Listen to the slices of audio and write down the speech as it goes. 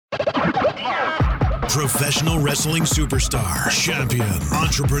Professional wrestling superstar, champion,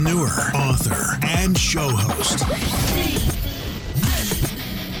 entrepreneur, author, and show host.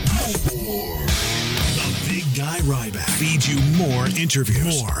 The Big Guy Ryback feeds you more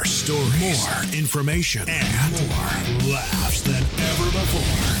interviews, more stories, more information, and more laughs than ever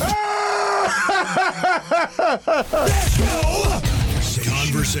before. Let's go!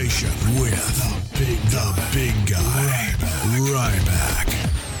 Conversation with the big Guy Ryback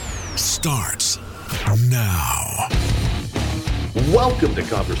starts now. Welcome to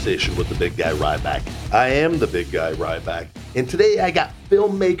Conversation with the Big Guy Ryback. I am the Big Guy Ryback, and today I got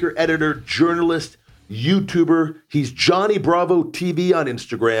filmmaker, editor, journalist, YouTuber. He's Johnny Bravo TV on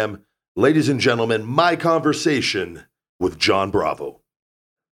Instagram. Ladies and gentlemen, my conversation with John Bravo.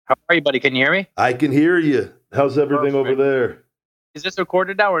 How are you, buddy? Can you hear me? I can hear you. How's everything over there? Is this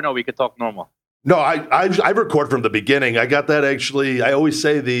recorded now or no? We could talk normal. No, I record from the beginning. I got that actually. I always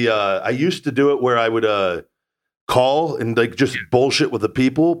say I used to do it where I would call and like just bullshit with the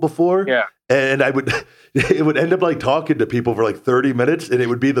people before. Yeah. And it would end up like talking to people for like 30 minutes, and it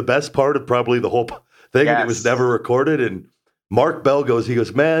would be the best part of probably the whole thing. Yes. And it was never recorded. And Mark Bell goes,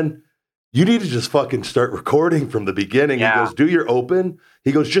 man, you need to just fucking start recording from the beginning. Yeah. He goes, do your open.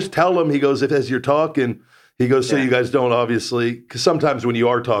 He goes, just tell them. He goes, if as you're talking. He goes, so you guys don't obviously, because sometimes when you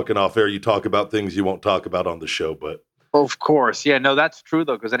are talking off air, you talk about things you won't talk about on the show. But of course, yeah, no, that's true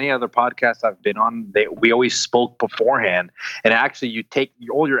though. Because any other podcast I've been on, we always spoke beforehand, and actually, you take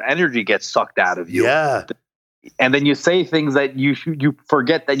all your energy gets sucked out of you. Yeah, and then you say things that you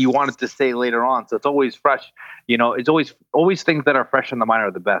forget that you wanted to say later on. So it's always fresh. You know, it's always things that are fresh in the mind are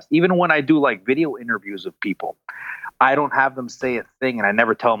the best. Even when I do like video interviews of people, I don't have them say a thing, and I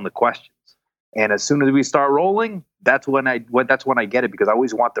never tell them the questions. And as soon as we start rolling, that's when I get it, because I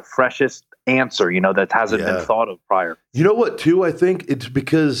always want the freshest answer, that hasn't been thought of prior. You know what, too? I think it's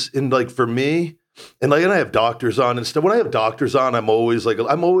because for me, and I have doctors on and stuff. When I have doctors on, I don't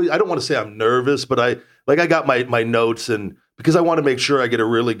want to say I'm nervous, but I got my notes, and because I want to make sure I get a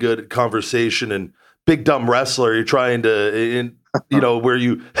really good conversation. And big dumb wrestler, you're trying to, where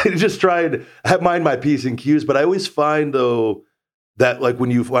you just try and mind my P's and Q's. But I always find though, that like when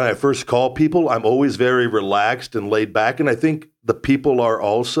I first call people, I'm always very relaxed and laid back. And I think the people are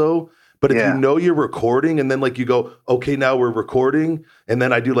also, but if you know you're recording and then like you go, okay, now we're recording. And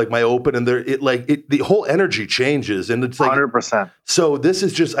then I do like my open and the whole energy changes. And it's like 100%. So this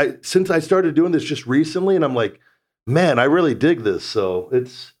is just, since I started doing this just recently, and I'm like, man, I really dig this. So it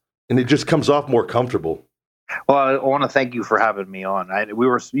just comes off more comfortable. Well, I want to thank you for having me on. We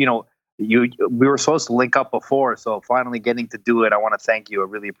were supposed to link up before, so finally getting to do it, I want to thank you. I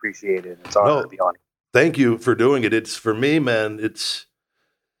really appreciate it. It's an honor to be on. Thank you for doing it. It's for me, man.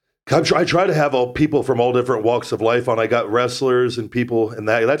 I try to have all people from all different walks of life on. I got wrestlers and people, and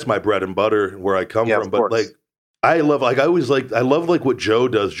that's my bread and butter where I come from. But I love what Joe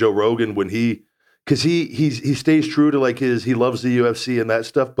does, Joe Rogan, when because he stays true to he loves the UFC and that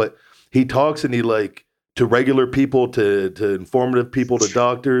stuff, but he talks and he to regular people, to informative people, to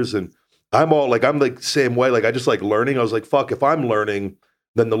doctors, and I'm the same way. I just like learning. I was like, fuck, if I'm learning,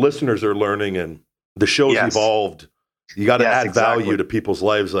 then the listeners are learning, and the show's evolved. You got to add value to people's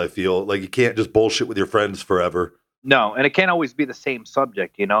lives. I feel like you can't just bullshit with your friends forever. No, and it can't always be the same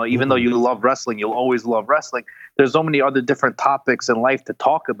subject, even though you love wrestling, you'll always love wrestling. There's so many other different topics in life to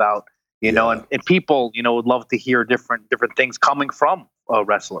talk about, and people, would love to hear different things coming from a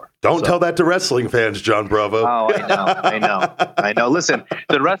wrestler. Don't tell that to wrestling fans, John Bravo. Oh, I know. Listen,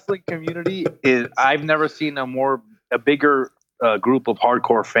 the wrestling community I've never seen a bigger group of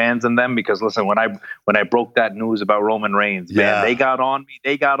hardcore fans than them, because listen, when I broke that news about Roman Reigns, man, they got on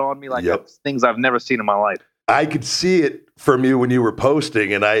me like things I've never seen in my life. I could see it from you when you were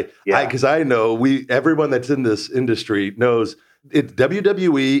posting, and because I know everyone that's in this industry knows it.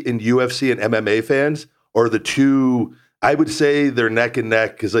 WWE and UFC and MMA fans are the two. I would say they're neck and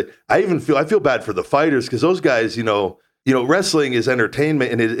neck, because I feel bad for the fighters, because those guys, wrestling is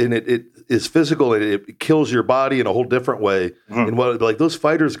entertainment, and it is physical, and it kills your body in a whole different way. Mm-hmm. And those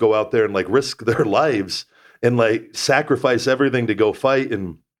fighters go out there and risk their lives and sacrifice everything to go fight.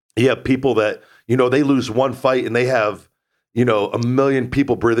 And you have people that, they lose one fight and they have, a million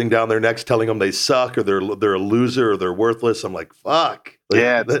people breathing down their necks telling them they suck, or they're a loser, or they're worthless. I'm like, fuck.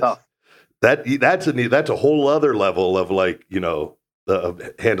 It's tough. That's a whole other level of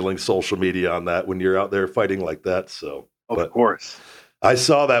handling social media on that when you're out there fighting like that. So of course, I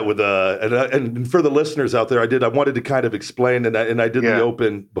saw that with and for the listeners out there, I wanted to kind of explain, and I did the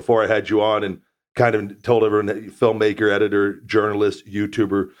open before I had you on, and kind of told everyone that you're filmmaker, editor, journalist,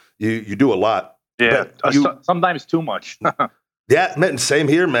 YouTuber, you do a lot. Yeah, sometimes too much. Yeah, man, same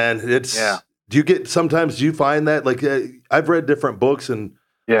here, man. Do you find that like I've read different books and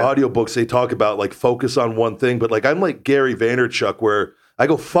audiobooks, they talk about like focus on one thing, but like I'm like Gary Vaynerchuk where I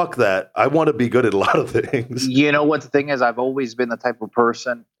go, fuck that. I want to be good at a lot of things. You know what the thing is? I've always been the type of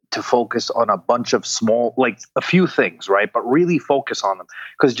person to focus on a bunch of small, like a few things, right? But really focus on them.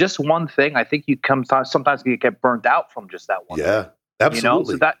 Because just one thing, I think sometimes you get burnt out from just that one thing. Yeah,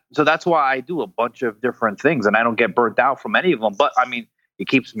 absolutely. You know? So that's why I do a bunch of different things and I don't get burnt out from any of them. But I mean, it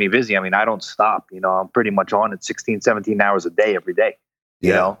keeps me busy. I mean, I don't stop, you know, I'm pretty much on it 16, 17 hours a day, every day,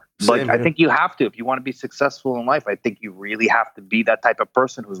 you know, but I think you have to, if you want to be successful in life, I think you really have to be that type of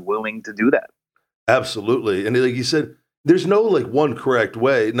person who's willing to do that. Absolutely. And like you said, there's no like one correct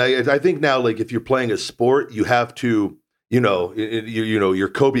way. And I think now, like if you're playing a sport, you have to, you're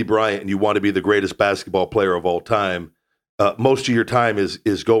Kobe Bryant and you want to be the greatest basketball player of all time. Most of your time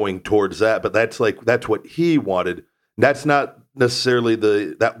is going towards that, but that's what he wanted. That's not necessarily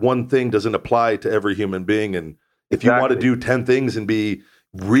that one thing doesn't apply to every human being. And if you want to do 10 things and be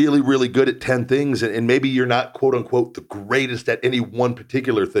really, really good at 10 things, and maybe you're not quote unquote the greatest at any one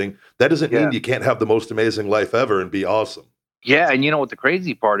particular thing, that doesn't mean you can't have the most amazing life ever and be awesome. Yeah. And you know what the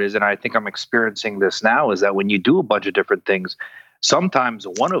crazy part is, and I think I'm experiencing this now, is that when you do a bunch of different things, sometimes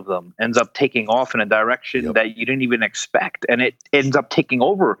one of them ends up taking off in a direction that you didn't even expect, and it ends up taking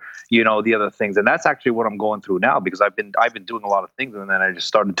over, you know, the other things. And that's actually what I'm going through now, because I've been doing a lot of things, and then I just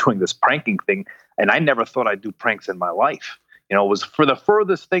started doing this pranking thing, and I never thought I'd do pranks in my life. You know, it was for the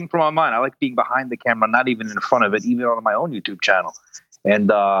furthest thing from my mind. I like being behind the camera, not even in front of it, even on my own YouTube channel.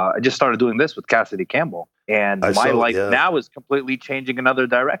 And I just started doing this with Cassidy Campbell. And my life now is completely changing another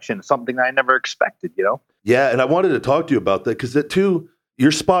direction, something I never expected, you know? Yeah, and I wanted to talk to you about that, because that too,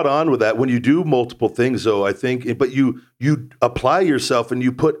 you're spot on with that. When you do multiple things, though, I think, but you apply yourself and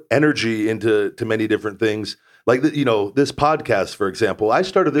you put energy into many different things. Like, you know, this podcast, for example, I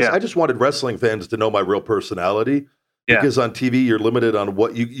started this, I just wanted wrestling fans to know my real personality. Because on TV, you're limited on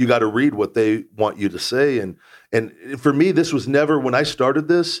what you got to read what they want you to say. And for me, this was never, when I started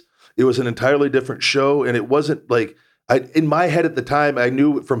this, it was an entirely different show. And it wasn't like, in my head at the time, I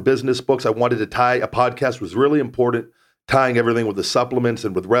knew from business books, I wanted to tie a podcast was really important, tying everything with the supplements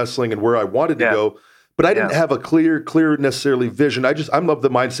and with wrestling and where I wanted to go. But I didn't have a clear necessarily vision. I'm of the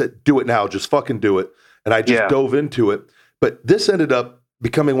mindset, do it now, just fucking do it. And I just dove into it. But this ended up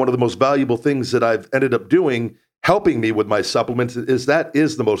becoming one of the most valuable things that I've ended up doing, helping me with my supplements. Is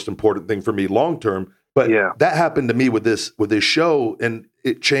the most important thing for me long term. But that happened to me with this show, and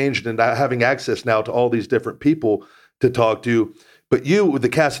it changed, and having access now to all these different people to talk to. But you with the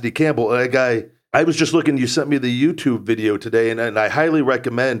Cassidy Campbell, a guy, I was just looking, you sent me the YouTube video today, and I highly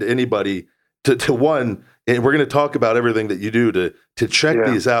recommend anybody to one, and we're going to talk about everything that you do to check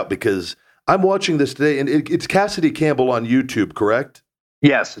these out, because I'm watching this today, and it's Cassidy Campbell on YouTube, correct?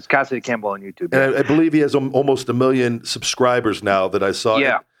 Yes, it's Cassidy Campbell on YouTube. And I believe he has almost 1 million subscribers now that I saw.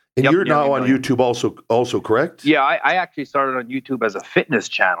 Yeah. And you're now on YouTube also, correct? Yeah, I actually started on YouTube as a fitness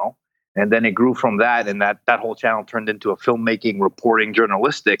channel, and then it grew from that, and that whole channel turned into a filmmaking, reporting,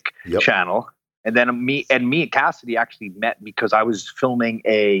 journalistic channel. And then me and Cassidy actually met because I was filming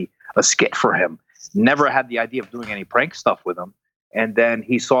a skit for him. Never had the idea of doing any prank stuff with him. And then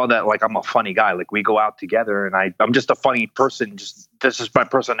he saw that, like, I'm a funny guy. Like, we go out together, and I'm just a funny person. This is my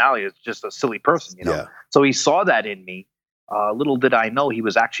personality. It's just a silly person, you know? Yeah. So he saw that in me. Little did I know he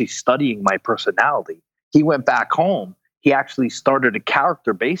was actually studying my personality. He went back home. He actually started a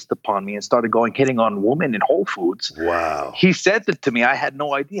character based upon me and started hitting on women in Whole Foods. Wow. He said that to me. I had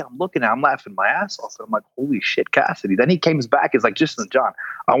no idea. I'm laughing my ass off. And I'm like, holy shit, Cassidy. Then he comes back. He's like, listen, John,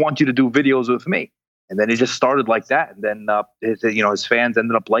 I want you to do videos with me. And then it just started like that. And then his fans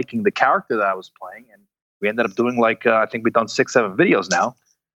ended up liking the character that I was playing. And we ended up doing I think we've done 6-7 videos now.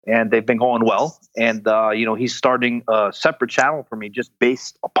 And they've been going well. And, he's starting a separate channel for me just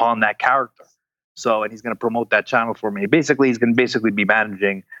based upon that character. So, and he's going to promote that channel for me. Basically, he's going to be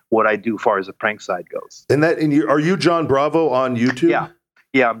managing what I do as far as the prank side goes. Are you John Bravo on YouTube?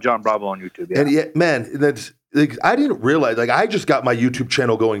 Yeah, I'm John Bravo on YouTube. Yeah. And man, that's, I didn't realize, I just got my YouTube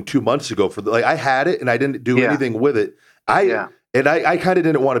channel going 2 months ago I had it and I didn't do anything with it. I kind of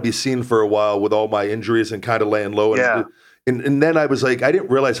didn't want to be seen for a while with all my injuries and kind of laying low. And then I was like, I didn't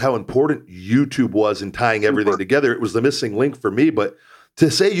realize how important YouTube was in tying everything together. It was the missing link for me. But to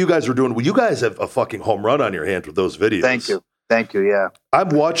say you guys were doing, you guys have a fucking home run on your hands with those videos. Thank you. Yeah. I'm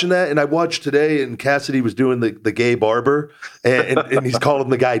watching that, and I watched today, and Cassidy was doing the gay barber, and he's calling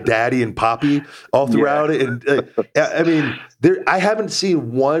the guy Daddy and Poppy all throughout it. And I mean, I haven't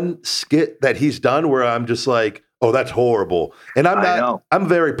seen one skit that he's done where I'm just like, Oh, that's horrible. And I'm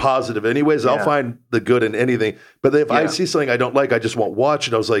very positive anyways. Yeah. I'll find the good in anything. But if I see something I don't like, I just won't watch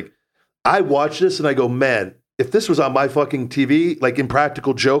it. I was like, I watch this and I go, man, if this was on my fucking TV, like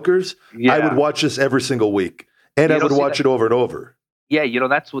Impractical Jokers, I would watch this every single week. And I would watch it over and over. Yeah,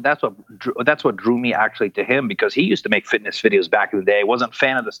 that's what drew me actually to him, because he used to make fitness videos back in the day. I wasn't a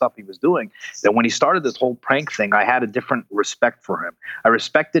fan of the stuff he was doing. Then when he started this whole prank thing, I had a different respect for him. I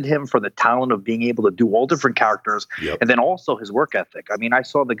respected him for the talent of being able to do all different characters, and then also his work ethic. I mean, I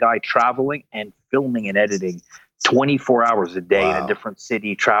saw the guy traveling and filming and editing 24 hours a day in a different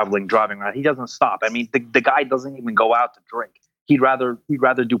city, traveling, driving around. He doesn't stop. I mean, the guy doesn't even go out to drink. He'd rather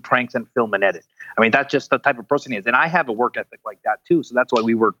do pranks and film and edit. I mean, that's just the type of person he is. And I have a work ethic like that too. So that's why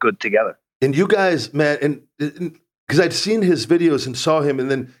we work good together. And you guys, man, and because I'd seen his videos and saw him,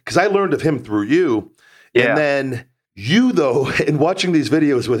 and then because I learned of him through you. Yeah. And then you, though, in watching these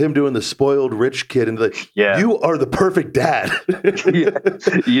videos with him doing the spoiled rich kid, and you are the perfect dad.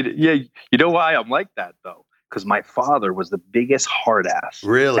 You know why I'm like that, though? Because my father was the biggest hard ass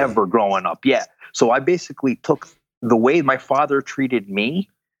ever growing up. Yeah. So I basically took the way my father treated me,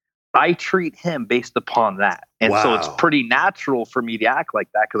 I treat him based upon that. And so it's pretty natural for me to act like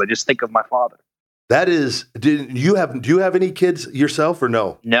that, because I just think of my father. That is, do you have any kids yourself or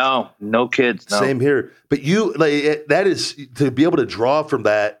no? No kids. No. Same here. But you, like, that is, to be able to draw from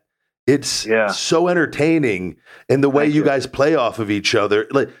that, it's so entertaining, and the way you guys play off of each other.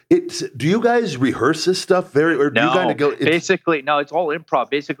 Like, do you guys rehearse this stuff do you kind of go? Basically, no, it's all improv.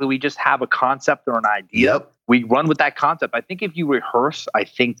 Basically, we just have a concept or an idea. Yep. We run with that concept. I think if you rehearse, I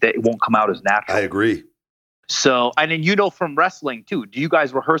think that it won't come out as natural. I agree. So, and then from wrestling too, do you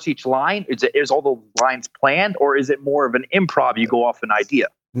guys rehearse each line? Is all the lines planned, or is it more of an improv? You go off an idea.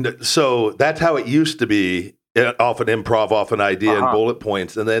 So that's how it used to be. Off an improv, off an idea and bullet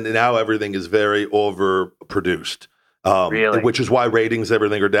points. And then now everything is very overproduced, which is why ratings,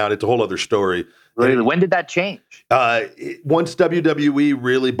 everything are down. It's a whole other story. Really? When did that change? Once WWE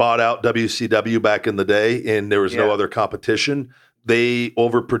really bought out WCW back in the day, and there was no other competition, they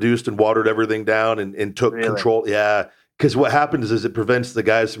overproduced and watered everything down and took control. Yeah. Because what happens is it prevents the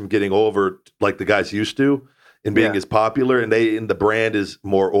guys from getting over like the guys used to and being as popular. And the brand is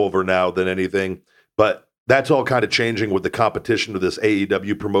more over now than anything. But that's all kind of changing with the competition of this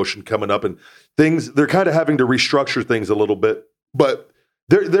AEW promotion coming up, and things, they're kind of having to restructure things a little bit, but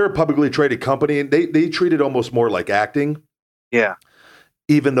they're a publicly traded company, and they treat it almost more like acting. Yeah.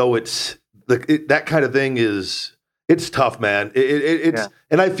 Even though that kind of thing it's tough, man.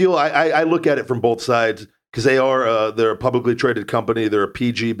 And I feel I look at it from both sides, because they're a publicly traded company. They're a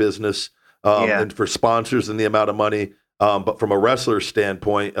PG business, and for sponsors and the amount of money. But from a wrestler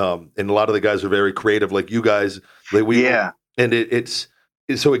standpoint, and a lot of the guys are very creative, like you guys. And it's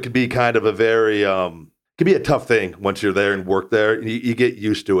so it could be kind of a very could be a tough thing once you're there and work there. You get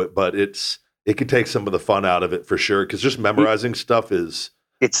used to it, but it could take some of the fun out of it for sure. Because just memorizing stuff is.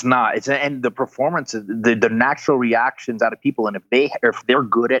 It's not. And the performance, the natural reactions out of people, and if they're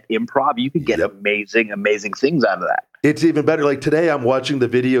good at improv, you can get amazing things out of that. It's even better. Like today, I'm watching the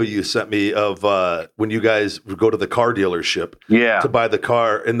video you sent me of when you guys go to the car dealership to buy the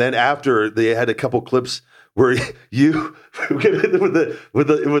car, and then after they had a couple clips where you with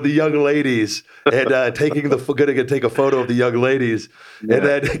the young ladies and going to take a photo of the young ladies, and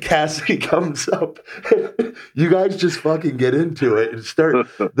then Cassie comes up. You guys just fucking get into it and start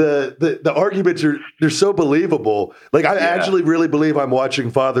the arguments they're so believable. Like I actually really believe I'm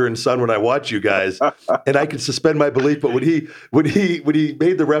watching father and son when I watch you guys, and I can suspend my belief. But when he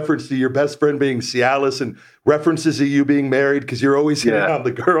made the reference to your best friend being Cialis and references to you being married because you're always hitting on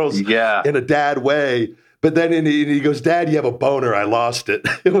the girls in a dad way. But then he goes, Dad, you have a boner. I lost it.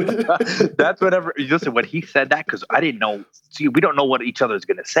 That's whatever. Listen, when he said that, because I didn't know. See, we don't know what each other is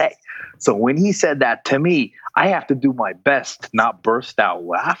going to say. So when he said that to me, I have to do my best to not burst out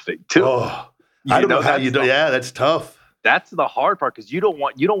laughing too. Oh, I don't know how you do. Yeah, that's tough. That's the hard part, because you don't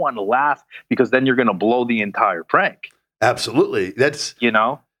want to laugh, because then you're going to blow the entire prank. Absolutely. That's you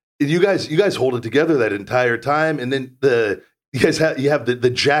guys hold it together that entire time, and then you have the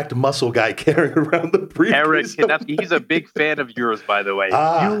jacked muscle guy carrying around the briefcase. Eric, he's a big fan of yours, by the way.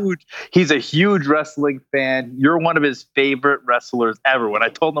 Huge. He's a huge wrestling fan. You're one of his favorite wrestlers ever. When I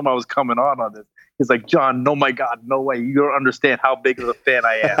told him I was coming on this, he's like, John, no, my God, no way. You don't understand how big of a fan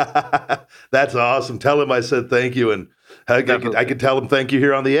I am. That's awesome. Tell him I said thank you, and I could tell him thank you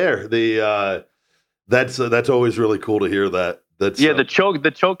here on the air. That's always really cool to hear that.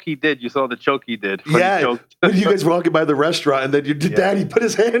 The choke he did. You saw the choke he did. Yeah, when you guys were walking by the restaurant, and then your daddy put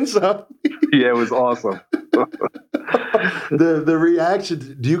his hands up. Yeah, it was awesome. The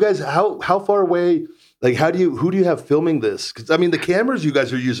reaction. Do you guys how far away Like, who do you have filming this? Because I mean, the cameras you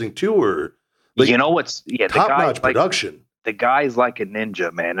guys are using too are like, top-notch production. The guy's like a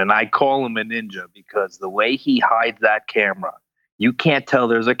ninja, man, and I call him a ninja because the way he hides that camera, you can't tell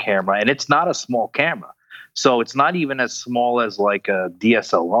there's a camera, and it's not a small camera. So it's not even as small as like a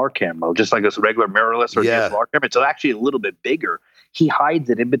DSLR camera, just like a regular mirrorless or DSLR camera. It's actually a little bit bigger. He hides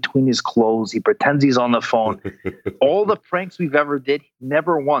it in between his clothes. He pretends he's on the phone. All the pranks we've ever did,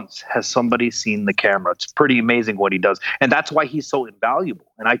 never once has somebody seen the camera. It's pretty amazing what he does. And that's why he's so invaluable.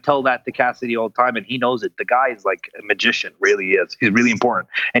 And I tell that to Cassidy all the time, and he knows it. The guy is like a magician, really is. He's really important.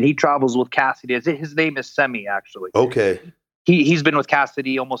 And he travels with Cassidy. His name is Semi, actually. Okay. He's been with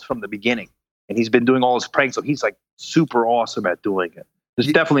Cassidy almost from the beginning. And he's been doing all his pranks. So he's like super awesome at doing it.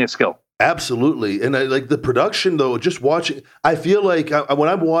 There's definitely a skill. Absolutely. And I like the production, though, just watching. I feel like when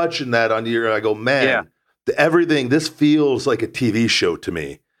I'm watching that on here, I go, man, everything, this feels like a TV show to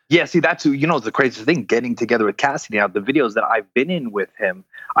me. Yeah, see, that's the craziest thing, getting together with Cassidy. Now, the videos that I've been in with him,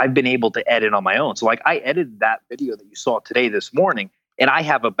 I've been able to edit on my own. So like I edited that video that you saw today, this morning, and I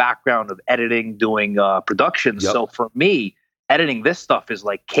have a background of editing, doing production. Yep. So for me, editing this stuff is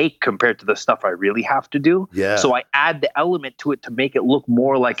like cake compared to the stuff I really have to do. Yeah. So I add the element to it to make it look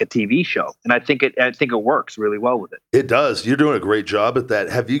more like a TV show, and I think it works really well with it. It does. You're doing a great job at that.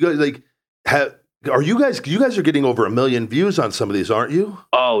 Have you guys you guys are getting over 1 million views on some of these, aren't you?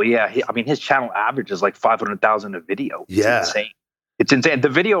 Oh yeah. His channel averages like 500,000 a video. It's insane. It's insane. The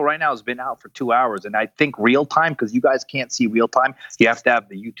video right now has been out for 2 hours, and I think real time, because you guys can't see real time, you have to have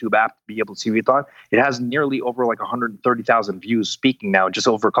the YouTube app to be able to see real time. It has nearly over like 130,000 views speaking now, just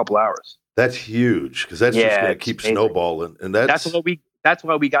over a couple hours. That's huge, because that's just going to keep snowballing, and that's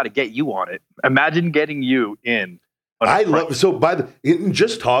why we got to get you on it. Imagine getting you in.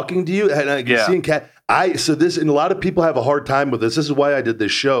 Just talking to you and seeing Cat. And a lot of people have a hard time with this. This is why I did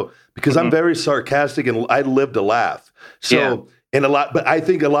this show, because I'm very sarcastic and I live to laugh. So. Yeah. But I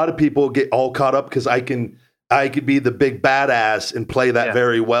think a lot of people get all caught up because I could be the big badass and play that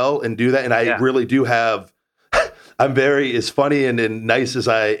very well and do that. And I really do have, I'm very, as funny and nice as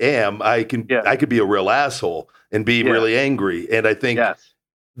I am, I could be a real asshole and be really angry. And I think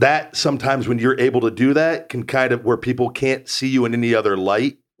that sometimes when you're able to do that can kind of, where people can't see you in any other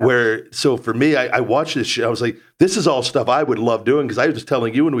light. So for me, I watched this shit. I was like, this is all stuff I would love doing, because I was just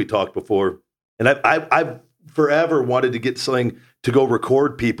telling you when we talked before. And I've forever wanted to get something to go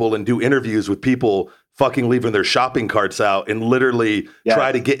record people and do interviews with people fucking leaving their shopping carts out and literally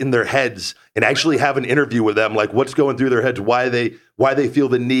try to get in their heads and actually have an interview with them, like what's going through their heads, why they feel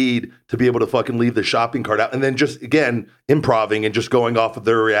the need to be able to fucking leave the shopping cart out, and then just again improving and just going off of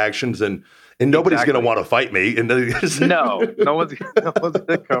their reactions, and nobody's going to want to fight me. And no one's going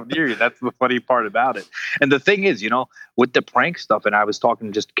to come near you. That's the funny part about it. And the thing is, with the prank stuff, and I was talking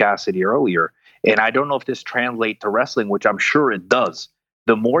to just Cassidy earlier, and I don't know if this translates to wrestling, which I'm sure it does.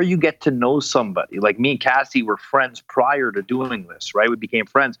 The more you get to know somebody, like me and Cassie were friends prior to doing this, right? We became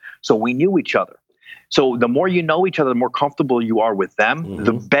friends, so we knew each other. So the more you know each other, the more comfortable you are with them,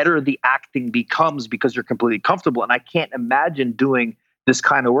 the better the acting becomes, because you're completely comfortable. And I can't imagine doing this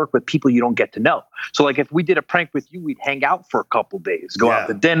kind of work with people you don't get to know. So like if we did a prank with you, we'd hang out for a couple days, go out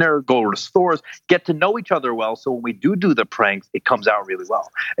to dinner, go to stores, get to know each other well. So when we do the pranks, it comes out really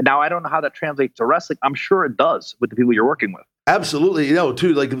well. And now I don't know how that translates to wrestling. I'm sure it does with the people you're working with. Absolutely.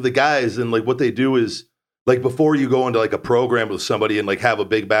 Too, like the guys, and like what they do is, like before you go into like a program with somebody and like have a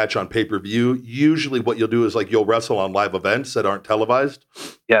big match on pay-per-view, usually what you'll do is like you'll wrestle on live events that aren't televised.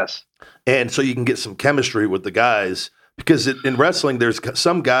 Yes. And so you can get some chemistry with the guys. Because in wrestling, there's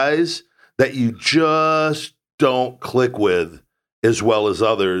some guys that you just don't click with as well as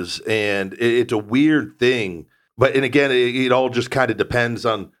others, and it's a weird thing. And again, it all just kind of depends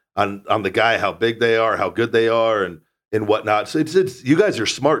on the guy, how big they are, how good they are, and whatnot. So it's you guys are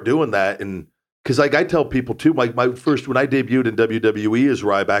smart doing that, and because like I tell people too, like when I debuted in WWE as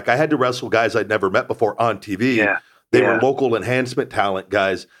Ryback, I had to wrestle guys I'd never met before on TV. Yeah. They were local enhancement talent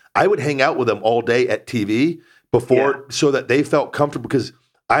guys. I would hang out with them all day at TV. So that they felt comfortable, because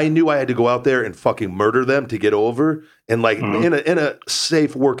I knew I had to go out there and fucking murder them to get over, and like in a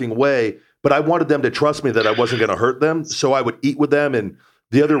safe working way. But I wanted them to trust me that I wasn't going to hurt them. So I would eat with them, and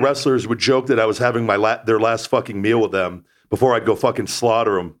the other wrestlers would joke that I was having their last fucking meal with them before I'd go fucking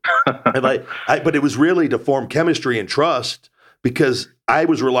slaughter them. And but it was really to form chemistry and trust, because I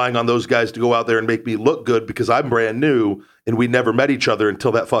was relying on those guys to go out there and make me look good, because I'm brand new and we never met each other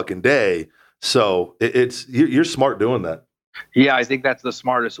until that fucking day. So you're smart doing that. Yeah, I think that's the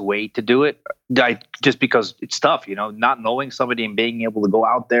smartest way to do it. Just because it's tough, not knowing somebody and being able to go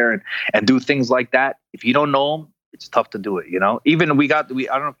out there and do things like that. If you don't know them, it's tough to do it, you know. Even I don't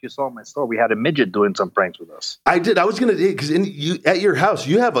know if you saw my store. We had a midget doing some pranks with us. I did. I was gonna because at your house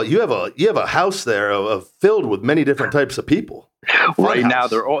you have a house there filled with many different types of people. Right now,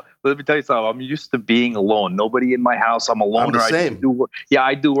 they're all. Let me tell you something. I'm used to being alone. Nobody in my house. I'm alone. I'm the same.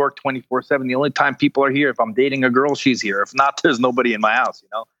 I do work 24/7. The only time people are here, if I'm dating a girl, she's here. If not, there's nobody in my house. You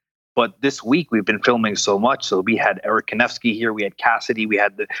know. But this week we've been filming so much. So we had Eric Konevsky here. We had Cassidy. We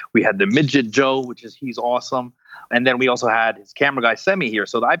had the midget Joe, he's awesome. And then we also had his camera guy Semi here.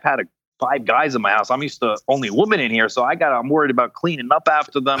 So I've had 5 guys in my house. I'm used to only women in here. So I'm worried about cleaning up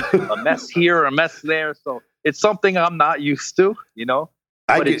after them. A mess here, a mess there. So it's something I'm not used to, you know.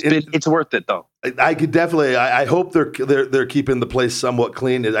 But it's worth it though. I could definitely. I hope they're keeping the place somewhat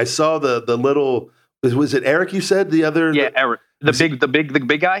clean. I saw the little. Was it Eric? You said the other. Yeah, Eric, the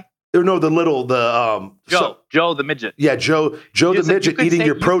big guy. No, Joe the midget. Yeah, Joe the midget eating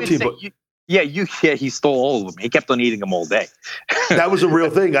your protein. He stole all of them. He kept on eating them all day. That was a real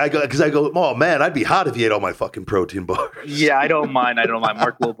thing. I go, oh man, I'd be hot if you ate all my fucking protein bars. Yeah, I don't mind.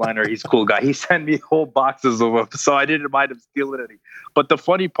 Mark Lobliner, he's a cool guy. He sent me whole boxes of them, so I didn't mind him stealing any. But the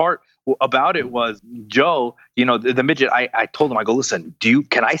funny part about it was Joe, you know, the midget. I told him, I go, listen,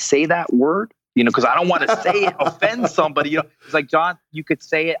 can I say that word? You know, because I don't want to say it, offend somebody. You know, he's like, John, you could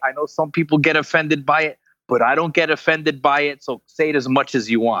say it. I know some people get offended by it, but I don't get offended by it. So say it as much as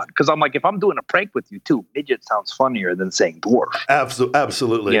you want. Because I'm like, if I'm doing a prank with you too, midget sounds funnier than saying dwarf.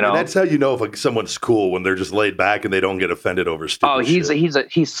 Absolutely. You know? And that's how you know if someone's cool, when they're just laid back and they don't get offended over stupid shit.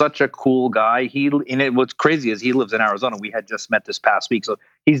 He's such a cool guy. What's crazy is he lives in Arizona. We had just met this past week, so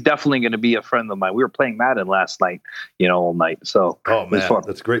he's definitely going to be a friend of mine. We were playing Madden last night, you know, all night. So oh man,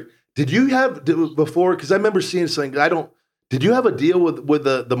 that's great. Did you have before? Because I remember seeing something. Did you have a deal with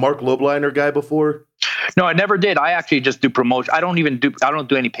the Mark Lobliner guy before? No, I never did. I actually just do promotion. I don't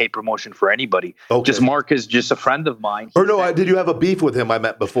do any paid promotion for anybody. Okay. Just Mark is just a friend of mine. Did you have a beef with him? I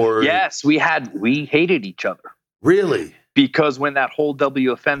met before. Yes, we hated each other. Really? Because when that whole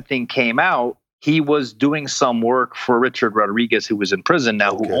WFN thing came out, he was doing some work for Richard Rodriguez, who was in prison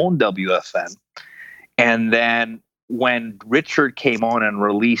now, who owned WFN, and then when Richard came on and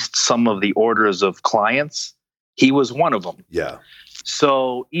released some of the orders of clients, he was one of them. Yeah.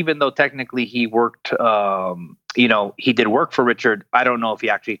 So even though technically he worked, he did work for Richard, I don't know if he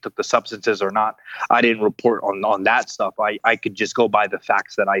actually took the substances or not. I didn't report on that stuff. I could just go by the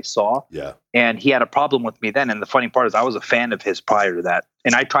facts that I saw. Yeah. And he had a problem with me then. And the funny part is I was a fan of his prior to that.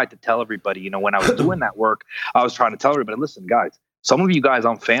 And I tried to tell everybody, you know, when I was doing that work, I was trying to tell everybody, listen, guys, some of you guys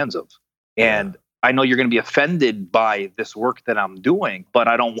I'm fans of. And I know you're going to be offended by this work that I'm doing, but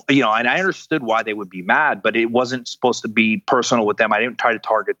I don't, you know, and I understood why they would be mad, but it wasn't supposed to be personal with them. I didn't try to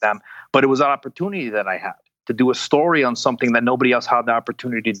target them, but it was an opportunity that I had to do a story on something that nobody else had the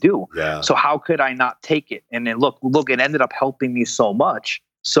opportunity to do. Yeah. So how could I not take it? And then look, it ended up helping me so much.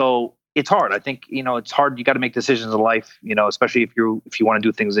 So it's hard. I think, you know, it's hard. You got to make decisions in life, you know, especially if you want to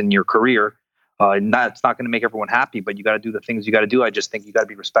do things in your career. It's not going to make everyone happy, but you got to do the things you got to do. I just think you got to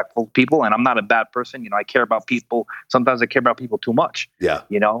be respectful to people. And I'm not a bad person. You know, I care about people. Sometimes I care about people too much. Yeah.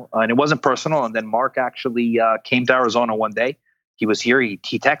 You know, and it wasn't personal. And then Mark actually came to Arizona one day. He was here. He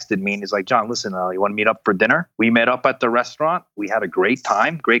texted me and he's like, John, listen, you want to meet up for dinner? We met up at the restaurant. We had a great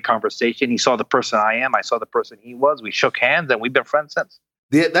time, great conversation. He saw the person I am. I saw the person he was. We shook hands and we've been friends since.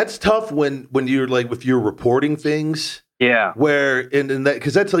 Yeah, that's tough when you're like, if you're reporting things. Yeah. Where, and that,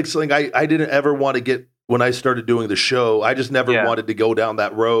 because that's like something I didn't ever want to get when I started doing the show. I just never wanted to go down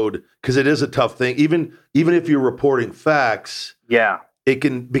that road because it is a tough thing. Even if you're reporting facts, it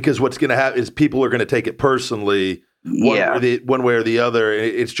can, because what's going to happen is people are going to take it personally one way or the other.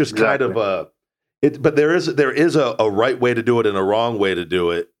 It's just kind of but there is a right way to do it and a wrong way to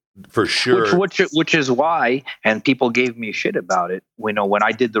do it. For sure. Which is why, and people gave me shit about it. You know, when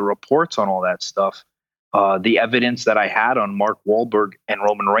I did the reports on all that stuff, the evidence that I had on Mark Wahlberg and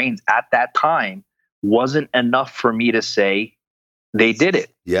Roman Reigns at that time wasn't enough for me to say they did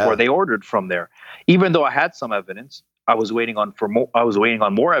it or they ordered from there. Even though I had some evidence, I was waiting on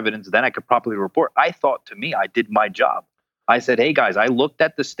more evidence than I could properly report. I thought, to me, I did my job. I said, hey guys, I looked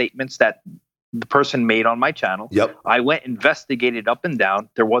at the statements that the person made on my channel. Yep. I went investigated up and down.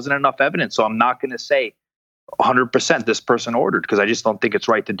 There wasn't enough evidence, so I'm not going to say 100% this person ordered because I just don't think it's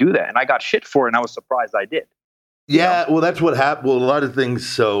right to do that. And I got shit for it, and I was surprised I did. Yeah, well, that's what happened. Well, a lot of things.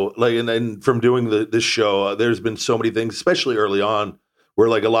 So, like, and from doing this show, there's been so many things, especially early on, where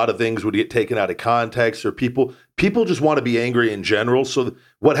like a lot of things would get taken out of context, or people just want to be angry in general. So,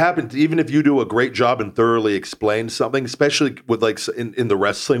 what happened? Even if you do a great job and thoroughly explain something, especially with like in the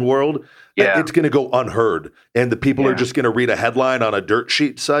wrestling world, it's going to go unheard, and the people are just going to read a headline on a dirt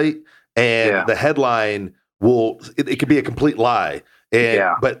sheet site, and the headline it could be a complete lie.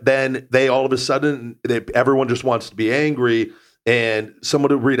 But then they all of a sudden, everyone just wants to be angry, and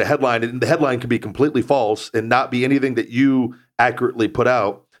someone will read a headline, and the headline can be completely false and not be anything that you accurately put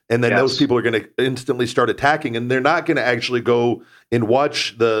out. And then those people are going to instantly start attacking, and they're not going to actually go and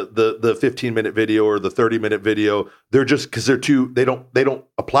watch the 15-minute video or the 30-minute video. They're just, because they don't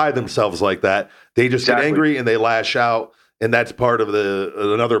apply themselves like that. They just get angry and they lash out, and that's part of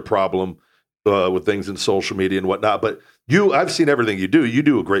another problem with things in social media and whatnot. But I've seen everything you do. You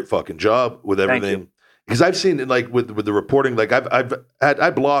do a great fucking job with everything. Because I've seen, like, with the reporting, like I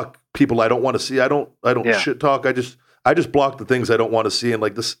block people I don't want to see. I don't shit talk. I just block the things I don't want to see. And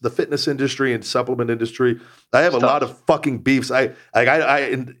like the fitness industry and supplement industry, I have a lot of fucking beefs. I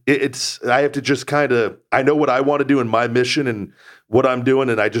have to just kind of, I know what I want to do in my mission and what I'm doing,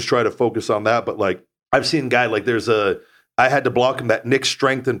 and I just try to focus on that. But like, I've seen guy, like I had to block him, that Nick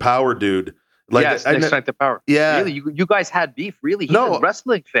Strength and Power dude. Like, yes, Nick Strength and Power. Yeah. Really? You guys had beef? Really? He's a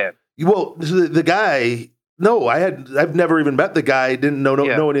wrestling fan. Well, the guy, no, I've never even met the guy. Didn't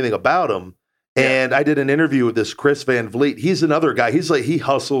know anything about him. And I did an interview with this Chris Van Vliet. He's another guy. He's like, he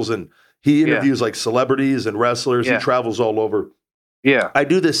hustles and he interviews like celebrities and wrestlers. He travels all over. Yeah. I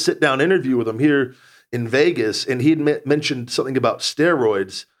do this sit down interview with him here in Vegas, and he'd mentioned something about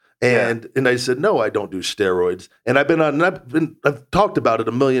steroids. And I said, no, I don't do steroids. And I've talked about it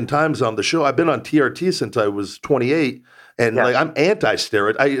a million times on the show. I've been on TRT since I was 28. And like, I'm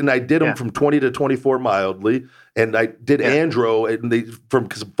anti-steroid. I did them from 20 to 24 mildly. And I did Andro, and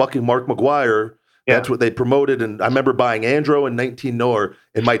because fucking Mark McGuire, that's what they promoted. And I remember buying Andro and 19 Nor,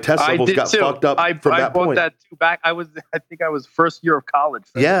 and my test levels got fucked up from that point. I bought that too back. I think I was first year of college.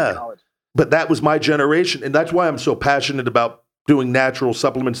 But that was my generation. And that's why I'm so passionate about doing natural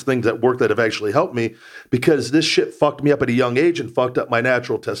supplements, things that work that have actually helped me, because this shit fucked me up at a young age and fucked up my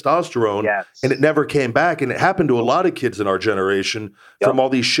natural testosterone. And it never came back. And it happened to a lot of kids in our generation from all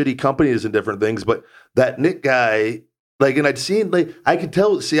these shitty companies and different things. But that Nick guy, like, and I'd seen, like, I could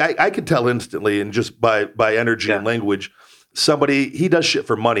tell instantly, and just by energy and language, he does shit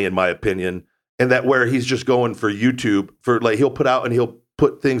for money, in my opinion. And that where he's just going for YouTube for, like, he'll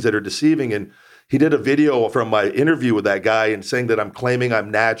put things that are deceiving. And he did a video from my interview with that guy and saying that I'm claiming I'm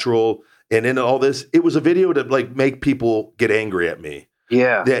natural. And in all this, it was a video to like make people get angry at me.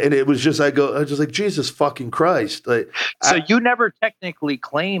 Yeah. And it was just, I was just like, Jesus fucking Christ. Like, so you never technically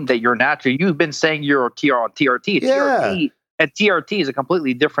claimed that you're natural. You've been saying you're on TRT. TRT. And TRT is a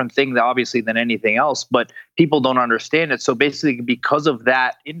completely different thing, obviously, than anything else, but people don't understand it. So basically, because of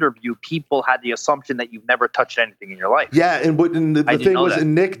that interview, people had the assumption that you've never touched anything in your life. Yeah, and the thing was,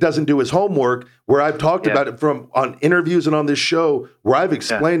 and Nick doesn't do his homework, where I've talked about it on interviews and on this show, where I've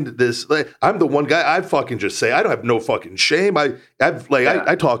explained this. Like, I'm the one guy, I fucking just say, I don't have no fucking shame. I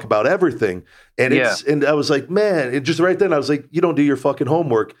talk about everything. And and I was like, man, it just right then I was like, you don't do your fucking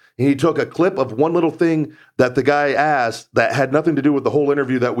homework. And he took a clip of one little thing that the guy asked that had nothing to do with the whole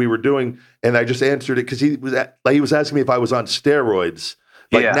interview that we were doing, and I just answered it because he was asking me if I was on steroids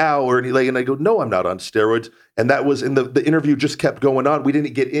now or anything, and I go, no, I'm not on steroids. And that was, and the interview just kept going on. We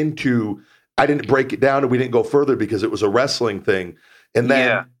didn't get into, I didn't break it down, and we didn't go further because it was a wrestling thing. And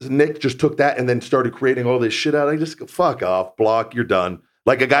then Nick just took that and then started creating all this shit out. I just go, fuck off, block, you're done.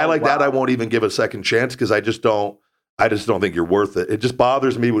 Like a guy that, I won't even give a second chance because I just don't think you're worth it. It just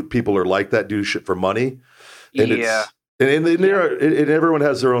bothers me when people are like that, do shit for money. And and everyone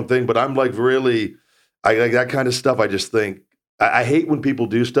has their own thing, but I'm like, really, I like that kind of stuff. I just think I hate when people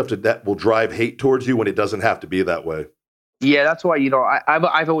do stuff that will drive hate towards you when it doesn't have to be that way. Yeah, that's why,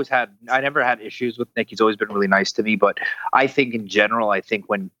 I've always I never had issues with Nick. He's always been really nice to me. But I think in general, I think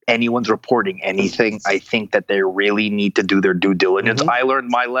when anyone's reporting anything, I think that they really need to do their due diligence. Mm-hmm. I learned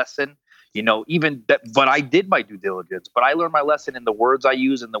my lesson, but I did my due diligence. But I learned my lesson in the words I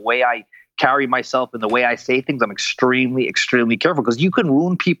use and the way I carry myself and the way I say things. I'm extremely, extremely careful because you can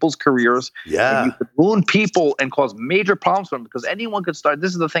ruin people's careers. Yeah. And you can ruin people and cause major problems for them because anyone could start.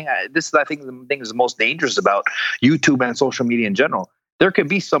 This is the thing. I think the thing is the most dangerous about YouTube and social media in general. There could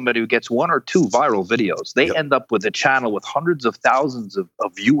be somebody who gets one or two viral videos. They end up with a channel with hundreds of thousands of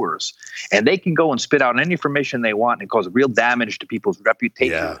viewers, and they can go and spit out any information they want and cause real damage to people's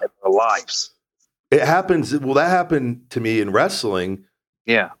reputation and their lives. It happens. Well, that happened to me in wrestling.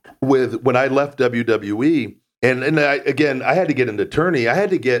 Yeah. When I left WWE, and I had to get an attorney. I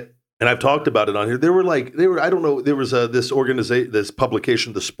had to get, and I've talked about it on here. There was this organization, this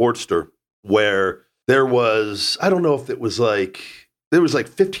publication, The Sportster, where there was, I don't know if it was there was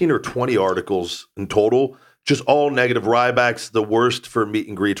 15 or 20 articles in total, just all negative. Ryback's the worst for meet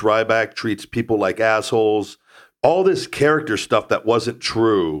and greets. Ryback treats people like assholes. All this character stuff that wasn't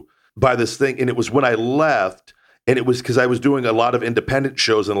true. by this thing. And it was when I left, and it was because I was doing a lot of independent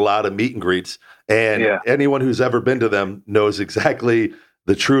shows and a lot of meet and greets. And anyone who's ever been to them knows exactly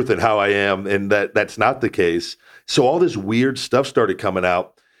the truth and how I am, and that's not the case. So all this weird stuff started coming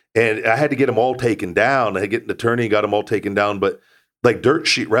out, and I had to get them all taken down. I had to get an attorney and got them all taken down. But like dirt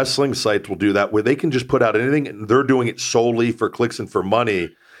sheet wrestling sites will do that, where they can just put out anything, and they're doing it solely for clicks and for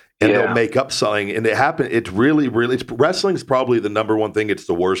money, and they'll make up something. And it happened. It's really, wrestling's probably the number one thing it's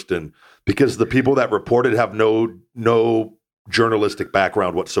the worst in, because the people that report it have no journalistic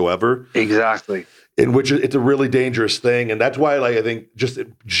background whatsoever. Exactly. In which it's a really dangerous thing. And that's why, like, I think just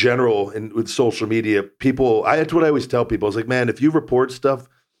in general and with social media, that's what I always tell people. It's like, man, if you report stuff,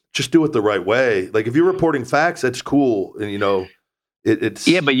 just do it the right way. Like, if you're reporting facts, that's cool. And, you know, it's...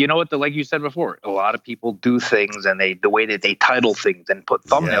 Yeah, but you know what? Like you said before, a lot of people do things, and the way that they title things and put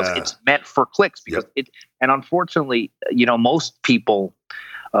thumbnails, it's meant for clicks, because and unfortunately, you know, most people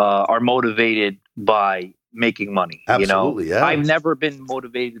are motivated by making money. Absolutely, you know? I've never been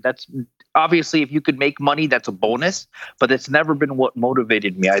motivated. That's obviously, if you could make money, that's a bonus, but it's never been what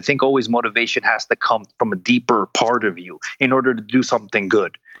motivated me. I think always motivation has to come from a deeper part of you in order to do something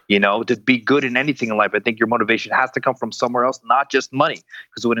good. You know, to be good in anything in life, I think your motivation has to come from somewhere else, not just money.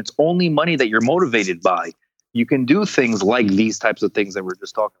 Because when it's only money that you're motivated by, you can do things like these types of things that we're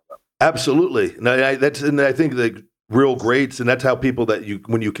just talking about. Absolutely. And I think the real greats, and that's how people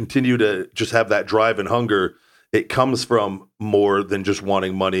when you continue to just have that drive and hunger, it comes from more than just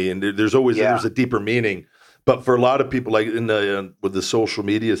wanting money. And there's always there's a deeper meaning. But for a lot of people, like with the social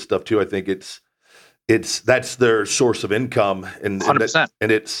media stuff too, I think that's their source of income, and 100%.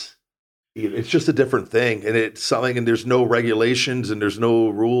 And it's just a different thing, and it's something, and there's no regulations and there's no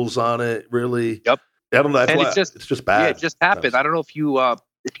rules on it, really. Yep. I don't know. It's just bad. Yeah, it just happened. I don't know if you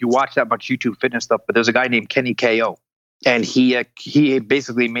watch that much YouTube fitness stuff, but there's a guy named Kenny KO, and he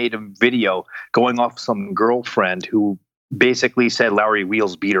basically made a video going off some girlfriend who basically said Larry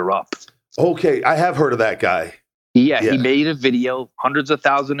Wheels beat her up. Okay, I have heard of that guy. Yeah, he made a video, hundreds of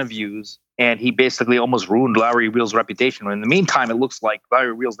thousands of views, and he basically almost ruined Larry Wheels' reputation. In the meantime, it looks like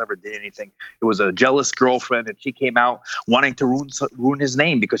Larry Wheels never did anything. It was a jealous girlfriend, and she came out wanting to ruin his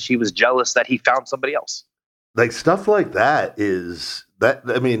name because she was jealous that he found somebody else. Like, stuff like that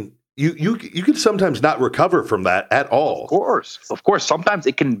I mean, you can sometimes not recover from that at all. Of course. Sometimes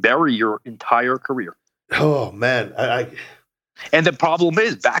it can bury your entire career. Oh, man. And the problem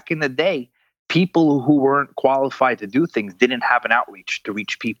is, back in the day, people who weren't qualified to do things didn't have an outreach to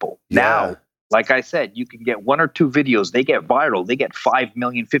reach people. Yeah. Now, like I said, you can get one or two videos, they get viral, they get 5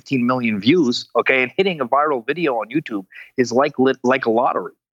 million, 15 million views. Okay. And hitting a viral video on YouTube is like a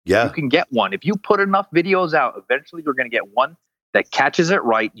lottery. Yeah. You can get one. If you put enough videos out, eventually you're going to get one that catches it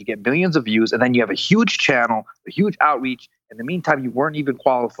right. You get millions of views, and then you have a huge channel, a huge outreach. In the meantime, you weren't even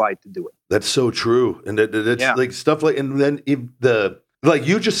qualified to do it. That's so true. And that's like stuff like, and then like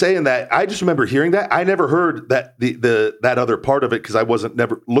you just saying that, I just remember hearing that. I never heard that that other part of it, because I wasn't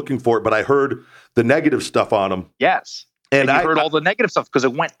never looking for it, but I heard the negative stuff on them. Yes. And you heard all the negative stuff because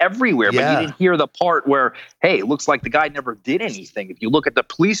it went everywhere, but you didn't hear the part where, hey, it looks like the guy never did anything. If you look at the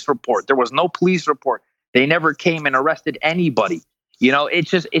police report, there was no police report. They never came and arrested anybody. You know,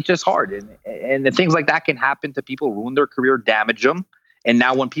 it's just hard. And the things like that can happen to people, ruin their career, damage them. And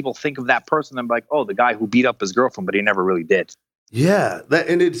now when people think of that person, I'm like, oh, the guy who beat up his girlfriend, but he never really did. Yeah,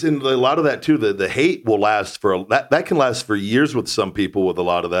 and it's in a lot of that too. The hate will last that can last for years with some people with a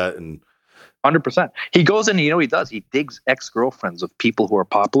lot of that. And 100%. He goes in, you know what he does? He digs ex-girlfriends of people who are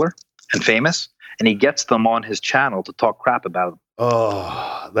popular and famous, and he gets them on his channel to talk crap about them.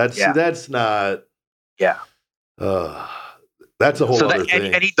 Oh, that's not. Yeah. That's a whole other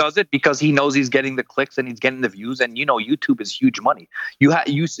thing. And he does it because he knows he's getting the clicks and he's getting the views. And you know, YouTube is huge money. You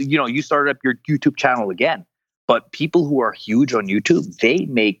started up your YouTube channel again, but people who are huge on YouTube, they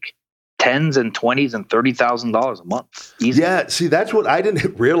make $10,000 and $20,000 and $30,000 a month. Easy. Yeah, see, that's what I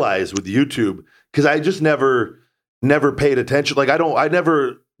didn't realize with YouTube, because I just never paid attention. Like I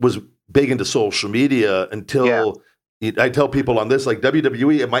never was big into social media until I tell people on this, like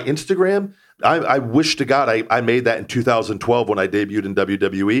WWE and my Instagram. I wish to God I made that in 2012 when I debuted in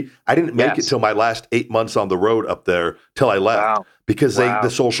WWE. I didn't make it till my last 8 months on the road up there till I left because the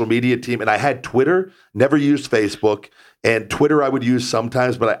social media team, and I had Twitter, never used Facebook, and Twitter I would use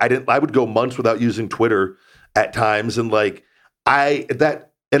sometimes, but I would go months without using Twitter at times. And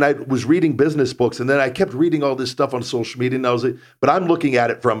and I was reading business books, and then I kept reading all this stuff on social media, and I was like, but I'm looking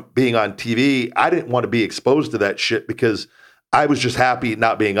at it from being on TV. I didn't want to be exposed to that shit because I was just happy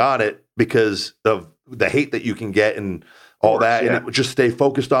not being on it because of the hate that you can get and all that. Yeah. And it would just stay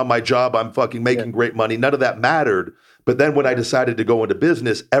focused on my job. I'm fucking making great money. None of that mattered. But then when I decided to go into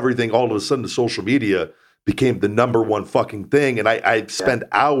business, everything, all of a sudden, the social media became the number one fucking thing. And I spend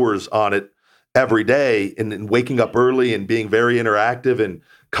hours on it every day and waking up early and being very interactive and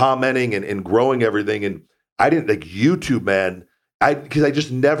commenting and growing everything. And I didn't like YouTube, man. Because I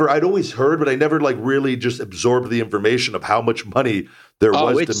just never, I'd always heard, but I never like really just absorbed the information of how much money there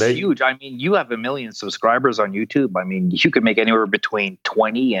was to make. It's huge. I mean, you have 1 million subscribers on YouTube. I mean, you could make anywhere between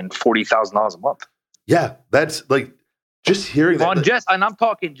 $20,000 and $40,000 a month. Yeah, that's like just hearing that. And I'm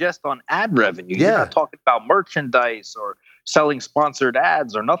talking just on ad revenue. Yeah. You're not talking about merchandise or selling sponsored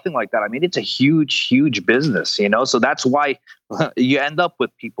ads or nothing like that. I mean, it's a huge, huge business, you know? So that's why you end up with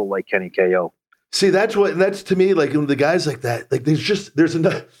people like Kenny KO. See, that's to me, like the guys like that, like there's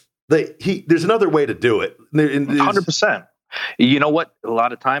another way to do it. 100%. You know what? A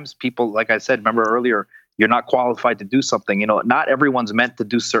lot of times people, like I said, remember earlier, you're not qualified to do something. You know, not everyone's meant to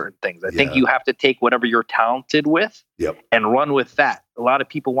do certain things. I think you have to take whatever you're talented with and run with that. A lot of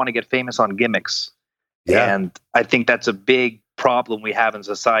people want to get famous on gimmicks. Yeah. And I think that's a big problem we have in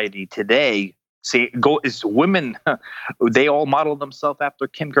society today. See, women, they all model themselves after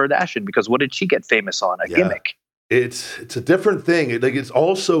Kim Kardashian because what did she get famous on? A gimmick. It's a different thing. Like it's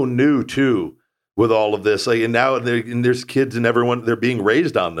also new too with all of this. Like, and now there's kids and everyone, they're being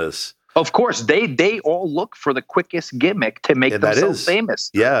raised on this. Of course, they all look for the quickest gimmick to make themselves famous.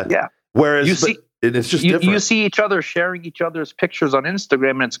 Yeah. Yeah. Whereas it's just different. You see each other sharing each other's pictures on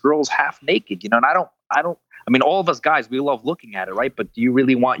Instagram and it's girls half naked, you know, and I mean, all of us guys, we love looking at it, right? But do you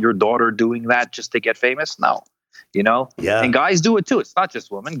really want your daughter doing that just to get famous? No, you know? Yeah. And guys do it too. It's not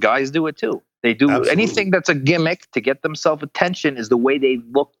just women. Guys do it too. They do anything that's a gimmick to get themselves attention is the way they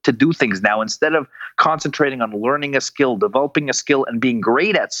look to do things now. Instead of concentrating on learning a skill, developing a skill, and being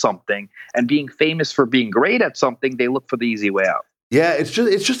great at something and being famous for being great at something, they look for the easy way out. Yeah, it's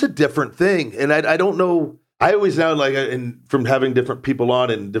just a different thing. And I don't know. I always now, like, and from having different people on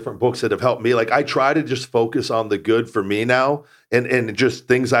and different books that have helped me, like I try to just focus on the good for me now and just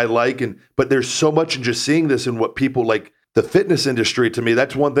things I like. But there's so much in just seeing this and what people like the fitness industry to me.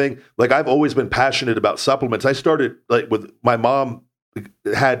 That's one thing. Like I've always been passionate about supplements. I started like with my mom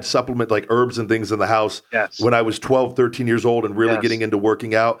had supplement like herbs and things in the house when I was 12, 13 years old and really getting into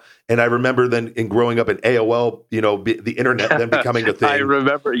working out. And I remember then in growing up in AOL, you know, the internet then becoming a thing. I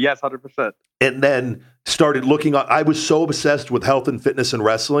remember. Yes, 100%. And then started looking on. I was so obsessed with health and fitness and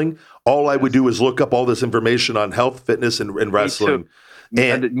wrestling. All I would do is look up all this information on health, fitness, and wrestling.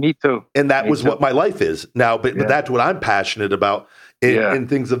 Me too. And that was what my life is now. But that's what I'm passionate about in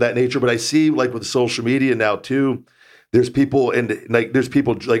things of that nature. But I see like with social media now too, there's people like the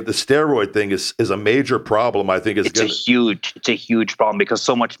steroid thing is a major problem. I think it's a huge problem because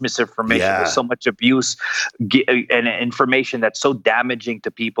so much misinformation, there's so much abuse and information that's so damaging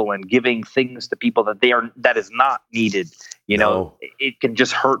to people and giving things to people that is not needed. You know, it can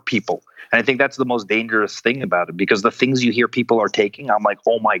just hurt people. And I think that's the most dangerous thing about it because the things you hear people are taking, I'm like,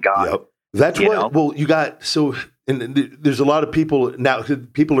 oh my God. Yep. That's well, you got, and there's a lot of people now,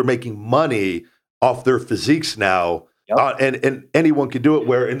 people are making money off their physiques now. And anyone can do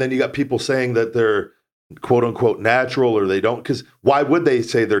it and then you got people saying that they're quote unquote natural or they don't, because why would they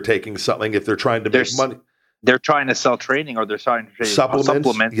say they're taking something if they're trying to make money? They're trying to sell training or they're trying to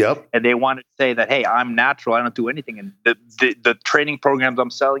supplements. Yep. And they want to say that, hey, I'm natural. I don't do anything. And the training programs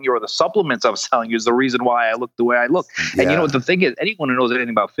I'm selling you or the supplements I'm selling you is the reason why I look the way I look. Yeah. And you know what the thing is? Anyone who knows anything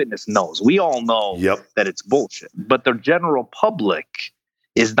about fitness knows. We all know that it's bullshit. But the general public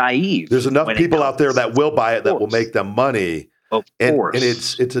is naive. There's enough people out there that will buy it that will make them money. Of course. And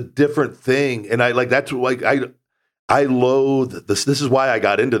it's a different thing. And I like that's like I loathe this. This is why I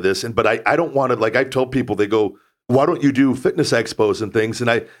got into this. But I don't want to, like I told people, they go, why don't you do fitness expos and things? And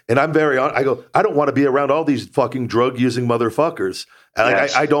I'm very on. I go, I don't want to be around all these fucking drug using motherfuckers. And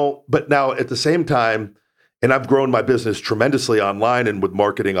I don't. But now at the same time, and I've grown my business tremendously online and with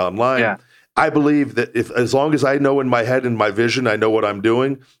marketing online. Yeah. I believe that as long as I know in my head and my vision, I know what I'm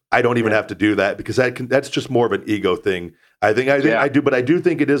doing, I don't even have to do that because that's just more of an ego thing. I think I do, but I do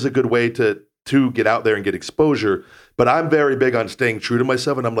think it is a good way to get out there and get exposure. But I'm very big on staying true to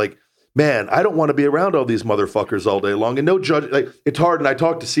myself, and I'm like, man, I don't want to be around all these motherfuckers all day long. And no judge, like it's hard. And I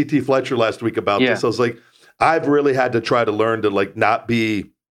talked to CT Fletcher last week about this. I was like, I've really had to try to learn to like not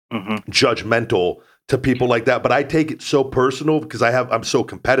be judgmental to people like that, but I take it so personal because I'm so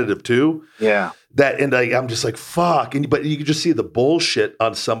competitive too. Yeah. I'm just like, fuck. But you can just see the bullshit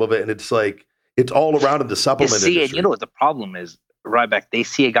on some of it. And it's like, it's all around in the supplement industry. And you know what the problem is, Ryback? They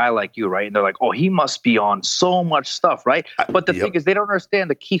see a guy like you, right? And they're like, oh, he must be on so much stuff, right? But the thing is, they don't understand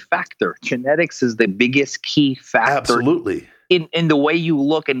the key factor. Genetics is the biggest key factor. Absolutely. in the way you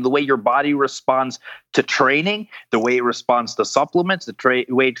look and the way your body responds to training, the way it responds to supplements, the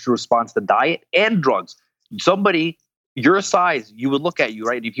way it responds to diet and drugs. Somebody your size, you would look at you,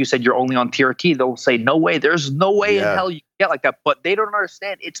 right? If you said you're only on TRT, they'll say, no way. There's no way in hell you can get like that. But they don't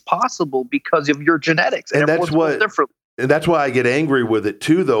understand it's possible because of your genetics. And that's why I get angry with it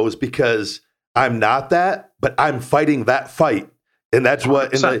too, though, is because I'm not that, but I'm fighting that fight. And that's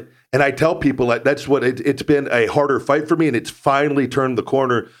what, and I tell people like, that's what it's been a harder fight for me. And it's finally turned the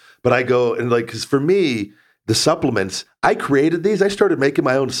corner. But I go and like, because for me, the supplements, I created these. I started making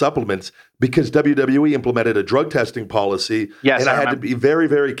my own supplements because WWE implemented a drug testing policy. Yes, and I had to be very,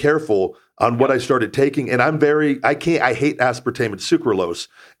 very careful on what I started taking. And I hate aspartame and sucralose.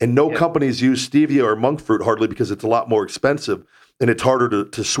 And no companies use stevia or monk fruit hardly because it's a lot more expensive and it's harder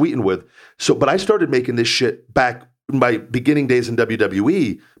to sweeten with. So, but I started making this shit back in my beginning days in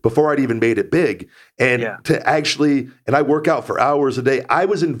WWE before I'd even made it big. And and I work out for hours a day. I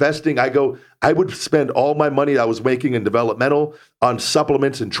was investing, I would spend all my money I was making in developmental on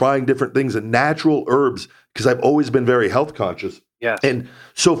supplements and trying different things and natural herbs because I've always been very health conscious. Yeah. And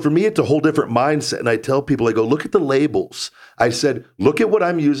so for me, it's a whole different mindset. And I tell people, I go, look at the labels. I said, look at what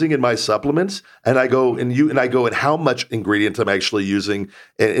I'm using in my supplements. And I go, and how much ingredients I'm actually using.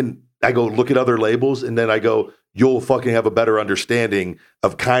 And I go, look at other labels. And then I go, you'll fucking have a better understanding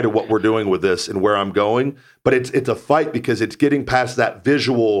of kind of what we're doing with this and where I'm going. But it's a fight because it's getting past that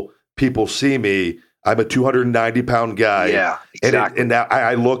visual. People see me. I'm a 290-pound guy. Yeah, exactly. And now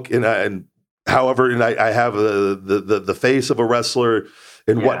I look and however, and I have the face of a wrestler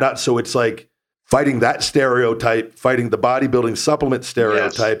and whatnot. So it's like fighting that stereotype, fighting the bodybuilding supplement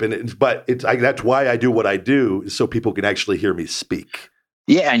stereotype. Yes. But that's why I do what I do, so people can actually hear me speak.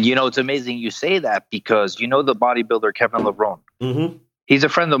 Yeah, and it's amazing you say that because the bodybuilder Kevin Levrone. Mm-hmm. He's a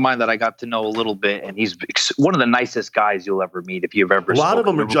friend of mine that I got to know a little bit, and he's one of the nicest guys you'll ever meet if you've ever. A lot of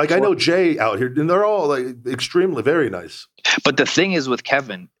them are like, I know Jay out here, and they're all like extremely very nice. But the thing is with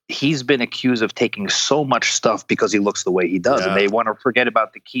Kevin, he's been accused of taking so much stuff because he looks the way he does, and they want to forget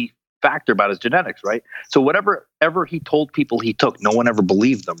about the key factor about his genetics, right? So whatever he told people he took, no one ever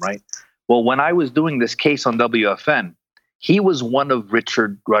believed them, right? Well, when I was doing this case on WFN, he was one of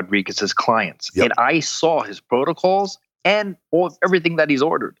Richard Rodriguez's clients, and I saw his protocols and everything that he's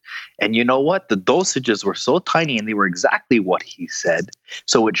ordered. And you know what? The dosages were so tiny and they were exactly what he said.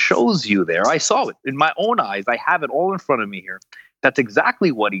 So it shows you there. I saw it in my own eyes. I have it all in front of me here. That's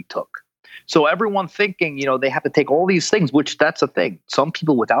exactly what he took. So everyone thinking, they have to take all these things, which that's a thing. Some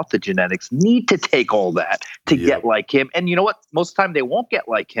people without the genetics need to take all that to get like him. And you know what? Most of the time they won't get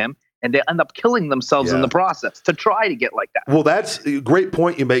like him. And they end up killing themselves in the process to try to get like that. Well, that's a great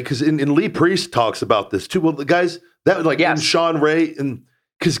point you make because in Lee Priest talks about this too. Well, the guys that was like in Sean Ray and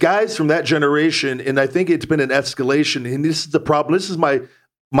because guys from that generation, and I think it's been an escalation. And this is the problem. This is my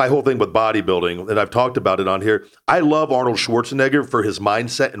whole thing with bodybuilding, and I've talked about it on here. I love Arnold Schwarzenegger for his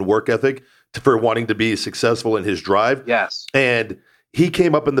mindset and work ethic, for wanting to be successful in his drive. Yes, and he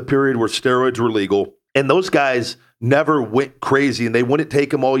came up in the period where steroids were legal, and those guys never went crazy, and they wouldn't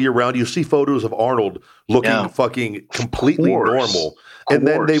take him all year round. You see photos of Arnold looking fucking completely normal. And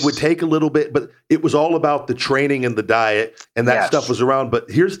then they would take a little bit, but it was all about the training and the diet, and that stuff was around.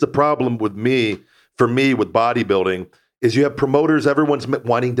 But here's the problem with for me with bodybuilding, is you have promoters, everyone's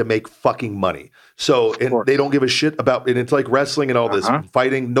wanting to make fucking money. So, and they don't give a shit about, and it's like wrestling and all this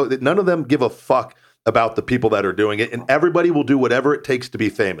fighting. No, none of them give a fuck about the people that are doing it, and everybody will do whatever it takes to be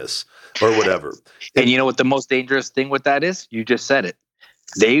famous or whatever. And you know what the most dangerous thing with that is? You just said it.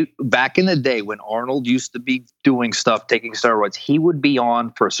 Back in the day when Arnold used to be doing stuff, taking steroids, he would be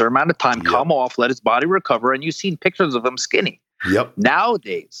on for a certain amount of time, come off, let his body recover, and you've seen pictures of him skinny. Yep.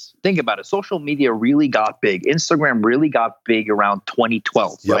 Nowadays, think about it. Social media really got big. Instagram really got big around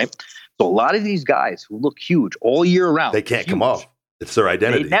 2012, right? So a lot of these guys who look huge all year round, they can't come off. It's their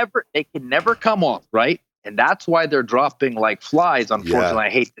identity. They can never come off, right? And that's why they're dropping like flies. Unfortunately,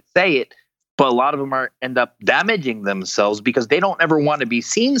 I hate to say it, but a lot of them end up damaging themselves because they don't ever want to be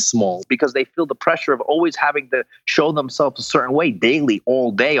seen small because they feel the pressure of always having to show themselves a certain way daily,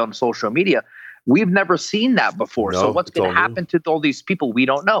 all day on social media. We've never seen that before. So what's going to happen to all these people? We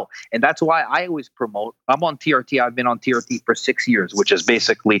don't know. And that's why I always promote. I'm on TRT. I've been on TRT for 6 years, which is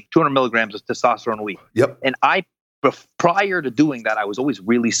basically 200 milligrams of testosterone a week. Yep. And prior to doing that, I was always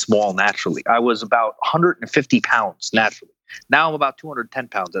really small naturally. I was about 150 pounds naturally. Now I'm about 210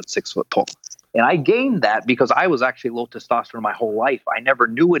 pounds at 6 foot tall. And I gained that because I was actually low testosterone my whole life. I never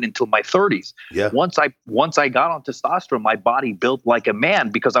knew it until my 30s. Yeah. Once I got on testosterone, my body built like a man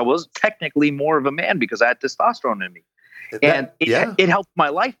because I was technically more of a man because I had testosterone in me. And it helped my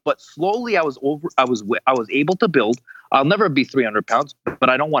life, but slowly I was able to build. I'll never be 300 pounds, but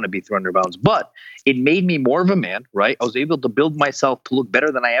I don't want to be 300 pounds. But it made me more of a man, right? I was able to build myself to look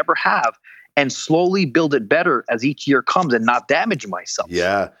better than I ever have and slowly build it better as each year comes and not damage myself.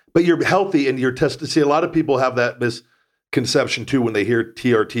 Yeah. But you're healthy and you're tested. See, a lot of people have that misconception too when they hear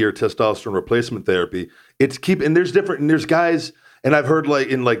TRT or testosterone replacement therapy. And there's guys, and I've heard like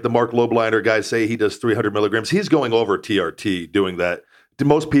the Mark Lobliner guys say he does 300 milligrams. He's going over TRT doing that. To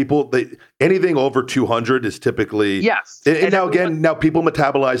most people, anything over 200 is typically yes. And now people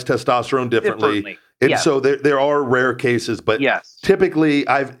metabolize testosterone differently. And so there are rare cases, but typically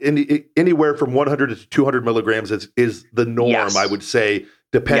anywhere from 100 to 200 milligrams is the norm, I would say,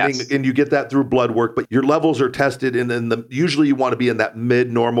 depending, and you get that through blood work, but your levels are tested and then usually you want to be in that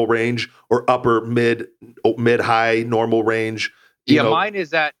mid-normal range or upper mid-high normal range. Mine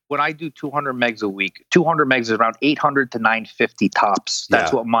is that when I do 200 megs a week, 200 megs is around 800 to 950 tops.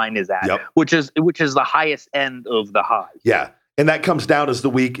 That's what mine is at, which is the highest end of the high. Yeah. And that comes down as the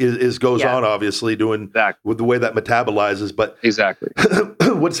week goes on, obviously, doing with the way that metabolizes. But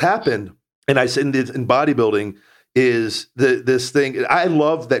what's happened, and I said in bodybuilding, is this thing. I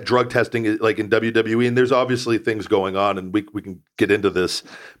love that drug testing, like in WWE, and there's obviously things going on, and we can get into this.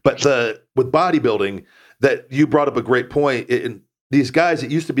 But with bodybuilding, that you brought up a great point. These guys, it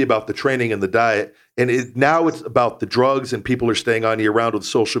used to be about the training and the diet, and now it's about the drugs, and people are staying on year round with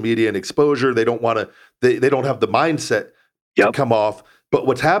social media and exposure. They don't want to. They don't have the mindset to come off. But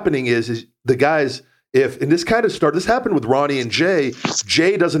what's happening is the guys. This happened with Ronnie and Jay.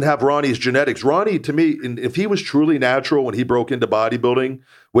 Jay doesn't have Ronnie's genetics. Ronnie, to me, if he was truly natural when he broke into bodybuilding,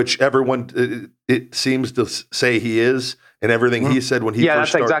 which everyone it seems to say he is, and everything he said when he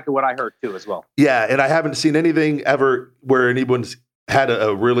first started. Exactly what I heard too as well. Yeah, and I haven't seen anything ever where anyone's had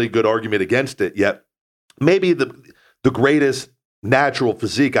a really good argument against it yet. Maybe the greatest natural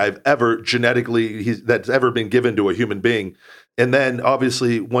physique I've ever that's ever been given to a human being. And then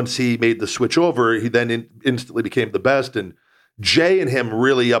obviously once he made the switch over, he then instantly became the best. And Jay and him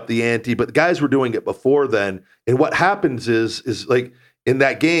really upped the ante, but the guys were doing it before then. And what happens is like in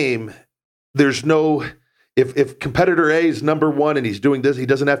that game, there's no, if competitor A is number one and he's doing this, he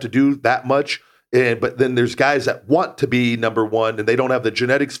doesn't have to do that much. But then there's guys that want to be number one and they don't have the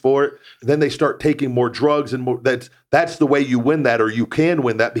genetics for it. And then they start taking more drugs and more. That's the way you win that, or you can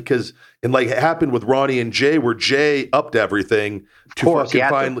win that, because like it happened with Ronnie and Jay, where Jay upped everything he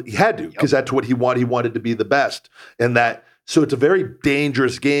had to, because that's what he wanted. He wanted to be the best, so it's a very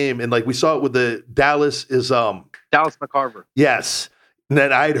dangerous game. And like we saw it with Dallas McCarver. Yes. And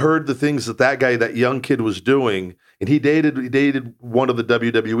then I'd heard the things that young kid was doing. And he dated one of the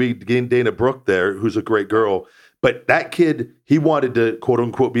WWE, Dana Brooke there, who's a great girl. But that kid, he wanted to, quote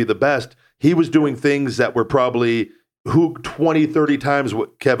unquote, be the best. He was doing things that were probably 20, 30 times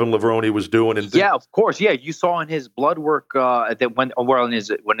what Kevin Levrone was doing. And of course. Yeah, you saw in his blood work when his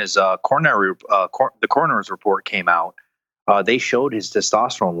the coroner's report came out, they showed his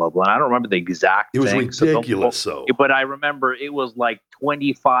testosterone level, and I don't remember the exact thing. It was ridiculous. But I remember it was like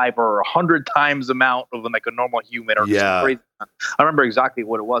 25 or 100 times the amount of like a normal human. Or crazy. I remember exactly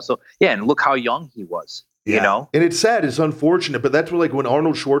what it was. So and look how young he was. Yeah. You know, and it's sad, it's unfortunate, but that's what, like when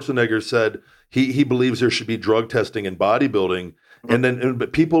Arnold Schwarzenegger said he believes there should be drug testing in bodybuilding,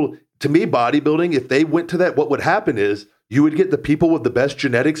 but people, to me, bodybuilding, if they went to that, what would happen is you would get the people with the best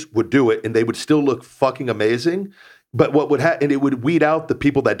genetics would do it, and they would still look fucking amazing. But what would happen, and it would weed out the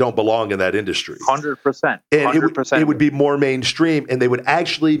people that don't belong in that industry. 100%. And it would be more mainstream, and they would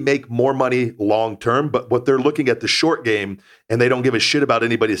actually make more money long term. But what they're looking at the short game, and they don't give a shit about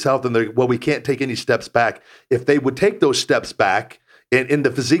anybody's health, and they're, well, we can't take any steps back. If they would take those steps back, and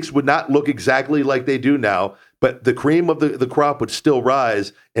the physiques would not look exactly like they do now, but the cream of the crop would still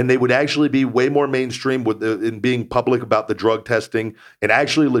rise, and they would actually be way more mainstream in being public about the drug testing and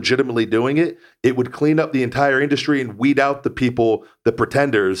actually legitimately doing it. It would clean up the entire industry and weed out the people, the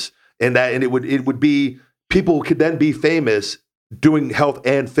pretenders, and it would be people could then be famous doing health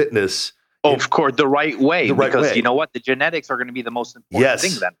and fitness. Oh, of course, the right way. You know what? The genetics are going to be the most important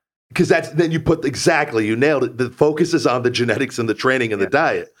thing then. Because then you nailed it. The focus is on the genetics and the training and the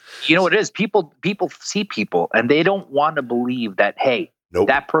diet. You know what it is? People see people and they don't want to believe that, hey,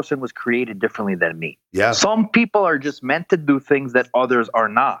 that person was created differently than me. Yeah. Some people are just meant to do things that others are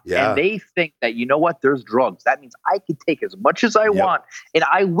not. Yeah. And they think that, you know what, there's drugs. That means I can take as much as I want and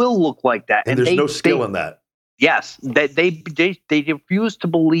I will look like that. And there's no skill in that. Yes, they refuse to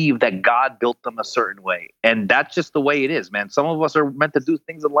believe that God built them a certain way, and that's just the way it is, man. Some of us are meant to do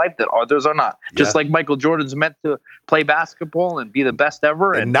things in life that others are not. Just like Michael Jordan's meant to play basketball and be the best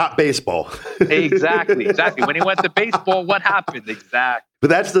ever, and not baseball. Exactly. When he went to baseball, what happened? Exactly. But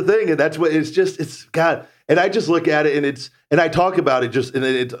that's the thing, and that's what it's God. And I just look at it and I talk about it just, and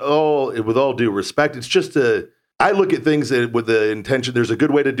it's all, with all due respect, it's just I look at things with the intention, there's a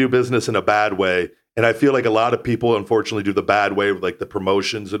good way to do business and a bad way. And I feel like a lot of people, unfortunately, do the bad way with like the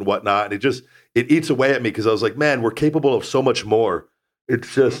promotions and whatnot. And it eats away at me because I was like, man, we're capable of so much more.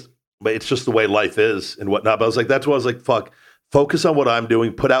 It's just the way life is and whatnot. But I was like, that's why I was like, fuck, focus on what I'm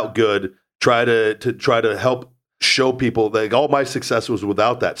doing, put out good, try to help show people that like, all my success was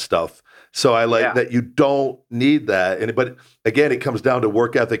without that stuff. So I like that you don't need that. But again, it comes down to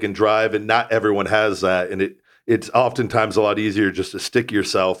work ethic and drive, and not everyone has that. And it's oftentimes a lot easier just to stick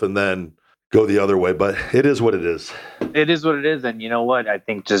yourself and then go the other way. But it is what it is. It is what it is. And you know what? I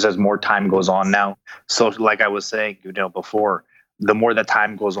think just as more time goes on now, so like I was saying, before, the more that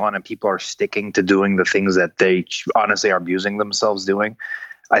time goes on and people are sticking to doing the things that they honestly are abusing themselves doing,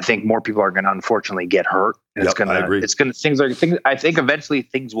 I think more people are going to unfortunately get hurt. And I agree. I think eventually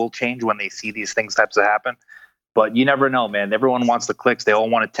things will change when they see these types of happen. But you never know, man. Everyone wants the clicks. They all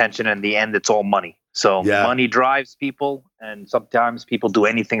want attention. In the end, it's all money. So money drives people, and sometimes people do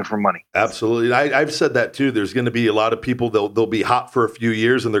anything for money. Absolutely. I've said that too. There's going to be a lot of people, they'll be hot for a few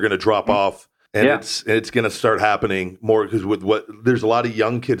years and they're going to drop off. And it's going to start happening more because there's a lot of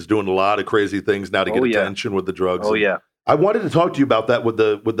young kids doing a lot of crazy things now to get attention with the drugs. I wanted to talk to you about that with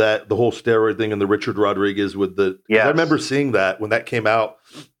the whole steroid thing and the Richard Rodriguez I remember seeing that when that came out.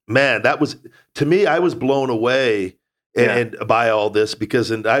 Man, that was, to me, I was blown away and by all this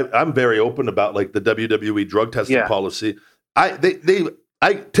because I'm very open about like the WWE drug testing policy. I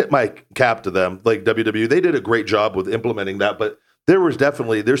tip my cap to them, like WWE. They did a great job with implementing that, but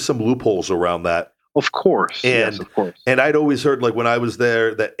there's some loopholes around that. Of course. Yes, of course. And I'd always heard, like when I was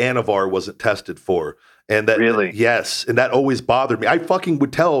there, that Anavar wasn't tested for. And that, really? Yes. And that always bothered me. I fucking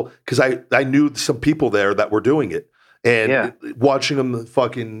would tell because I knew some people there that were doing it. And watching them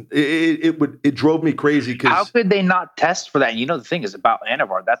fucking, it drove me crazy. How could they not test for that? The thing is about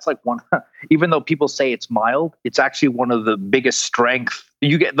Anavar, that's like one, even though people say it's mild, it's actually one of the biggest strength.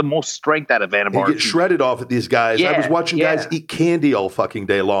 You get the most strength out of Anavar. You get shredded off at these guys. I was watching guys eat candy all fucking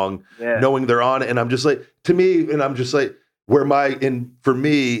day long, knowing they're on it. And I'm just like, for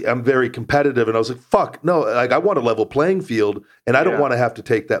me, I'm very competitive. And I was like, fuck, no, like I want a level playing field and I don't want to have to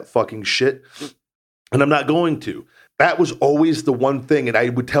take that fucking shit. And I'm not going to. That was always the one thing. And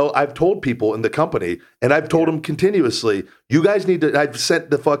I've told people in the company, and I've told them continuously, you guys need to, I've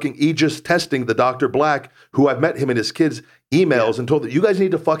sent the fucking Aegis testing, the Dr. Black, who I've met him and his kids, emails and told that you guys need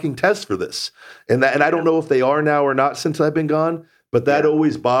to fucking test for this. And I don't know if they are now or not since I've been gone, but that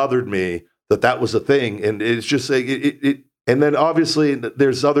always bothered me that was a thing. And it's just like, and then obviously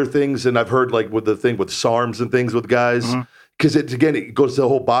there's other things. And I've heard like with the thing with SARMs and things with guys, because it goes to the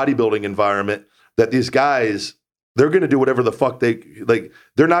whole bodybuilding environment that these guys, they're going to do whatever the fuck they like.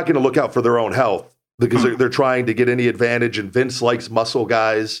 They're not going to look out for their own health because they're trying to get any advantage. And Vince likes muscle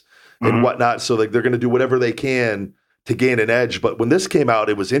guys and whatnot. So like they're going to do whatever they can to gain an edge. But when this came out,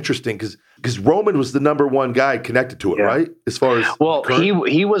 it was interesting because Roman was the number one guy connected to it, right? As far as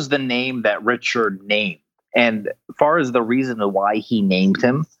he was the name that Richard named. And as far as the reason why he named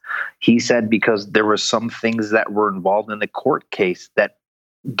him, he said because there were some things that were involved in the court case that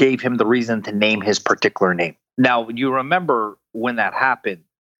gave him the reason to name his particular name. Now, you remember when that happened,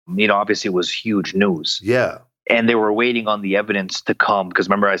 obviously it was huge news. Yeah. And they were waiting on the evidence to come because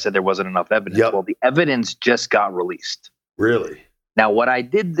remember I said there wasn't enough evidence. Yep. Well, the evidence just got released. Really? Now, what I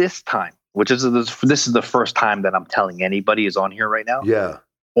did this time, which is this is the first time that I'm telling anybody is on here right now. Yeah.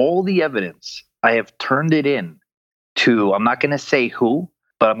 All the evidence, I have turned it in to, I'm not going to say who,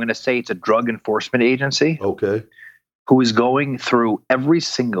 but I'm going to say it's a drug enforcement agency. Okay. Who is going through every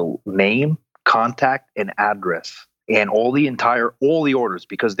single name, contact, and address and all the orders,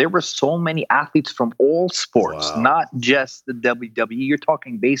 because there were so many athletes from all sports, not just the WWE. You're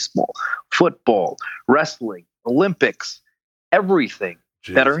talking baseball, football, wrestling, Olympics, everything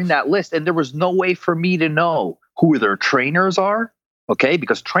that are in that list. And there was no way for me to know who their trainers are. Okay,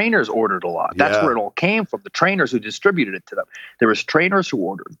 because trainers ordered a lot. That's where it all came from. The trainers who distributed it to them. There was trainers who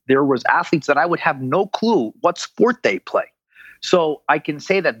ordered. There was athletes that I would have no clue what sport they play. So I can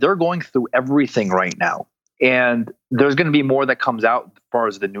say that they're going through everything right now. And there's going to be more that comes out as far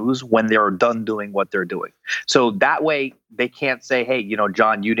as the news when they're done doing what they're doing. So that way they can't say, hey,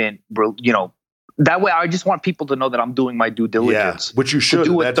 John, you didn't, that way I just want people to know that I'm doing my due diligence. Yeah, which you should.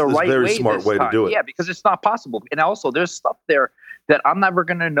 Do it the right very way smart way to do it. Yeah, because it's not possible. And also there's stuff there that I'm never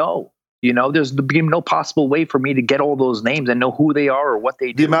going to know. There's no possible way for me to get all those names and know who they are or what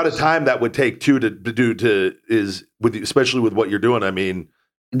they do. The amount of time that would take too to do is with, especially with what you're doing. I mean,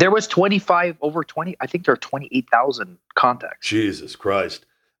 there was 25 over 20. I think there are 28,000 contacts. Jesus Christ.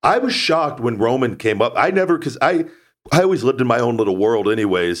 I was shocked when Roman came up. Because I always lived in my own little world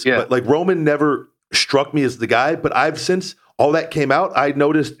anyways. Yeah. But like Roman never struck me as the guy, but since all that came out, I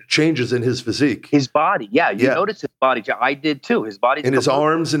noticed changes in his physique. His body. Yeah. You noticed his body. I did too. His body. And his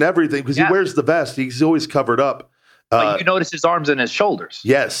arms and everything, because he wears the vest. He's always covered up. But you notice his arms and his shoulders.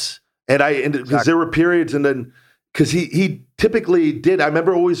 Yes. And because there were periods, and then because he typically did,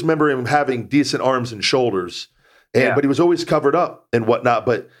 always remember him having decent arms and shoulders, but he was always covered up and whatnot.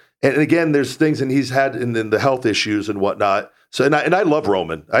 But and again, there's things, and he's had in the health issues and whatnot. So and I love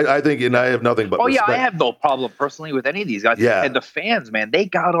Roman. I think, and I have nothing but respect. I have no problem personally with any of these guys. Yeah. And the fans, man, they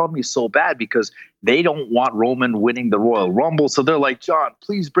got on me so bad because they don't want Roman winning the Royal Rumble. So they're like, John,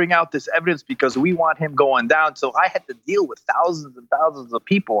 please bring out this evidence because we want him going down. So I had to deal with thousands and thousands of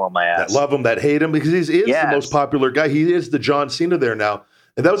people on my ass. That love him, that hate him, because he is the most popular guy. He is the John Cena there now.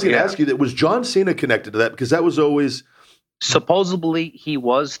 And that was going to ask you, that was John Cena connected to that? Because that was always... Supposedly he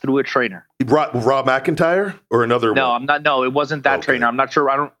was through a trainer. Rob McIntyre or another No, one? I'm not. No, it wasn't that trainer. I'm not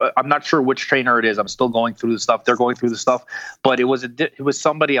sure. I'm not sure which trainer it is. I'm still going through the stuff. They're going through the stuff, but it was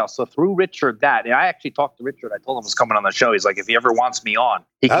somebody else. So through Richard, and I actually talked to Richard. I told him I was coming on the show. He's like, if he ever wants me on,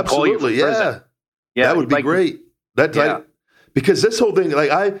 he can call you from prison. Yeah, that would be great. Because this whole thing, a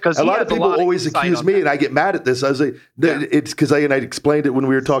lot of people always accuse me, and I get mad at this. I was like, it's because I explained it when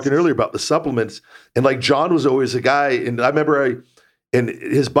we were talking earlier about the supplements, and like John was always a guy, and I remember and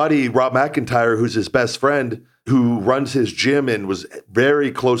his buddy Rob McIntyre, who's his best friend, who runs his gym and was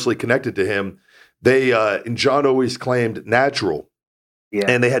very closely connected to him. They and John always claimed natural,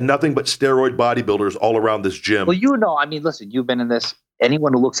 and they had nothing but steroid bodybuilders all around this gym. Well, I mean, listen, you've been in this.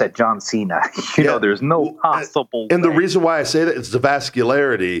 Anyone who looks at John Cena, there's no possible And way. the reason why I say that is the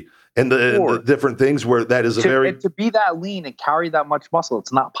vascularity and the different things where that is and to be that lean and carry that much muscle,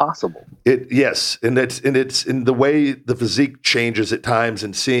 it's not possible. Yes, and it's in the way the physique changes at times,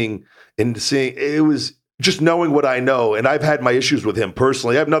 and seeing it was just knowing what I know, and I've had my issues with him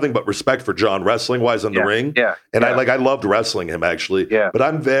personally. I have nothing but respect for John wrestling wise in the ring. I loved wrestling him actually. Yeah. But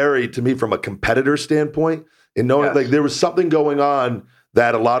I'm to me from a competitor standpoint, and knowing there was something going on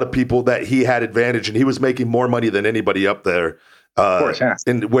that a lot of people that he had advantage, and he was making more money than anybody up there. Of course,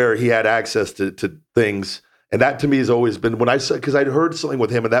 and where he had access to things. And that to me has always been because I'd heard something with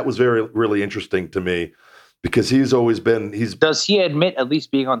him, and that was really interesting to me, because he's always been, does he admit at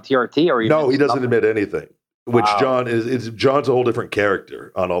least being on TRT, or no, he doesn't admit anything, which John John's a whole different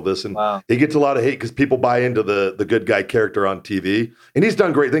character on all this. And he gets a lot of hate because people buy into the good guy character on TV, and he's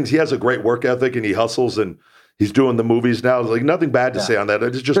done great things. He has a great work ethic, and he hustles, and he's doing the movies now. Like nothing bad to say on that.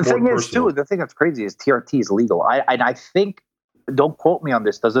 It's just the more thing personal. is too. The thing that's crazy is TRT is legal. I think, don't quote me on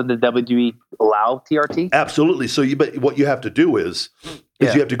this, doesn't the WWE allow TRT? Absolutely. So but what you have to do is you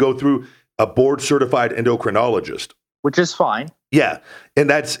have to go through a board certified endocrinologist, which is fine. Yeah, and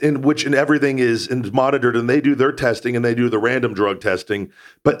that's and everything is monitored, and they do their testing, and they do the random drug testing.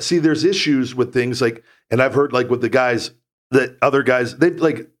 But see, there's issues with things like, and I've heard with the other guys,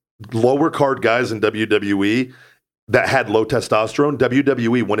 they lower card guys in WWE that had low testosterone.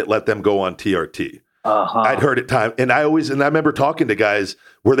 WWE wouldn't let them go on TRT. I'd heard it time, and I remember talking to guys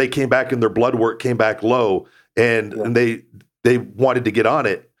where they came back and their blood work came back low, and they wanted to get on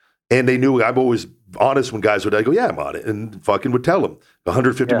it, and they knew I'm always honest when guys I go, yeah, I'm on it, and fucking would tell them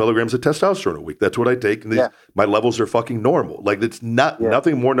 150 milligrams of testosterone a week. That's what I take, and my levels are fucking normal. It's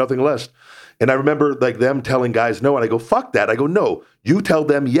nothing more, nothing less. And I remember them telling guys no, and I go, fuck that. I go, no, you tell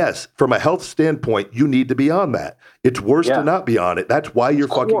them yes. From a health standpoint, you need to be on that. It's worse to not be on it. That's why you're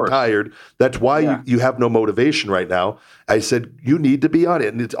fucking tired. That's why you have no motivation right now. I said, you need to be on it.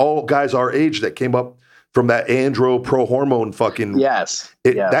 And it's all guys our age that came up from that andro pro hormone fucking.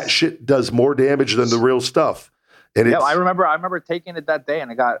 That shit does more damage than the real stuff. And I remember taking it that day, and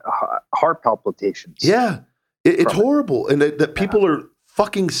I got heart palpitations. Yeah, it's horrible. And that people are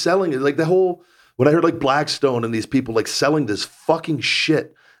fucking selling it. When I heard Blackstone and these people selling this fucking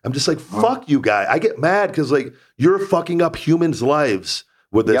shit, I'm just fuck you, guy. I get mad because you're fucking up humans' lives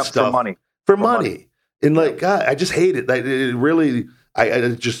with this stuff. For money. And God, I just hate it. It really,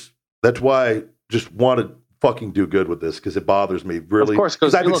 that's why I just want to fucking do good with this, because it bothers me really. Of course,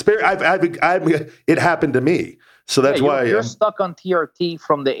 because I've experienced, it happened to me. So that's why you're stuck on TRT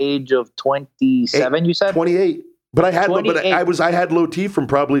from the age of 27. You said 28. But I had low T from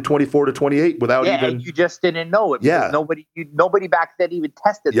probably 24 to 28 without even. And you just didn't know it. Yeah. Nobody back then even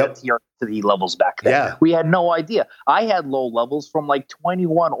tested the TRT levels back then. Yeah. We had no idea. I had low levels from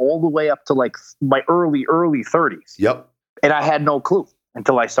 21 all the way up to my early 30s. Yep. And I had no clue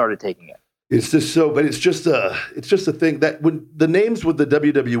until I started taking it. It's just but it's just a thing that when the names with the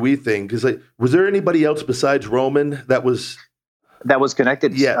WWE thing, because was there anybody else besides Roman that was? that was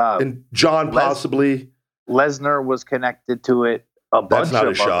connected. Yeah, and John possibly. Lesnar was connected to it. That's not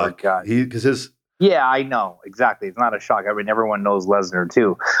a shock. Because his. Yeah, I know exactly. It's not a shock. I mean, everyone knows Lesnar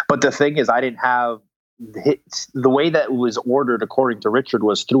too. But the thing is, I didn't have the way that it was ordered according to Richard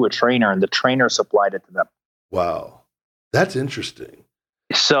was through a trainer, and the trainer supplied it to them. Wow, that's interesting.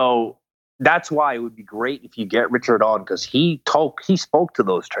 So that's why it would be great if you get Richard on, because he spoke to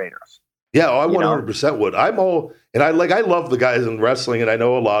those trainers. Yeah, I 100% would. I love the guys in wrestling, and I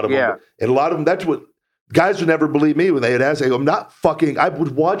know a lot of them. And a lot of them, that's what guys would never believe me when they had asked. I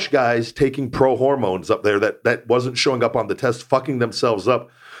would watch guys taking pro hormones up there that wasn't showing up on the test, fucking themselves up.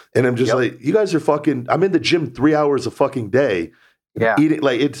 And I'm just like, you guys are fucking, I'm in the gym 3 hours a fucking day. Yeah. Eating,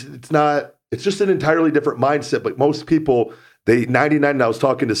 like, it's just an entirely different mindset. But most people, 99, and I was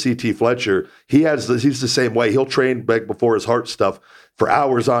talking to CT Fletcher, he's the same way. He'll train back before his heart stuff for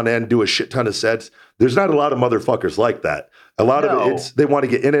hours on end, do a shit ton of sets. There's not a lot of motherfuckers like that. A lot of it, they want to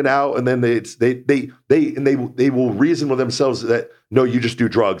get in and out, and then they will reason with themselves that no, you just do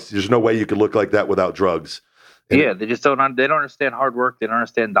drugs. There's no way you could look like that without drugs. And they just don't understand hard work. They don't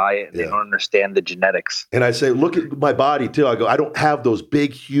understand diet. And They don't understand the genetics. And I say, look at my body too. I go, I don't have those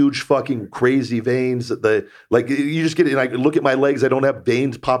big, huge, fucking crazy veins that you just get it. And I look at my legs. I don't have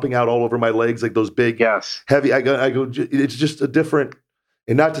veins popping out all over my legs like those big, heavy. I go. It's just a different.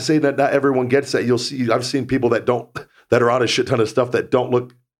 And not to say that not everyone gets that. You'll see. I've seen people that are on a shit ton of stuff that don't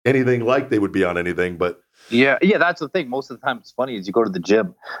look anything like they would be on anything, but. Yeah, that's the thing. Most of the time, it's funny is you go to the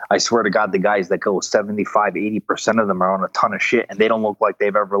gym. I swear to God, the guys that go 75, 80% of them are on a ton of shit, and they don't look like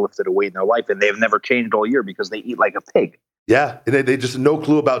they've ever lifted a weight in their life, and they've never changed all year because they eat like a pig. Yeah, and they just no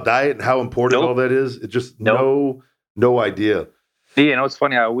clue about diet and how important all that is. It's just no idea. Yeah, it's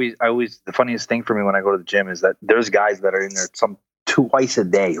funny. I always the funniest thing for me when I go to the gym is that there's guys that are in there twice a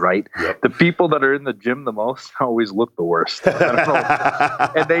day, right? Yep. The people that are in the gym the most always look the worst. I don't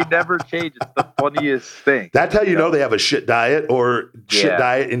know. And they never change. It's the funniest thing. That's how you know they have a shit diet or shit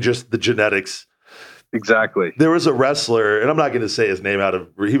diet in just the genetics. Exactly. There was a wrestler, and I'm not going to say his name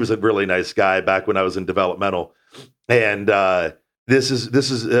he was a really nice guy back when I was in developmental. And this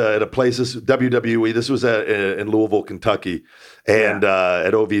is at a place, this WWE, this was in Louisville, Kentucky, and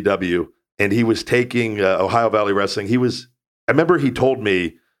at OVW. And he was taking Ohio Valley Wrestling. I remember he told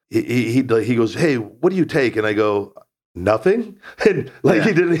me, he goes, hey, what do you take? And I go, nothing. And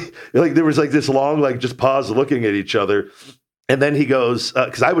he didn't, there was this long, just pause looking at each other. And then he goes,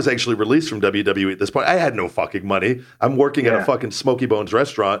 because I was actually released from WWE at this point. I had no fucking money. I'm working at a fucking Smoky Bones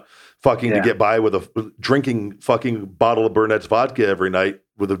restaurant, to get by with a drinking fucking bottle of Burnett's vodka every night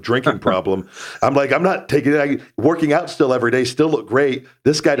with a drinking problem. I'm like, I'm not taking it. Working out still every day, still look great.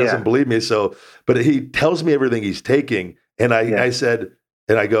 This guy doesn't believe me. So, but he tells me everything he's taking. And I said,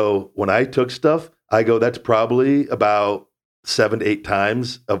 and I go, when I took stuff, I go, that's probably about 7 to 8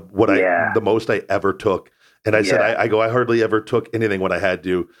 times of what the most I ever took. And I said, I hardly ever took anything when I had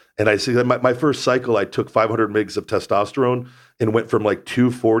to. And I said, my first cycle, I took 500 mgs of testosterone and went from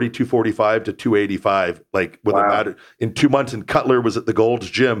 240, 245 to 285, with a matter in 2 months. And Cutler was at the Gold's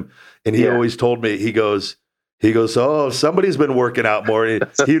Gym. And he always told me, he goes, oh, somebody's been working out more.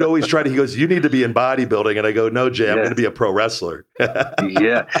 He'd always try he goes, you need to be in bodybuilding. And I go, no, Jay, I'm going to be a pro wrestler.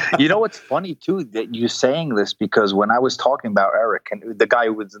 Yeah. You know what's funny, too, that you're saying this, because when I was talking about Eric, and the guy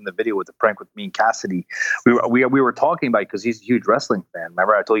who was in the video with the prank with me and Cassidy, we were talking about it because he's a huge wrestling fan.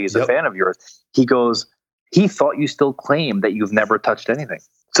 Remember, I told you he's a fan of yours. He goes, he thought you still claim that you've never touched anything.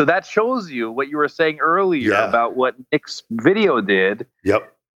 So that shows you what you were saying earlier about what Nick's video did.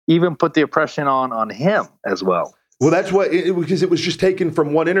 Yep. Even put the oppression on him as well. Well, that's what because it was just taken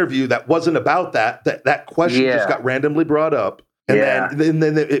from one interview that wasn't about that question just got randomly brought up, and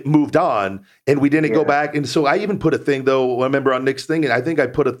then it moved on, and we didn't go back. And so I even put a thing though. I remember on Nick's thing, and I think I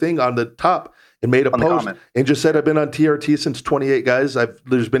put a thing on the top and made a post and just said I've been on TRT since 28, guys.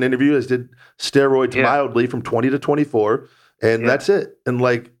 There's been interviews. I did steroids mildly from 20 to 24, and that's it. And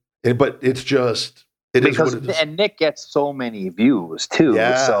but it's just. And Nick gets so many views too.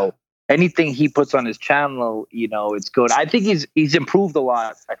 Yeah. So anything he puts on his channel, it's good. I think he's improved a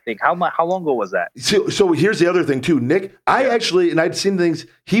lot. I think. How long ago was that? So here's the other thing too, Nick. I actually, and I'd seen things.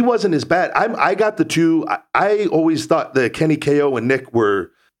 He wasn't as bad. I got the two. I always thought that Kenny KO and Nick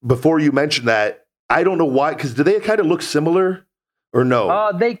were. Before you mentioned that, I don't know why. Because do they kind of look similar? Or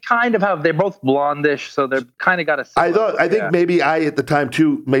no? They kind of have. They're both blondish, so they're kind of got a. I think maybe I at the time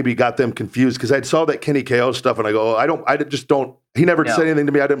too maybe got them confused because I saw that Kenny KO stuff and I go, I just don't. He never said anything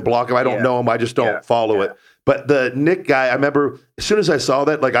to me. I didn't block him. I don't know him. I just don't follow it. But the Nick guy, I remember as soon as I saw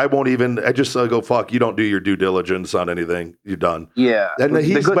that, I won't even. I just go, fuck. You don't do your due diligence on anything. You're done. Yeah. And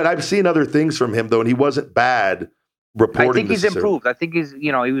but I've seen other things from him though, and he wasn't bad. reporting. I think he's improved. I think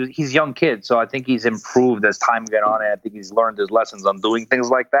he's young kid, so I think he's improved as time went on, and I think he's learned his lessons on doing things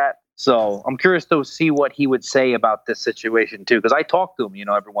like that. So I'm curious to see what he would say about this situation too, because I talk to him,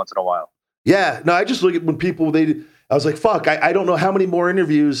 every once in a while. Yeah, no, I just look at when people I was like, fuck, I don't know how many more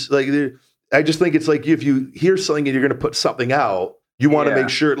interviews. Like, I just think it's like if you hear something and you're going to put something out, you want to make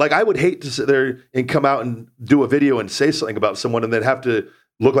sure. Like, I would hate to sit there and come out and do a video and say something about someone and then have to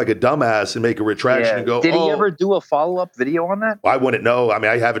look like a dumbass and make a retraction and go, Did he ever do a follow-up video on that? I wouldn't know. I mean,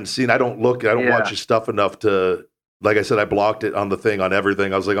 I haven't seen, I don't watch his stuff enough to, like I said, I blocked it on the thing, on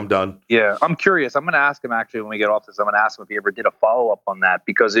everything. I was like, I'm done. Yeah, I'm curious. I'm going to ask him actually when we get off this. I'm going to ask him if he ever did a follow-up on that,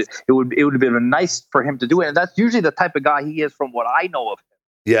 because it would have been nice for him to do it. And that's usually the type of guy he is from what I know of him.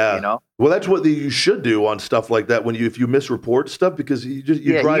 Yeah. Well, that's what you should do on stuff like that if you misreport stuff, because you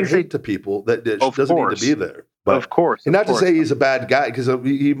drive hate to people that doesn't need to be there. But, of course. And not to say he's a bad guy, because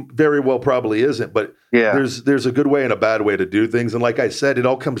he very well probably isn't, but there's a good way and a bad way to do things. And like I said, it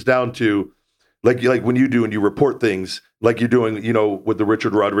all comes down to like when you do and you report things like you're doing, with the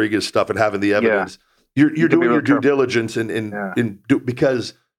Richard Rodriguez stuff and having the evidence, you're doing your due diligence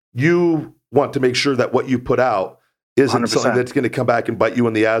because you want to make sure that what you put out isn't 100%. Something that's going to come back and bite you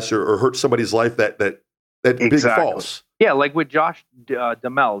in the ass or hurt somebody's life that big false. Yeah, like with Josh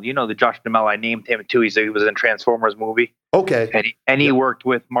Duhamel. The Josh Duhamel, I named him too. He was in Transformers movie. Okay. And he worked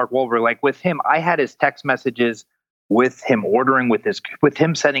with Mark Wahlberg. Like with him, I had his text messages with him ordering, with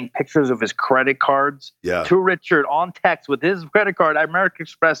him sending pictures of his credit cards to Richard on text with his credit card, American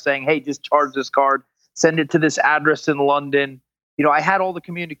Express, saying, hey, just charge this card, send it to this address in London. I had all the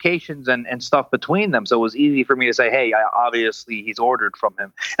communications and stuff between them, so it was easy for me to say, hey, obviously he's ordered from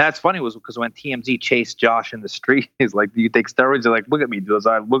him. And that's funny was because when TMZ chased Josh in the street, he's like, do you take steroids? They're like, look at me. Does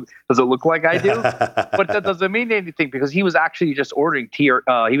it look like I do? But that doesn't mean anything, because he was actually just ordering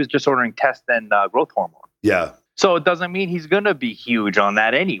test and growth hormone. Yeah. So it doesn't mean he's going to be huge on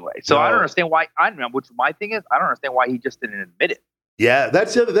that anyway. So I don't understand why. I don't know, which my thing is, I don't understand why he just didn't admit it. Yeah,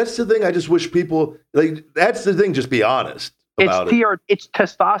 that's the thing. I just wish people, that's the thing, just be honest. It's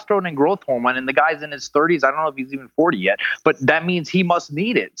testosterone and growth hormone, and the guy's in his 30s. I don't know if he's even 40 yet, but that means he must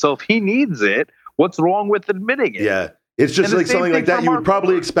need it. So if he needs it, what's wrong with admitting it? Yeah. It's just like something like that. You would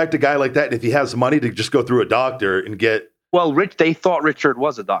probably expect a guy like that, if he has money, to just go through a doctor and get. Well, they thought Richard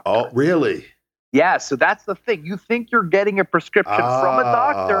was a doctor. Oh, really? Yeah. So that's the thing. You think you're getting a prescription from a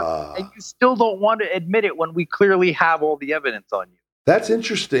doctor, and you still don't want to admit it when we clearly have all the evidence on you. That's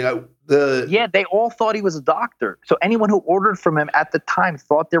interesting. They all thought he was a doctor. So anyone who ordered from him at the time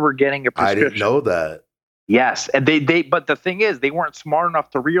thought they were getting a prescription. I didn't know that. Yes, and but the thing is, they weren't smart enough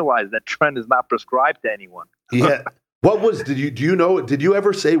to realize that Trent is not prescribed to anyone. Yeah. Do you know? Did you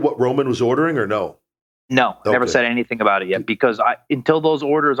ever say what Roman was ordering or no? No, I never said anything about it yet, because until those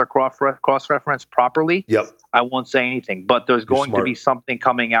orders are cross-referenced properly, I won't say anything. But there's going to be something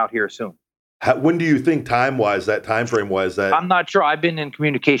coming out here soon. When do you think time frame wise that? I'm not sure. I've been in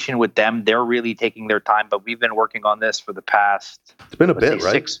communication with them. They're really taking their time, but we've been working on this for the past. It's been a bit,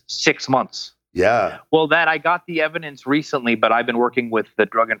 right? Six months. Yeah. Well, I got the evidence recently, but I've been working with the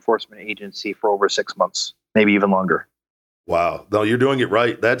Drug Enforcement Agency for over 6 months, maybe even longer. Wow. No, you're doing it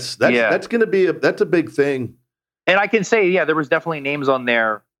right. That's going to be a big thing. And I can say, there was definitely names on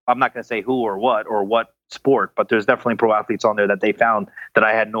there. I'm not going to say who or what sport, but there's definitely pro athletes on there that they found that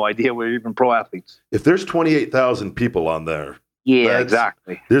I had no idea were even pro athletes. If there's 28,000 people on there,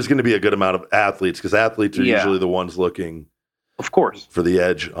 exactly. There's going to be a good amount of athletes, because athletes are usually the ones looking, of course, for the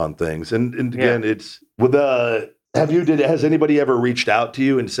edge on things. And again, it's with has anybody ever reached out to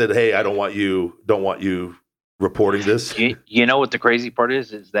you and said, "Hey, I don't want you reporting this"? You know what the crazy part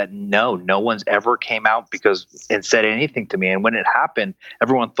is that no one's ever came out and said anything to me. And when it happened,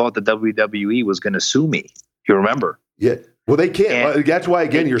 everyone thought the WWE was going to sue me. You remember? Yeah. Well, they can't. That's why,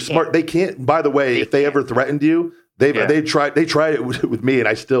 again, you're smart. They can't. By the way, if they ever threatened you, they tried it with me, and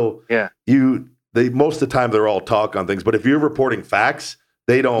I still. Yeah. Most of the time they're all talk on things, but if you're reporting facts,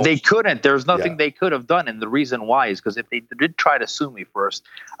 they don't. They couldn't. There's nothing they could have done, and the reason why is because if they did try to sue me first,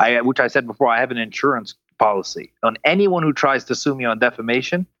 which I said before, I have an insurance policy on anyone who tries to sue me on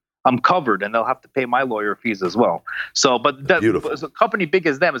defamation. I'm covered, and they'll have to pay my lawyer fees as well. So, but as a company big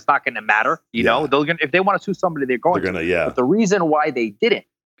as them, it's not going to matter. You know, if they want to sue somebody, they're going to. Yeah. But the reason why they didn't,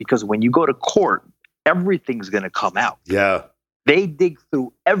 because when you go to court, everything's going to come out. Yeah. They dig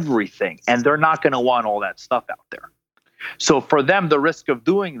through everything, and they're not going to want all that stuff out there. So for them, the risk of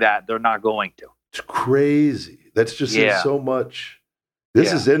doing that, they're not going to. It's crazy. That's just so much.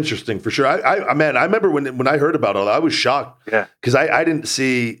 This is interesting for sure. I remember when I heard about it, I was shocked. Yeah. Because I didn't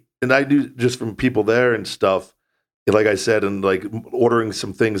see, and I knew just from people there and stuff, like I said, and like ordering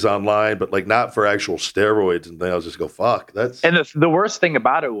some things online, but like not for actual steroids. And then I was just go, fuck, that's. And the worst thing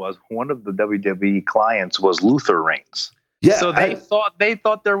about it was one of the WWE clients was Luther Reigns. Yeah. So they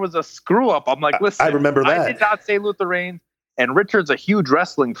thought there was a screw up. I'm like, listen, I remember that. I did not say Luther Reigns. And Richard's a huge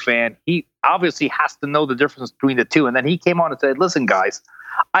wrestling fan. He obviously has to know the difference between the two. And then he came on and said, listen, guys,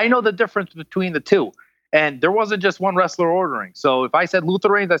 I know the difference between the two. And there wasn't just one wrestler ordering. So if I said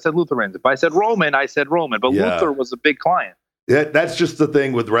Luther Reigns, I said Luther Reigns. If I said Roman, I said Roman. But Luther was a big client. Yeah, that's just the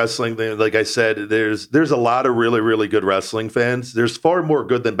thing with wrestling. Like I said, there's a lot of really, really good wrestling fans. There's far more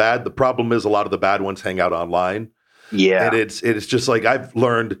good than bad. The problem is a lot of the bad ones hang out online. Yeah. And it's just like I've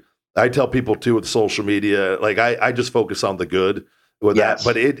learned, I tell people too with social media, like I just focus on the good with that.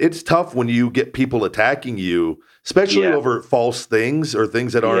 But it's tough when you get people attacking you, especially over false things or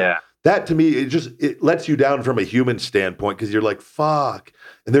things that aren't. Yeah. That to me, it lets you down from a human standpoint because you're like, fuck.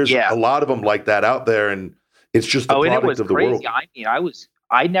 And there's a lot of them like that out there. And it's just the product of the world. I mean,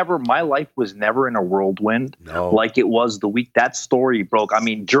 my life was never in a whirlwind like it was the week that story broke. I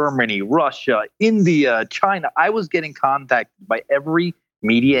mean, Germany, Russia, India, China. I was getting contacted by every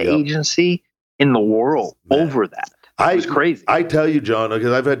media agency in the world over that. It was crazy. I tell you, John,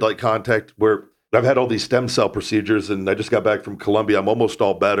 because I've had like contact where I've had all these stem cell procedures, and I just got back from Colombia. I'm almost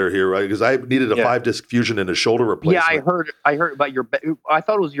all better here, right? Because I needed a 5-disc fusion and a shoulder replacement. Yeah, I heard about your back. I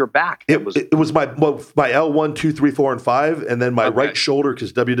thought it was your back. It was my L1, 2, 3, 4, and 5, and then my right shoulder,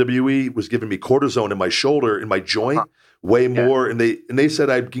 because WWE was giving me cortisone in my shoulder, in my joint, way more. And they said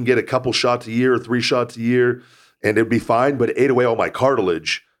I can get a couple shots a year or 3 shots a year, and it'd be fine, but it ate away all my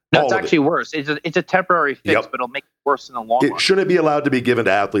cartilage. No, it's actually worse. It's a temporary fix, but it'll make it worse in the long run. It shouldn't be allowed to be given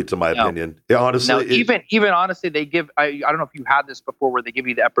to athletes, in my opinion. Honestly, even honestly, they give. I don't know if you had this before, where they give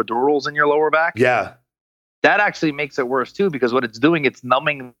you the epidurals in your lower back. Yeah, that actually makes it worse too, because what it's doing, it's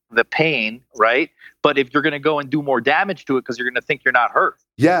numbing the pain, right? But if you're going to go and do more damage to it, because you're going to think you're not hurt.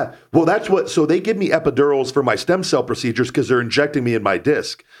 Yeah, well, that's what. So they give me epidurals for my stem cell procedures because they're injecting me in my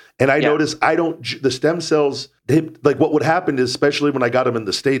disc. And I noticed the stem cells, like what would happen is, especially when I got them in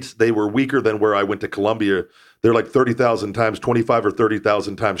the States, they were weaker than where I went to Colombia. They're like 30,000 times, 25 or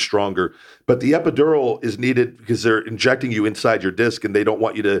 30,000 times stronger. But the epidural is needed because they're injecting you inside your disc, and they don't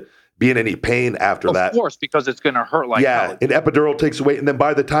want you to be in any pain after that. Of course, because it's going to hurt like hell. An epidural takes away. And then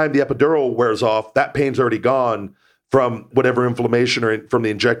by the time the epidural wears off, that pain's already gone from whatever inflammation or from the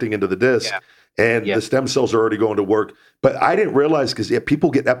injecting into the disc. Yeah. And the stem cells are already going to work. But I didn't realize, because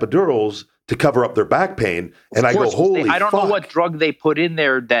people get epidurals to cover up their back pain. And I go, holy fuck. I don't know what drug they put in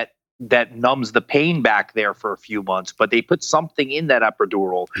there that numbs the pain back there for a few months, but they put something in that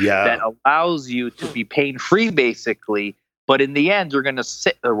epidural that allows you to be pain-free, basically. But in the end, you're going to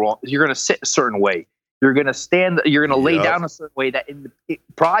sit a certain way. You're going to stand. You're going to lay down a certain way that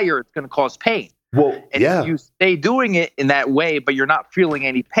prior it's going to cause pain. Well, and if you stay doing it in that way, but you're not feeling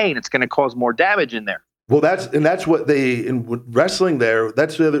any pain, it's going to cause more damage in there. Well, that's what in wrestling there.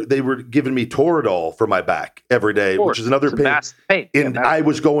 That's they were giving me Toradol for my back every day, which is another pain. And I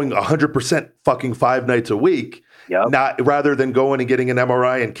was going 100% fucking 5 nights a week, not rather than going and getting an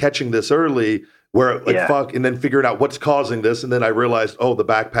MRI and catching this early. Where fuck, and then figuring out what's causing this, and then I realized, the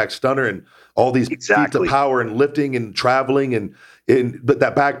backpack stunner and all these feats of power and lifting and traveling but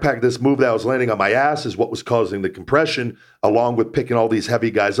that backpack, this move that I was landing on my ass, is what was causing the compression, along with picking all these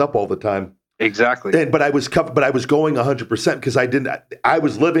heavy guys up all the time. Exactly. But I was going 100% because I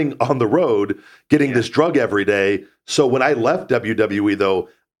was living on the road getting this drug every day. So when I left WWE, though,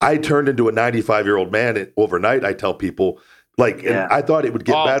 I turned into a 95-year-old man overnight. I tell people, and I thought it would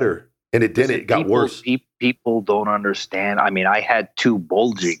get better. And it didn't. It got worse. People don't understand. I mean, I had 2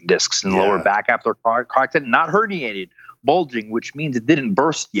 bulging discs in the lower back after a car accident, not herniated, bulging, which means it didn't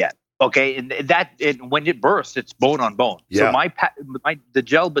burst yet. Okay, and when it bursts, it's bone on bone. Yeah. So the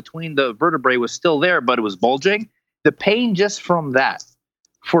gel between the vertebrae was still there, but it was bulging. The pain just from that.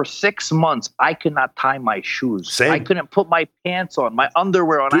 For 6 months, I could not tie my shoes. Same. I couldn't put my pants on, my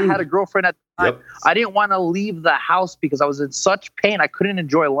underwear on. Dude. I had a girlfriend at the time. Yep. I didn't want to leave the house because I was in such pain. I couldn't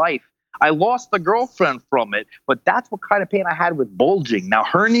enjoy life. I lost the girlfriend from it, but that's what kind of pain I had with bulging. Now,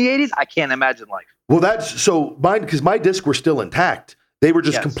 herniated, I can't imagine life. Well, that's so mine, because my discs were still intact. They were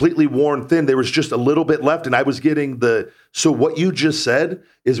just completely worn thin. There was just a little bit left, and I was getting so what you just said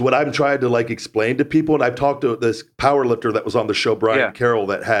is what I'm trying to explain to people. And I've talked to this power lifter that was on the show, Brian Carroll,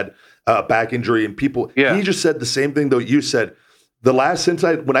 that had back injury, and people, he just said the same thing though you said. When I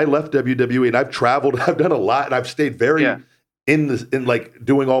left WWE, and I've traveled, I've done a lot, and I've stayed very in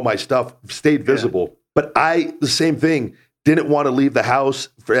doing all my stuff, stayed visible. But the same thing, didn't want to leave the house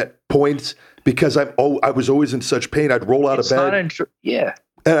at points because I was always in such pain. I'd roll out of bed.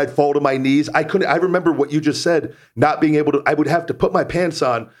 and I'd fall to my knees. I remember what you just said, not being able to, I would have to put my pants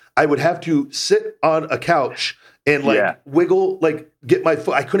on. I would have to sit on a couch and wiggle, get my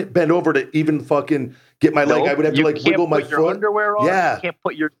foot. I couldn't bend over to even fucking get my leg. I would have to wiggle my foot. Your underwear on. Yeah. You can't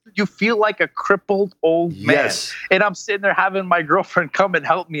put you feel like a crippled old man. Yes. And I'm sitting there having my girlfriend come and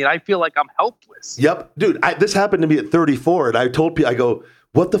help me, and I feel like I'm helpless. Yep. Dude, this happened to me at 34, and I told people, I go,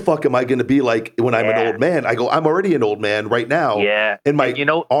 what the fuck am I going to be like when I'm an old man? I go, I'm already an old man right now. Yeah. And my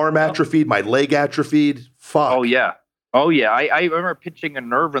arm atrophied, my leg atrophied. Fuck. Oh, yeah. Oh, yeah. I remember pinching a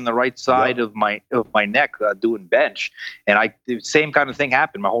nerve in the right side of my neck doing bench. And the same kind of thing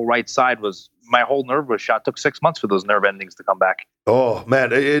happened. My whole right side my whole nerve was shot. It took 6 months for those nerve endings to come back. Oh,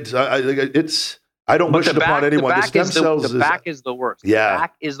 man. I don't wish it upon anyone. The stem cells the back is the worst. Yeah. The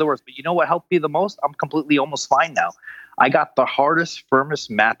back is the worst. But you know what helped me the most? I'm completely almost fine now. I got the hardest,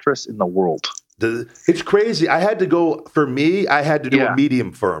 firmest mattress in the world. It's crazy. I had to do a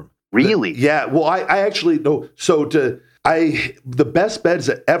medium firm. Really? Yeah. Well, I actually know. So the best beds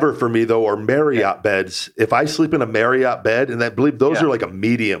ever for me though are Marriott beds. If I sleep in a Marriott bed, and I believe those are like a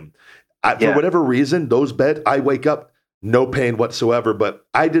medium, for whatever reason, those beds, I wake up no pain whatsoever. But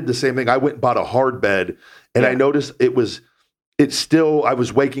I did the same thing. I went and bought a hard bed, and I noticed I was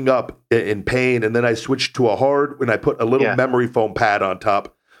waking up in pain, and then I switched to a hard, and I put a little memory foam pad on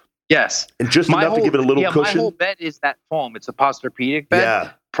top. Yes. And just enough to give it a little cushion. My whole bed is that foam. It's a Posturepedic bed.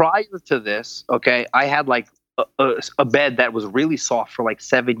 Yeah. Prior to this, I had a bed that was really soft for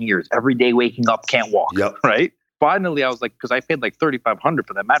 7 years. Every day waking up, can't walk. Yep. Right? Finally, I was because I paid $3,500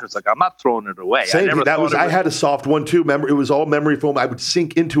 for that mattress. I'm not throwing it away. Same. I had a soft one too. It was all memory foam. I would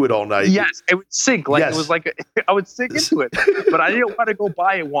sink into it all night. Yes, it would sink. It was I would sink into it. But I didn't want to go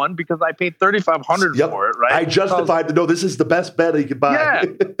buy one because I paid $3,500 for it. Right? I justified this is the best bed you could buy.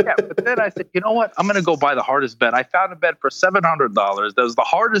 Yeah. But then I said, you know what? I'm going to go buy the hardest bed. I found a bed for $700. That was the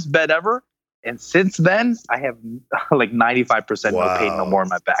hardest bed ever. And since then, I have 95% no pain no more in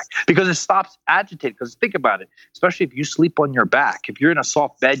my back because it stops agitating. Because think about it, especially if you sleep on your back. If you're in a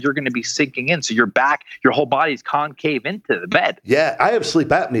soft bed, you're going to be sinking in. So your back, your whole body's concave into the bed. Yeah, I have sleep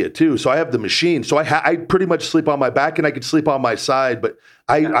apnea too. So I have the machine. So I pretty much sleep on my back, and I could sleep on my side. But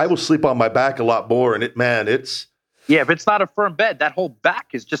I will sleep on my back a lot more. And it's... Yeah, if it's not a firm bed, that whole back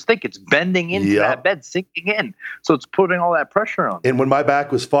is it's bending into that bed, sinking in. So it's putting all that pressure on. And when my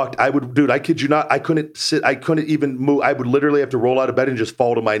back was fucked, I kid you not, I couldn't sit, I couldn't even move. I would literally have to roll out of bed and just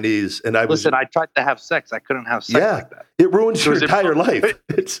fall to my knees. And I tried to have sex. I couldn't have sex like that. It ruins your entire life.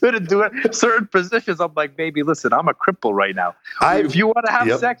 It's couldn't do it. Certain positions, I'm like, baby, listen, I'm a cripple right now. If you want to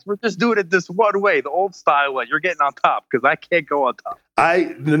have sex, we're just doing it this one way, the old style way. You're getting on top because I can't go on top.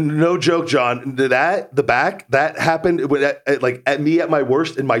 No joke, John. The back that happened at me at my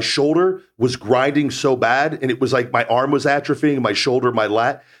worst, and my shoulder was grinding so bad, and it was my arm was atrophying, my shoulder, my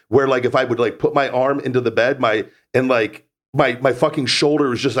lat. Where if I would put my arm into the bed, my fucking shoulder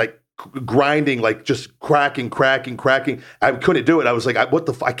was just grinding, just cracking. I couldn't do it. I was like, what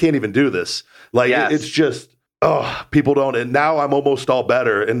the? I can't even do this. It's just people don't. And now I'm almost all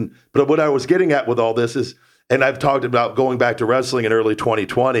better. But what I was getting at with all this is. And I've talked about going back to wrestling in early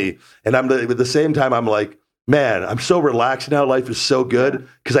 2020. And at the same time, I'm like, man, I'm so relaxed now. Life is so good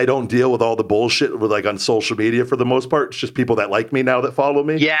because I don't deal with all the bullshit with on social media for the most part. It's just people that like me now that follow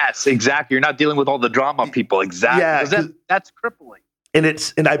me. Yes, exactly. You're not dealing with all the drama people. Exactly. Yeah, that's crippling. And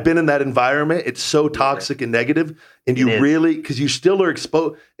I've been in that environment. It's so toxic and negative. And you really, because you still are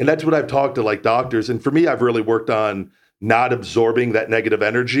exposed. And that's what I've talked to doctors. And for me, I've really worked on not absorbing that negative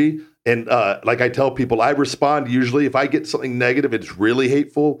energy. And I tell people, I respond usually if I get something negative, it's really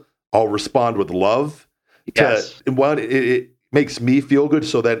hateful, I'll respond with love. Yes. It makes me feel good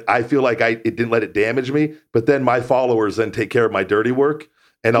so that I feel like it didn't let it damage me. But then my followers then take care of my dirty work,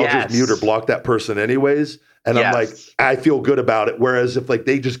 and I'll just mute or block that person anyways. And I'm like, I feel good about it. Whereas if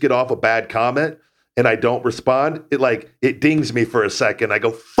they just get off a bad comment and I don't respond, it dings me for a second. I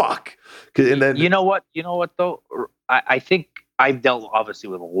go, fuck. And then you know what though? I think I've dealt obviously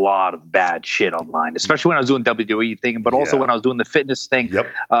with a lot of bad shit online, especially when I was doing WWE thing, but also when I was doing the fitness thing. Yep.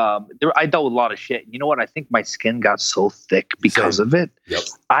 I dealt with a lot of shit. You know what? I think my skin got so thick because of it. Yep.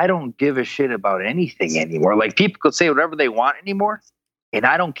 I don't give a shit about anything anymore. People could say whatever they want anymore, and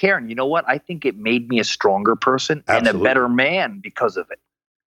I don't care. And you know what? I think it made me a stronger person and a better man because of it.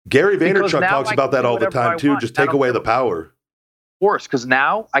 Gary Vaynerchuk talks about that all the time too. Just take away the power. Worse, because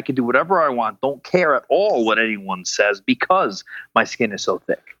now I can do whatever I want, don't care at all what anyone says because my skin is so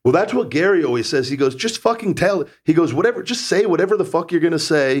thick. Well, that's what Gary always says. He goes, just fucking tell. He goes, whatever, just say whatever the fuck you're going to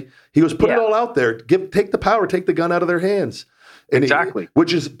say. He goes, put it all out there. Take the power, take the gun out of their hands. And exactly.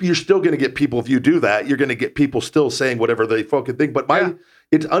 Which is, you're still going to get people, if you do that, you're going to get people still saying whatever they fucking think. But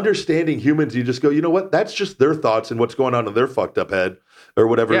it's understanding humans. You just go, you know what? That's just their thoughts and what's going on in their fucked up head or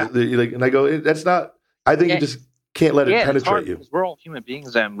whatever. Yeah. And I go, that's not. I think you just can't let it penetrate you. We're all human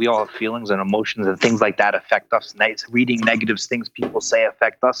beings, and we all have feelings and emotions, and things like that affect us. Reading negative things people say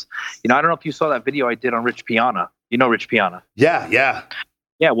affect us. I don't know if you saw that video I did on Rich Piana. You know Rich Piana? Yeah.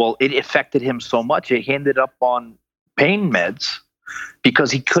 Yeah, well, it affected him so much. He ended up on pain meds because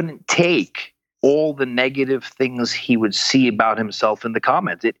he couldn't take all the negative things he would see about himself in the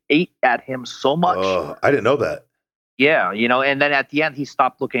comments. It ate at him so much. I didn't know that. Yeah, and then at the end, he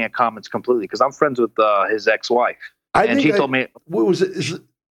stopped looking at comments completely because I'm friends with his ex-wife. She told me. What was it? Is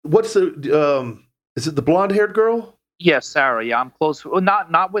it the blonde-haired girl? Yeah, Sarah. Yeah, I'm close. Well,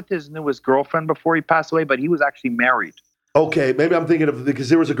 not with his newest girlfriend before he passed away, but he was actually married. Okay, maybe I'm thinking of, because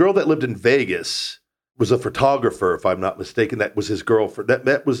there was a girl that lived in Vegas, was a photographer, if I'm not mistaken. That was his girlfriend.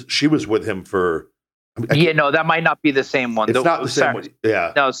 She was with him for. No, that might not be the same one. It's not the same one.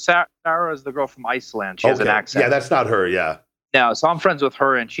 Yeah. No, Sarah is the girl from Iceland. She has an accent. Yeah, that's not her. Yeah. No, so I'm friends with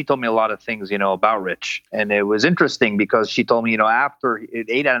her, and she told me a lot of things, about Rich. And it was interesting because she told me, after it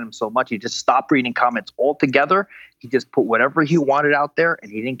ate at him so much, he just stopped reading comments altogether. He just put whatever he wanted out there,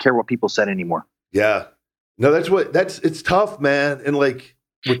 and he didn't care what people said anymore. Yeah. No, it's tough, man. And like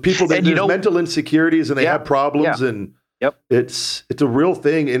with people that there's mental insecurities and they have problems and it's a real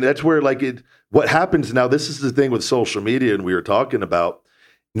thing. And that's where what happens now, this is the thing with social media and we were talking about.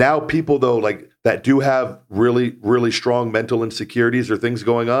 Now people though, like that do have really, really strong mental insecurities or things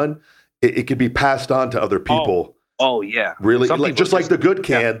going on, it can be passed on to other people. Oh yeah. Really? Like the good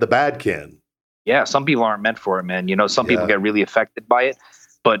can, the bad can. Yeah. Some people aren't meant for it, man. Some people get really affected by it.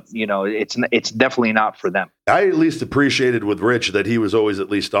 But, it's definitely not for them. I at least appreciated with Rich that he was always at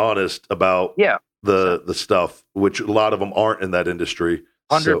least honest about the stuff, which a lot of them aren't in that industry.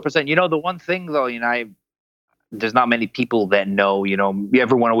 100%. The one thing, though, there's not many people that know,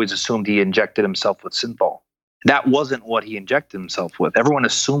 everyone always assumed he injected himself with synthol. That wasn't what he injected himself with. Everyone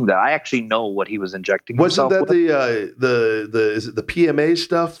assumed that. I actually know what he was injecting himself with. Wasn't that is it the PMA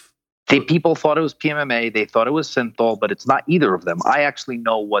stuff? People thought it was PMMA. They thought it was synthol, but it's not either of them. I actually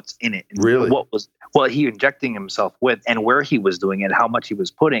know what's in it. And really? What he injecting himself with and where he was doing it, how much he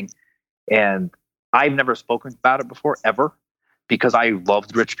was putting. And I've never spoken about it before, ever, because I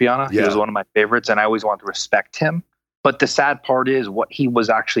loved Rich Piana. Yeah. He was one of my favorites, and I always wanted to respect him. But the sad part is what he was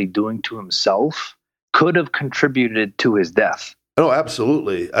actually doing to himself could have contributed to his death. Oh,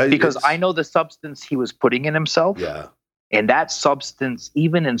 absolutely. Because I know the substance he was putting in himself. Yeah. And that substance,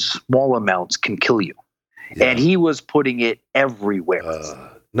 even in small amounts, can kill you. Yeah. And he was putting it everywhere.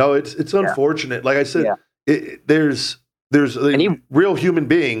 No, it's unfortunate. Like I said, there's a real human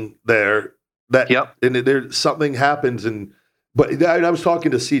being there that, and there's something happens. But I was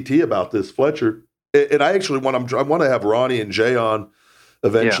talking to CT about this, Fletcher, and I actually want to have Ronnie and Jay on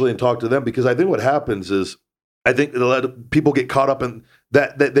eventually and talk to them, because I think what happens is I think a lot of people get caught up in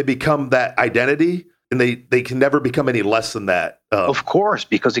that they become that identity. And they can never become any less than that. Of course,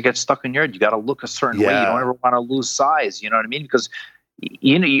 because it gets stuck in your head. You got to look a certain way. You don't ever want to lose size. You know what I mean? Because,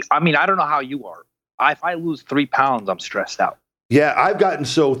 I don't know how you are. If I lose 3 pounds, I'm stressed out. Yeah, I've gotten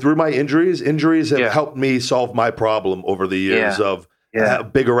through my injuries have helped me solve my problem over the years of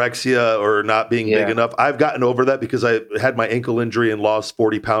bigorexia or not being big enough. I've gotten over that because I had my ankle injury and lost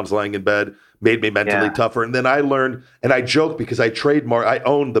 40 pounds lying in bed, made me mentally tougher. And then I learned, and I joke because I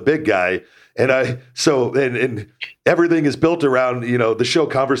own the big guy. And and everything is built around, the show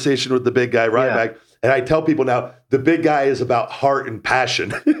Conversation with the Big Guy, Ryback. And I tell people now, the big guy is about heart and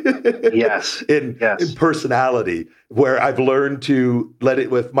passion. Yes. And personality, where I've learned to let it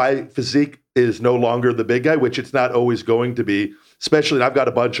with my physique is no longer the big guy, which it's not always going to be. Especially, I've got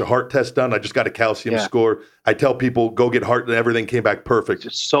a bunch of heart tests done. I just got a calcium score. I tell people, go get heart, and everything came back perfect.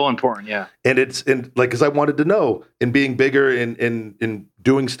 It's so important, yeah. And because I wanted to know, and being bigger and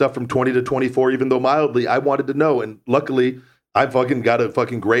doing stuff from 20 to 24, even though mildly, I wanted to know. And luckily, I fucking got a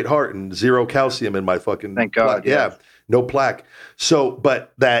fucking great heart and zero calcium in my fucking thank God, yeah, no plaque. So,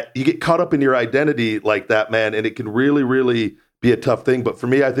 but that you get caught up in your identity like that, man, and it can really, really be a tough thing. But for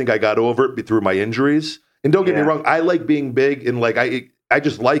me, I think I got over it through my injuries. And don't get me wrong, I like being big, and I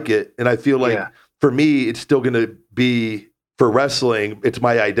just like it. And I feel like for me, it's still going to be for wrestling. It's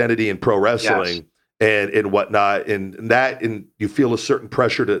my identity in pro wrestling and whatnot. And you feel a certain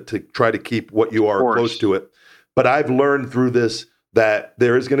pressure to try to keep what you are close to it. But I've learned through this that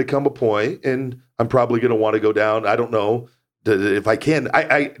there is going to come a point, and I'm probably going to want to go down. I don't know if I can.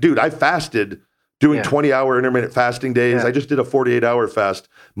 I fasted doing 20-hour intermittent fasting days. I just did a 48-hour fast.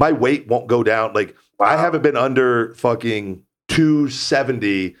 My weight won't go down. I haven't been under fucking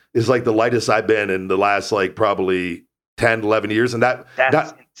 270 is the lightest I've been in the last probably 10, 11 years. And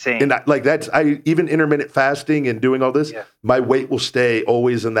that's insane. And even intermittent fasting and doing all this, my weight will stay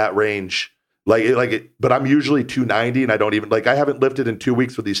always in that range. But I'm usually 290 and I don't even I haven't lifted in 2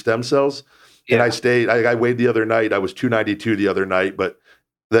 weeks with these stem cells. And I weighed the other night. I was 292 the other night, but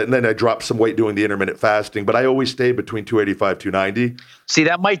then I dropped some weight doing the intermittent fasting, but I always stay between 285, 290. See,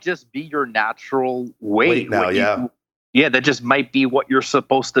 that might just be your natural weight now. That just might be what you're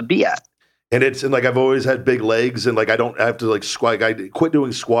supposed to be at. And I've always had big legs and I don't have to squat. I quit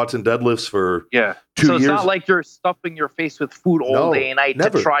doing squats and deadlifts for 2 years. So it's not like you're stuffing your face with food all day and night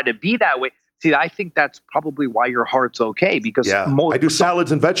to try to be that way. See, I think that's probably why your heart's okay because I do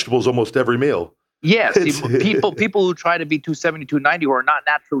salads and vegetables almost every meal. Yeah, see, people who try to be 270, 290 who are not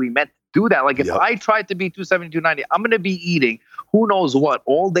naturally meant to do that. If I tried to be 270, 290, I'm going to be eating who knows what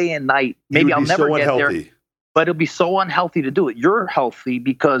all day and night. Maybe I'll never get there. But it'll be so unhealthy to do it. You're healthy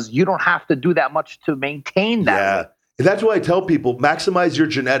because you don't have to do that much to maintain that. Yeah. And that's why I tell people, maximize your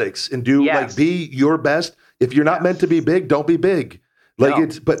genetics and be your best. If you're not meant to be big, don't be big.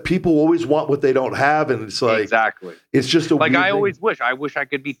 But people always want what they don't have. And it's exactly. It's just a weird I always wish I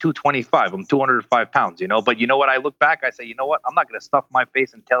could be 225. I'm 205 pounds, but you know what? I look back, I say, you know what? I'm not going to stuff my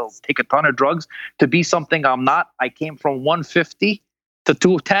face and take a ton of drugs to be something I'm not. I came from 150 to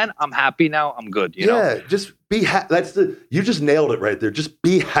 210. I'm happy now. I'm good. You know? Just be happy. You just nailed it right there. Just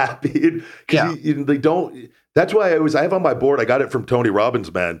be happy. They don't. That's why I have on my board. I got it from Tony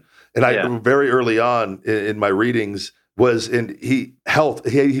Robbins, man. And I very early on in my readings he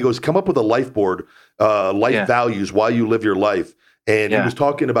goes, come up with a life board, values, why you live your life. And he was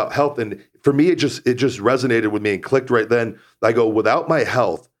talking about health. And for me, it just resonated with me and clicked right then. I go, without my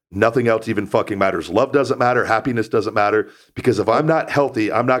health, nothing else even fucking matters. Love doesn't matter. Happiness doesn't matter. Because if I'm not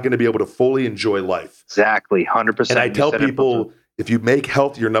healthy, I'm not going to be able to fully enjoy life. Exactly. 100%. And I tell people, if you make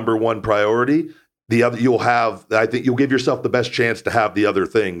health your number one priority, I think you'll give yourself the best chance to have the other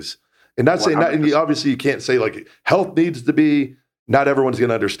things. And not saying that, and obviously you can't say health needs to be, not everyone's going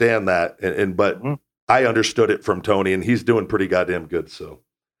to understand that. But I understood it from Tony and he's doing pretty goddamn good. So,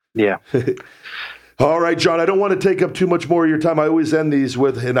 yeah. All right, John, I don't want to take up too much more of your time. I always end these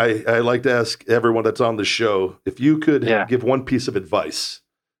with, and I like to ask everyone that's on the show, if you could give one piece of advice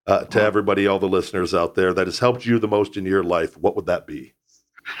to everybody, all the listeners out there that has helped you the most in your life, what would that be?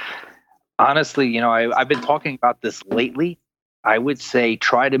 Honestly, I've been talking about this lately. I would say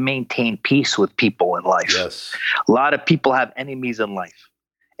try to maintain peace with people in life. Yes. A lot of people have enemies in life.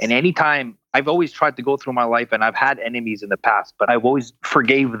 And anytime I've always tried to go through my life and I've had enemies in the past, but I've always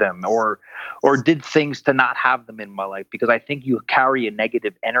forgave them or did things to not have them in my life because I think you carry a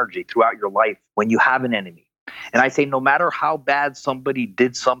negative energy throughout your life when you have an enemy. And I say, no matter how bad somebody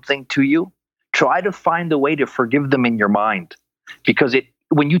did something to you, try to find a way to forgive them in your mind because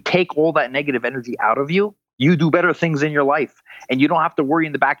when you take all that negative energy out of you, you do better things in your life and you don't have to worry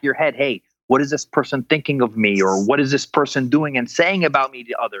in the back of your head, hey, what is this person thinking of me? Or what is this person doing and saying about me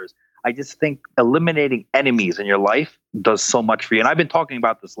to others? I just think eliminating enemies in your life does so much for you. And I've been talking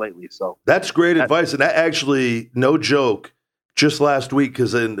about this lately. So that's great advice. And that actually, no joke, just last week,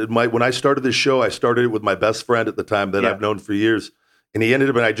 because when I started this show, I started it with my best friend at the time that I've known for years. And he ended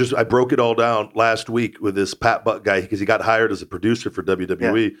up, and I broke it all down last week with this Pat Buck guy because he got hired as a producer for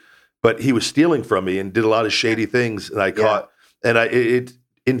WWE. Yeah. But he was stealing from me and did a lot of shady things. And I caught, and it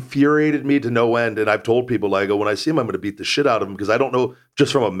infuriated me to no end. And I've told people, I go, when I see him, I'm going to beat the shit out of him because I don't know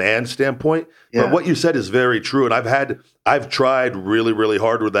just from a man standpoint. Yeah. But what you said is very true. And I've tried really, really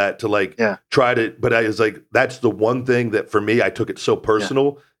hard with that to try to, but I was like, that's the one thing that for me, I took it so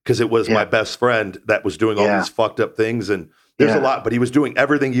personal because it was my best friend that was doing all these fucked up things. And there's a lot, but he was doing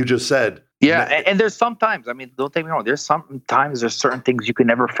everything you just said. Yeah, and there's sometimes, don't take me wrong, there's certain things you can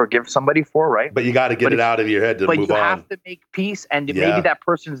never forgive somebody for, right? But you got to get it out of your head to move on. But you have to make peace, and maybe that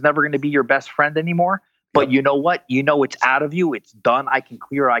person's never going to be your best friend anymore, but you know what? You know it's out of you, it's done, I can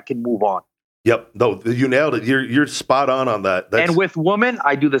move on. Yep, no, you nailed it. You're spot on that. And with women,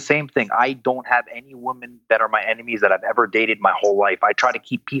 I do the same thing. I don't have any women that are my enemies that I've ever dated my whole life. I try to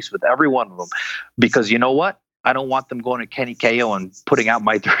keep peace with every one of them, because you know what? I don't want them going to Kenny KO and putting out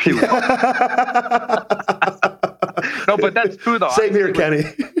my dirty No, but that's true, though. Same here, Kenny.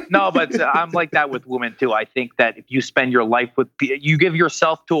 No, but I'm like that with women, too. I think that if you spend your life you give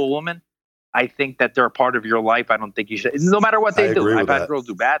yourself to a woman, I think that they're a part of your life. I don't think you should, no matter what they do. I've had girls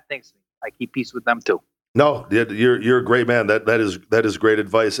do bad things. I keep peace with them, too. No, you're a great man. That is great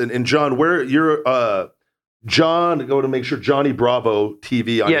advice. And John, where you're John, go to make sure Johnny Bravo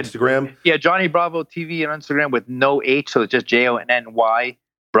TV on Instagram. Yeah, Johnny Bravo TV on Instagram with no H, so it's just JONNY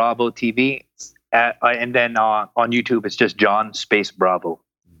Bravo TV. And then on YouTube, it's just John Space Bravo.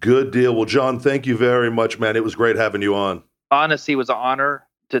 Good deal. Well, John, thank you very much, man. It was great having you on. Honestly, it was an honor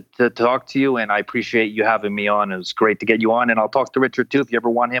to talk to you, and I appreciate you having me on. It was great to get you on, and I'll talk to Richard too. If you ever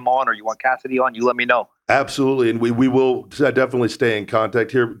want him on or you want Cassidy on, you let me know. Absolutely, and we will definitely stay in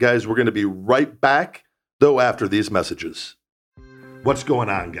contact here. Guys, we're going to be right back, though, after these messages. What's going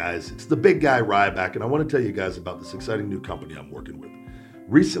on, guys? It's the big guy Ryback, and I want to tell you guys about this exciting new company I'm working with.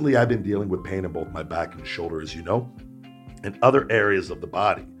 Recently, I've been dealing with pain in both my back and shoulder, as you know, and other areas of the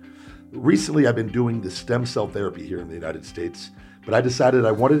body. Recently, I've been doing the stem cell therapy here in the United States, but I decided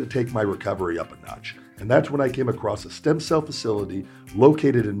I wanted to take my recovery up a notch. And that's when I came across a stem cell facility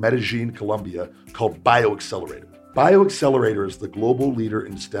located in Medellin, Colombia, called BioAccelerator. BioAccelerator is the global leader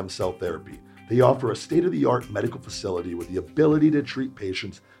in stem cell therapy. They offer a state-of-the-art medical facility with the ability to treat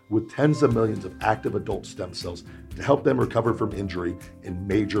patients with tens of millions of active adult stem cells to help them recover from injury and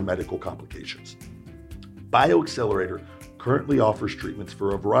major medical complications. BioAccelerator currently offers treatments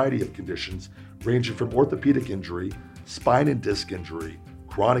for a variety of conditions ranging from orthopedic injury, spine and disc injury,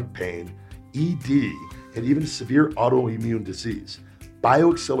 chronic pain, ED, and even severe autoimmune disease.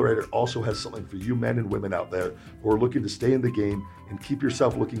 BioAccelerator also has something for you men and women out there who are looking to stay in the game and keep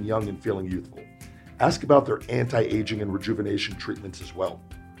yourself looking young and feeling youthful. Ask about their anti-aging and rejuvenation treatments as well.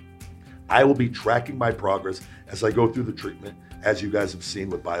 I will be tracking my progress as I go through the treatment, as you guys have seen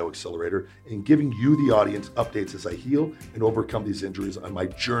with BioAccelerator, and giving you, the audience, updates as I heal and overcome these injuries on my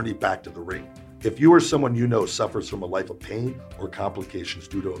journey back to the ring. If you or someone you know suffers from a life of pain or complications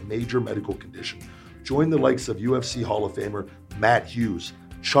due to a major medical condition, join the likes of UFC Hall of Famer Matt Hughes,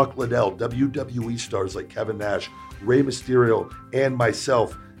 Chuck Liddell, WWE stars like Kevin Nash, Rey Mysterio, and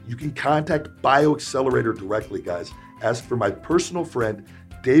myself. You can contact BioAccelerator directly, guys. Ask for my personal friend,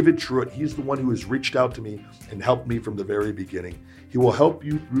 David Truitt. He's the one who has reached out to me and helped me from the very beginning. He will help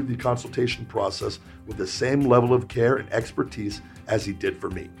you through the consultation process with the same level of care and expertise as he did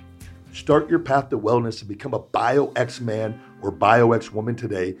for me. Start your path to wellness and become a BioX man or BioX woman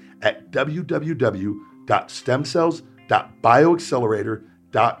today at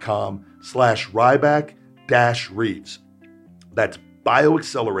www.stemcells.bioaccelerator.com/Ryback-Reeves. That's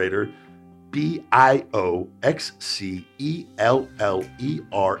BioAccelerator,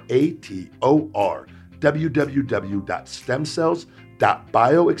 BioAccelerator,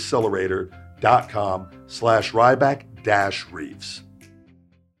 www.stemcells.bioaccelerator.com/Ryback-Reeves.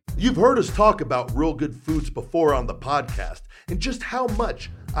 You've heard us talk about Real Good Foods before on the podcast and just how much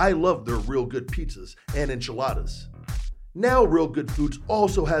I love their Real Good pizzas and enchiladas. Now Real Good Foods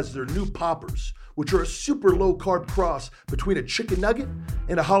also has their new poppers, which are a super low-carb cross between a chicken nugget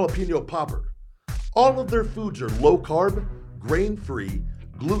and a jalapeno popper. All of their foods are low-carb, grain-free,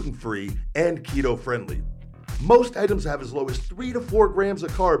 gluten-free, and keto-friendly. Most items have as low as 3 to 4 grams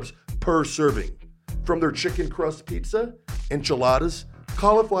of carbs per serving. From their chicken crust pizza, enchiladas,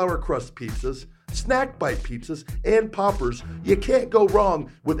 cauliflower crust pizzas, snack bite pizzas, and poppers, you can't go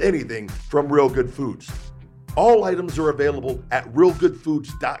wrong with anything from Real Good Foods. All items are available at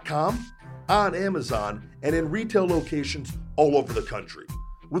realgoodfoods.com, on Amazon, and in retail locations all over the country,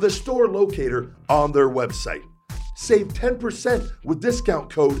 with a store locator on their website. Save 10% with discount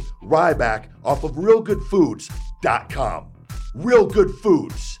code Ryback off of realgoodfoods.com. Real Good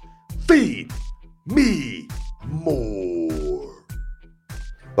Foods. Feed me more.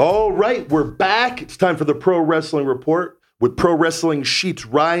 All right, we're back. It's time for the Pro Wrestling Report with Pro Wrestling Sheet's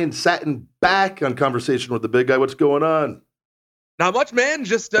Ryan Satin back on Conversation with the Big Guy. What's going on? Not much, man.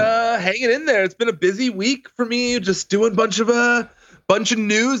 Just hanging in there. It's been a busy week for me. Just doing a bunch of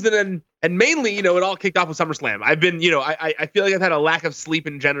news, and mainly, it all kicked off with SummerSlam. I've been, I feel like I've had a lack of sleep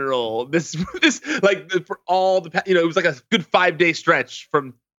in general. This like for all the, it was like a good 5-day stretch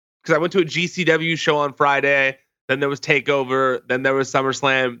because I went to a GCW show on Friday. Then there was TakeOver. Then there was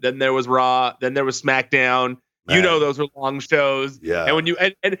SummerSlam. Then there was Raw. Then there was SmackDown. Man. Those were long shows. Yeah. And when you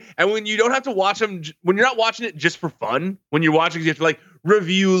and when you don't have to watch them, when you're not watching it just for fun, when you're watching, you have to like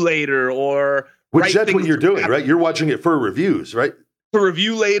review later or that's what you're doing, right? You're watching it for reviews, right? To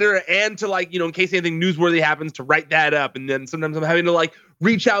review later and to in case anything newsworthy happens, to write that up. And then sometimes I'm having to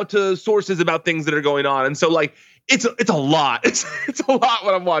reach out to sources about things that are going on. And so it's a lot. It's a lot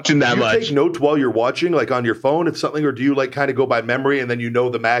when I'm watching that much. Do you take notes while you're watching, on your phone, if something, or do you kind of go by memory and then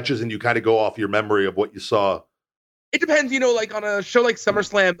the matches and you kind of go off your memory of what you saw? It depends, on a show like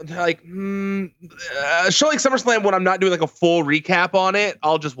SummerSlam, a show like SummerSlam, when I'm not doing a full recap on it,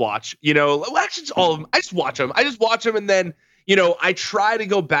 I'll just watch, actually just all of them. I just watch them. And then, I try to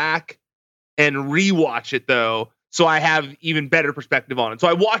go back and rewatch it though, so I have even better perspective on it. So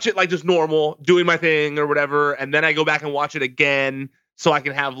I watch it just normal, doing my thing or whatever, and then I go back and watch it again so I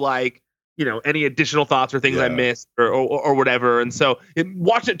can have any additional thoughts or things I missed or whatever. And so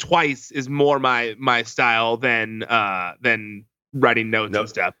watch it twice is more my style than writing notes and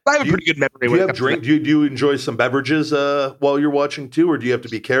stuff. I have a pretty good memory. Do you enjoy some beverages while you're watching too, or do you have to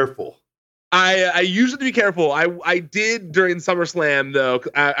be careful? I usually be careful. I did during SummerSlam though.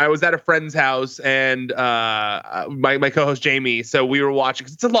 I was at a friend's house and my co-host Jamie. So we were watching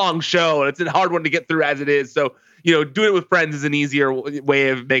because it's a long show and it's a hard one to get through as it is. So doing it with friends is an easier way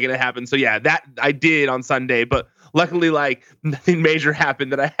of making it happen. So yeah, that I did on Sunday, but luckily nothing major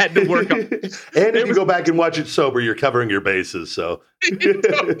happened that I had to work on. And if you go back and watch it sober, you're covering your bases. So and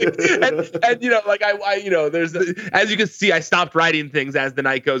there's as you can see, I stopped writing things as the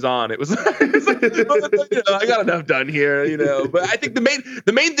night goes on. It was I got enough done here, But I think the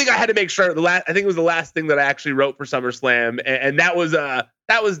main thing I had to make sure I think it was the last thing that I actually wrote for SummerSlam, and that was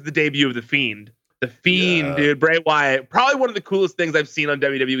the debut of The Fiend. The Fiend, dude, Bray Wyatt, probably one of the coolest things I've seen on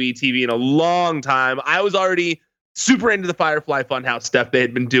WWE TV in a long time. I was already super into the Firefly Funhouse stuff they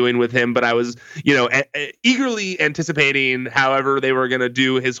had been doing with him, but I was, eagerly anticipating however they were going to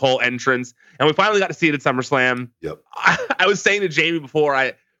do his whole entrance. And we finally got to see it at SummerSlam. Yep. I was saying to Jamie before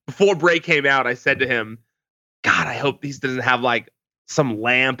Bray came out, I said to him, God, I hope he doesn't have some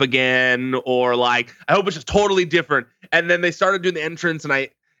lamp again, or I hope it's just totally different. And then they started doing the entrance, and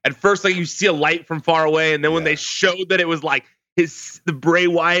at first, you see a light from far away, and then when they showed that it was the Bray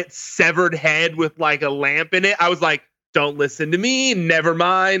Wyatt severed head with a lamp in it, I was like, don't listen to me, never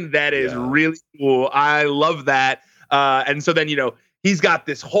mind. That is really cool. I love that. And so then, he's got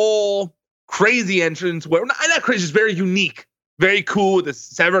this whole crazy entrance where not crazy, just very unique, very cool with the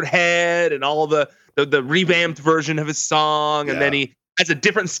severed head and all the revamped version of his song. And then he has a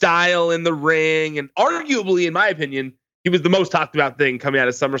different style in the ring. And arguably, in my opinion, he was the most talked about thing coming out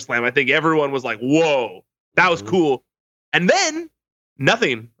of SummerSlam. I think everyone was like, whoa, that was cool. And then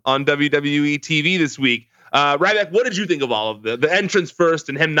nothing on WWE TV this week. Ryback, what did you think of all of the entrance first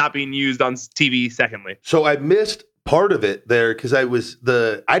and him not being used on TV secondly? So I missed part of it there because I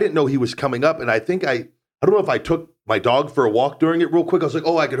didn't know he was coming up. And I think I don't know if I took my dog for a walk during it real quick. I was like,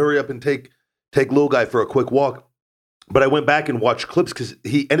 I could hurry up and take little guy for a quick walk. But I went back and watched clips because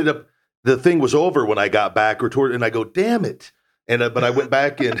he ended up, the thing was over when I got back and I go, damn it. And but I went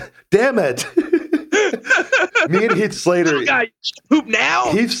back and damn it. Me and Heath Slater. Poop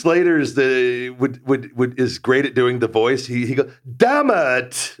now. Heath Slater is is great at doing the voice. He goes, damn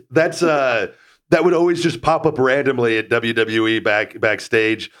it. That's that would always just pop up randomly at WWE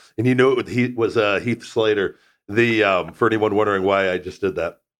backstage, and it was Heath Slater. For anyone wondering why I just did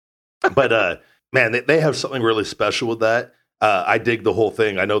that, but man, they have something really special with that. I dig the whole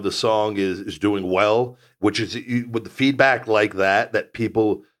thing. I know the song is doing well, which is with the feedback like that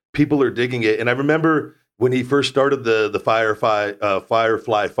people are digging it. And I remember when he first started the Firefly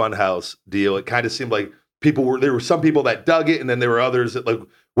Funhouse deal, it kind of seemed like there were some people that dug it, and then there were others that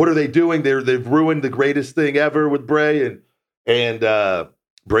what are they doing? They've ruined the greatest thing ever with Bray, and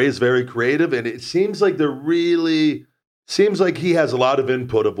Bray is very creative, and it seems like seems like he has a lot of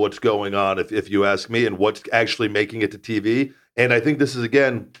input of what's going on, if you ask me, and what's actually making it to TV. And I think this is,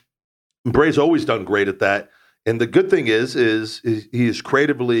 again, Bray's always done great at that. And the good thing is he is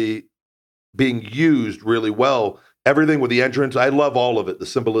creatively being used really well. Everything with the entrance, I love all of it. The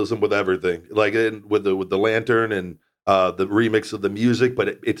symbolism with everything, with the lantern and the remix of the music.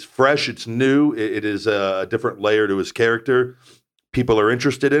 But it's fresh, it's new. It is a different layer to his character. People are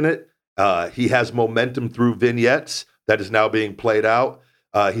interested in it. He has momentum through vignettes that is now being played out.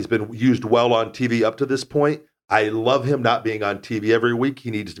 He's been used well on TV up to this point. I love him not being on TV every week.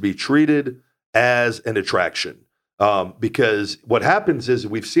 He needs to be treated as an attraction, because what happens is,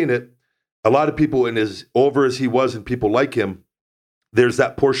 we've seen it, a lot of people, and as over as he was and people like him, there's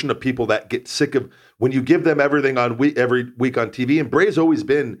that portion of people that get sick of when you give them everything every week on TV. And Bray's always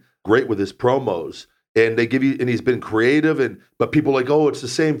been great with his promos, and they give you, and he's been creative, but people are like, oh, it's the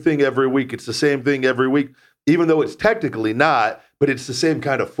same thing every week. It's the same thing every week, even though it's technically not, but it's the same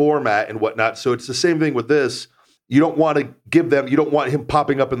kind of format and whatnot. So it's the same thing with this. You don't want him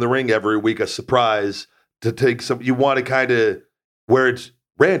popping up in the ring every week, a surprise to take some. You want to kind of where it's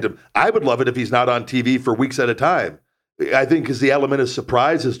random. I would love it if he's not on TV for weeks at a time. I think because the element of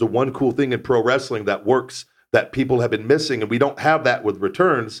surprise is the one cool thing in pro wrestling that works, that people have been missing, and we don't have that with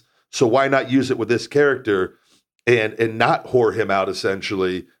returns. So why not use it with this character and not whore him out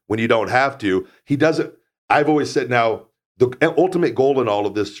essentially when you don't have to? He doesn't. I've always said now the ultimate goal in all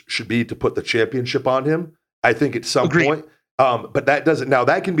of this should be to put the championship on him. I think at some point, but that doesn't. Now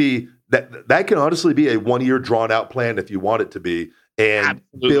that can be that can honestly be a 1 year drawn out plan if you want it to be, and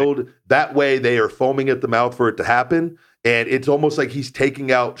build that way. They are foaming at the mouth for it to happen, And it's almost like he's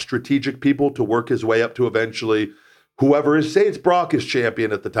taking out strategic people to work his way up to eventually whoever is, say it's Brock is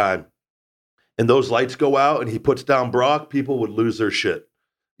champion at the time. And those lights go out and he puts down Brock, people would lose their shit.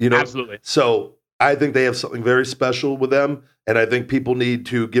 Absolutely. So I think they have something very special with them. And I think people need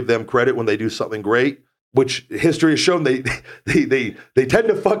to give them credit when they do something great, which history has shown they tend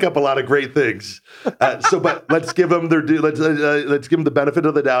to fuck up a lot of great things. But let's give them their due. Let's give them the benefit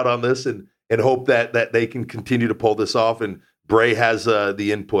of the doubt on this and hope that they can continue to pull this off. And Bray has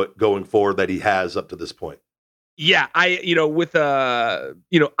the input going forward that he has up to this point. Yeah, I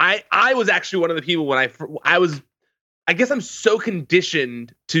was actually one of the people when I guess I'm so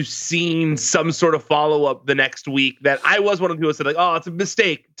conditioned to seeing some sort of follow-up the next week that I was one of the people who said, like, oh, it's a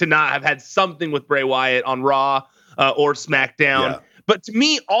mistake to not have had something with Bray Wyatt on Raw or SmackDown. Yeah. But to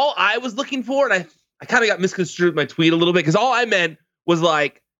me, all I was looking for, and I kind of got misconstrued with my tweet a little bit, because all I meant was,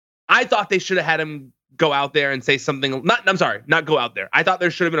 like, I thought they should have had him go out there and say something. Not go out there. I thought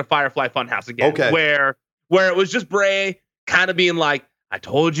there should have been a Firefly Funhouse again, where it was just Bray kind of being like, I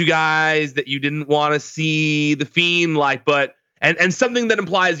told you guys that you didn't want to see the Fiend, like, but and something that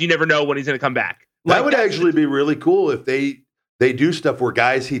implies you never know when he's going to come back. That would actually be really cool if they do stuff where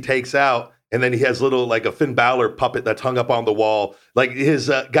guys he takes out and then he has little, like a Finn Balor puppet that's hung up on the wall, like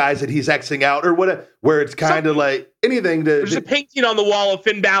his guys that he's Xing out or whatever, where it's kind of like anything. There's a painting on the wall of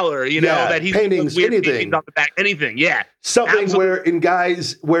Finn Balor, that he's paintings, anything on the back, anything, yeah, something. Absolutely. Where in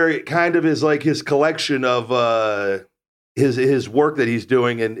guys where it kind of is like his collection of his work that he's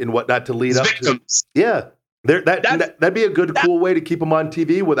doing and whatnot to lead up to. Yeah. That'd be a good, cool way to keep him on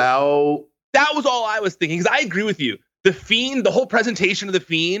TV without. That was all I was thinking, because I agree with you. The Fiend, the whole presentation of the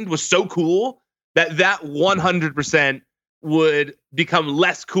Fiend was so cool that 100% would become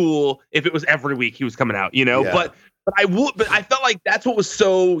less cool if it was every week he was coming out, Yeah. But I felt like that's what was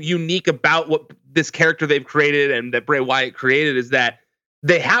so unique about what this character they've created and that Bray Wyatt created, is that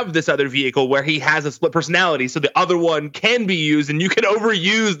they have this other vehicle where he has a split personality, so the other one can be used, and you can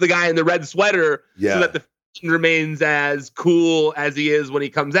overuse the guy in the red sweater so that the Fiend remains as cool as he is when he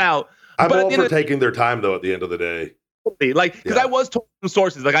comes out. I'm all for taking their time, though, at the end of the day. Like, because I was told from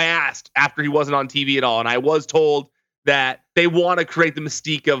sources, like I asked after he wasn't on TV at all, and I was told that they want to create the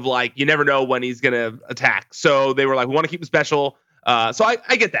mystique of, like, you never know when he's going to attack. So they were like, we want to keep him special. So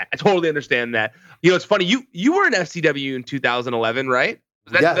I get that. I totally understand that. It's funny. You were in FCW in 2011, right?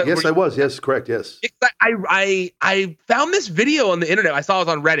 Yes, I was. Yes, correct. Yes. I found this video on the internet. I saw it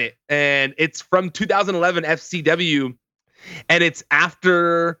on Reddit, and it's from 2011 FCW, and it's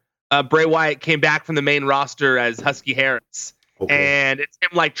after Bray Wyatt came back from the main roster as Husky Harris, and it's him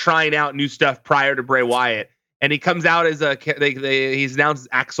like trying out new stuff prior to Bray Wyatt, and he comes out as he's announced as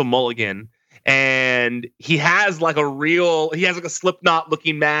Axel Mulligan, and he has like a Slipknot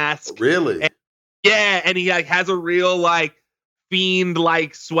looking mask. Really? And he like has a real like Fiend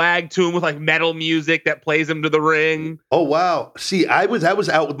like swag to him with like metal music that plays him to the ring. Oh wow. See, I was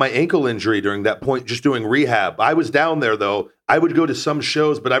out with my ankle injury during that point, just doing rehab. I was down there though. I would go to some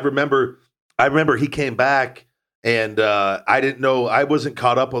shows, but I remember he came back and I didn't know, I wasn't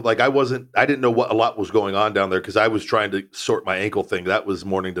caught up with, like I didn't know what a lot was going on down there because I was trying to sort my ankle thing. That was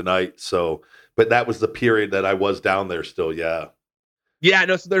morning to night. So, but that was the period that I was down there still. Yeah. Yeah,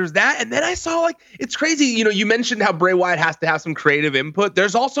 no, so there's that. And then I saw, like, it's crazy. You mentioned how Bray Wyatt has to have some creative input.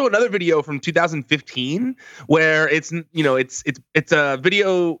 There's also another video from 2015 where it's a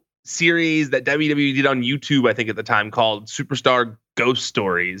video series that WWE did on YouTube, I think at the time, called Superstar Ghost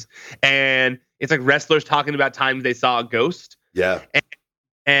Stories. And it's like wrestlers talking about times they saw a ghost. Yeah.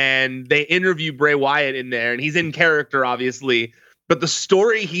 And they interview Bray Wyatt in there, and he's in character, obviously. But the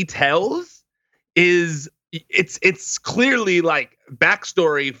story he tells is... It's clearly like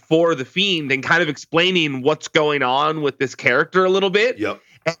backstory for the Fiend and kind of explaining what's going on with this character a little bit. Yep.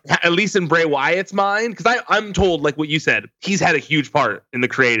 At least in Bray Wyatt's mind, because I'm told, like what you said, he's had a huge part in the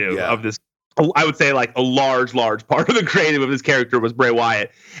creative of this. I would say like a large part of the creative of this character was Bray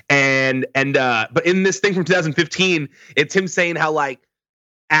Wyatt. But in this thing from 2015, it's him saying how like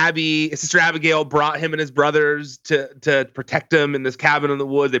Sister Abigail brought him and his brothers to protect him in this cabin in the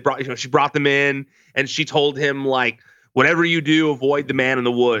woods. She brought them in, and she told him, like, whatever you do, avoid the man in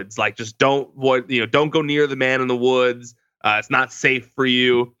the woods. Like, just don't go near the man in the woods. It's not safe for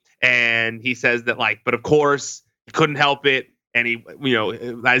you. And he says that, like, but of course he couldn't help it. And he,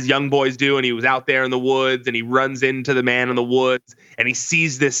 as young boys do, and he was out there in the woods, and he runs into the man in the woods, and he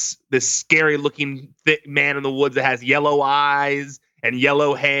sees this scary looking thick man in the woods that has yellow eyes and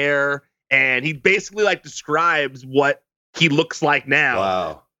yellow hair, and he basically like describes what he looks like now.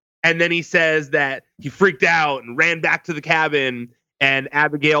 Wow. And then he says that he freaked out and ran back to the cabin, And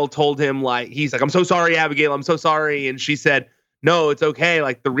Abigail told him, like, he's like, I'm so sorry, Abigail, I'm so sorry. And she said, no, it's okay.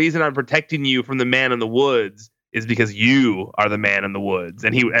 Like, the reason I'm protecting you from the man in the woods is because you are the man in the woods.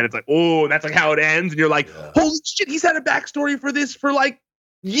 And it's like, oh, that's like how it ends. And you're like, holy shit, he's had a backstory for this for like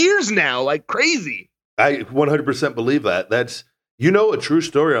years now, like crazy. I 100% believe that. That's, a true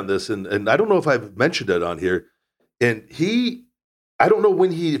story on this. And I don't know if I've mentioned it on here. And I don't know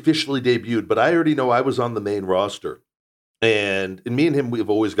when he officially debuted, but I already know I was on the main roster. And me and him, we've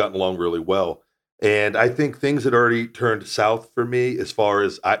always gotten along really well. And I think things had already turned south for me as far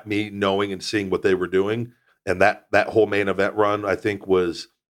as me knowing and seeing what they were doing. And that whole main event run, I think, was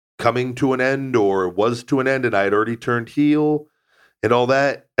coming to an end or was to an end. And I had already turned heel and all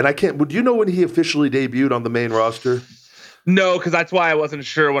that. And would you know when he officially debuted on the main roster? No, because that's why I wasn't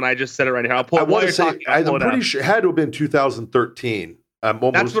sure when I just said it right here. I'm pretty sure it had to have been 2013.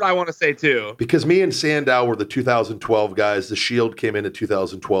 That's what I want to say too. Because me and Sandow were the 2012 guys. The Shield came in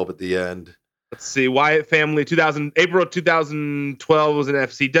 2012 at the end. Let's see. Wyatt family, April 2012 was an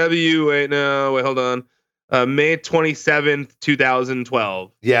FCW. Wait, hold on. May 27th,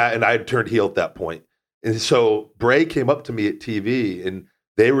 2012. Yeah, and I had turned heel at that point. And so Bray came up to me at TV, and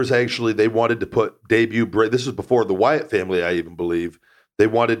they wanted to debut Bray. This was before the Wyatt family, I even believe. They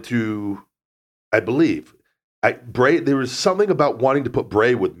wanted to, I believe, there was something about wanting to put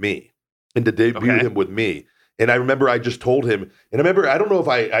Bray with me and to debut him with me. And I remember I just told him, and I don't know if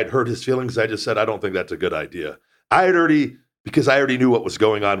I'd hurt his feelings. I just said, I don't think that's a good idea. Because I already knew what was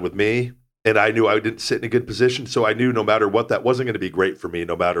going on with me, and I knew I didn't sit in a good position. So I knew no matter what, that wasn't going to be great for me,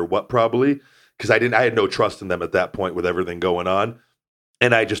 no matter what, probably, because I had no trust in them at that point with everything going on.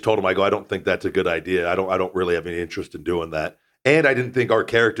 And I just told him, I don't think that's a good idea. I don't really have any interest in doing that. And I didn't think our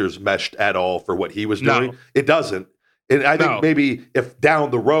characters meshed at all for what he was doing. No. It doesn't. And I think maybe if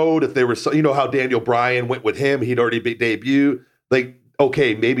down the road, if there was, how Daniel Bryan went with him, he'd already debuted. Like,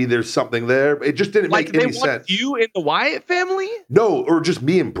 okay, maybe there's something there. It just didn't make any sense. You in the Wyatt family? No, or just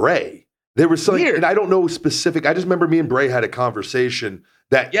me and Bray. There was something, and I don't know specific. I just remember me and Bray had a conversation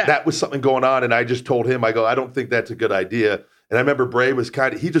that was something going on, and I just told him, I don't think that's a good idea. And I remember Bray was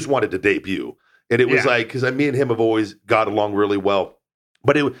he just wanted to debut. And it was like, because me and him have always got along really well.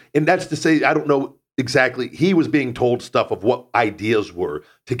 And that's to say, I don't know exactly. He was being told stuff of what ideas were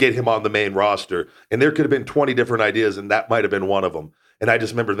to get him on the main roster. And there could have been 20 different ideas, and that might have been one of them. And I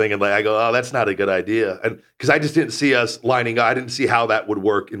just remember thinking, oh, that's not a good idea. And because I just didn't see us lining up. I didn't see how that would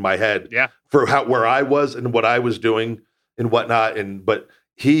work in my head for where I was and what I was doing and whatnot. But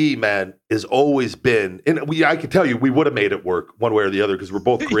he, man, has always been, and I can tell you, we would have made it work one way or the other because we're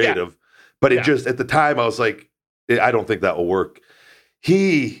both creative. But it just, at the time, I was like, I don't think that will work.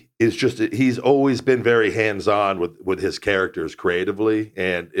 He's always been very hands-on with his characters creatively,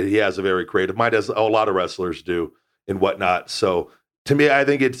 and he has a very creative mind, as a lot of wrestlers do and whatnot. So to me, I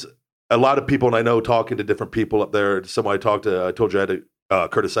think it's a lot of people, and I know talking to different people up there, someone I talked to, I told you I had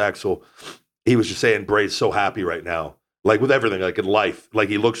Curtis Axel, he was just saying Bray's so happy right now, like with everything, like in life. Like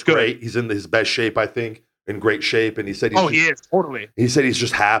he looks great. He's in his best shape, I think. In great shape, and he said he is totally. He said he's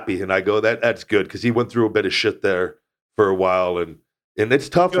just happy, and I go, that's good, because he went through a bit of shit there for a while, and it's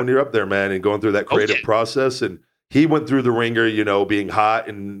tough when you're up there, man, and going through that creative process. And he went through the ringer, being hot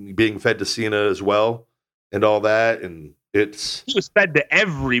and being fed to Cena as well, and all that, and he was fed to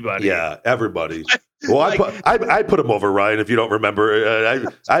everybody. Yeah, everybody. Well, I put him over, Ryan. If you don't remember,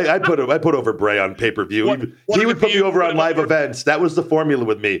 I put over Bray on pay-per-view. He would put me over on live events. That was the formula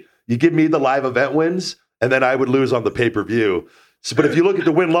with me. You give me the live event wins, and then I would lose on the pay-per-view. But if you look at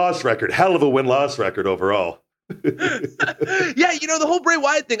the win-loss record, hell of a win-loss record overall. Yeah, the whole Bray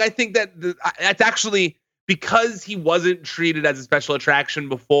Wyatt thing, I think that's actually because he wasn't treated as a special attraction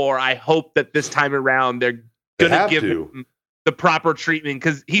before. I hope that this time around they're going to give him the proper treatment,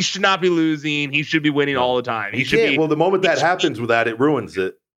 because he should not be losing. He should be winning all the time. He should be. Well, the moment that happens with that, it ruins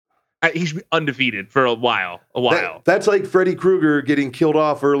it. He should be undefeated for a while. That's like Freddy Krueger getting killed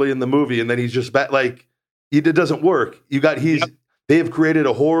off early in the movie, and then he's just back. Like, it doesn't work. They have created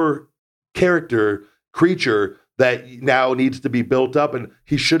a horror creature that now needs to be built up, and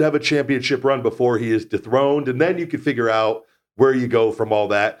he should have a championship run before he is dethroned, and then you can figure out where you go from all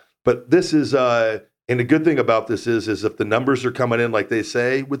that. But this is, and the good thing about this is if the numbers are coming in like they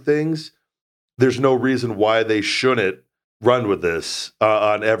say with things, there's no reason why they shouldn't run with this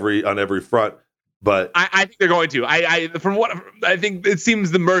on every front. But I think they're going to. From what I think, it seems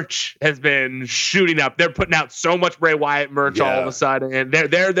the merch has been shooting up. They're putting out so much Bray Wyatt merch all of a sudden, and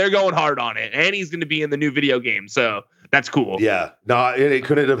they're going hard on it. And he's going to be in the new video game, so that's cool. Yeah, no, it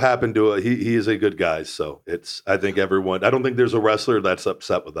couldn't have happened to he is a good guy. So I think everyone. I don't think there's a wrestler that's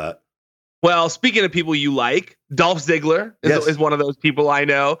upset with that. Well, speaking of people you like, Dolph Ziggler is one of those people I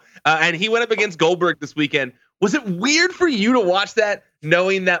know. And he went up against Goldberg this weekend. Was it weird for you to watch that,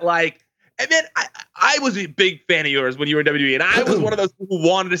 knowing that, like, and then I was a big fan of yours when you were in WWE, and I was one of those people who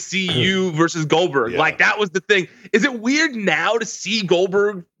wanted to see you versus Goldberg. Yeah. Like, that was the thing. Is it weird now to see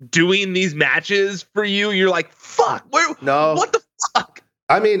Goldberg doing these matches for you? You're like, fuck, what the fuck?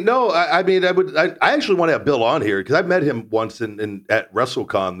 I mean, no, I actually want to have Bill on here because I met him once at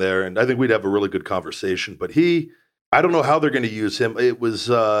WrestleCon there, and I think we'd have a really good conversation. But I don't know how they're going to use him. It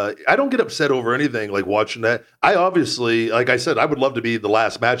was, I don't get upset over anything like watching that. I obviously, like I said, I would love to be the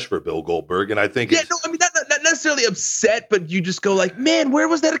last match for Bill Goldberg, and I think not necessarily upset, but you just go like, man, where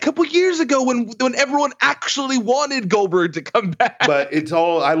was that a couple years ago when everyone actually wanted Goldberg to come back? But it's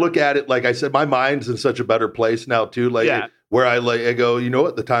all, I look at it, like I said, my mind's in such a better place now too. Like, yeah. Where I go, you know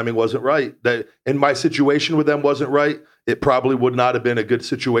what? The timing wasn't right. And my situation with them wasn't right. It probably would not have been a good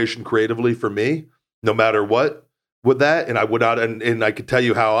situation creatively for me, no matter what, with that. And I would not, and I could tell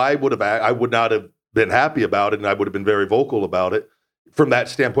you how I would not have been happy about it, and I would have been very vocal about it from that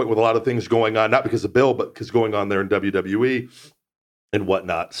standpoint, with a lot of things going on, not because of Bill, but because going on there in WWE and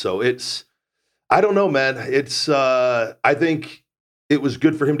whatnot. So I don't know, man. I think it was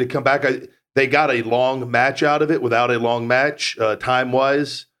good for him to come back. They got a long match out of it without a long match,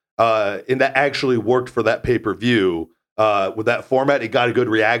 time-wise, and that actually worked for that pay-per-view. With that format, it got a good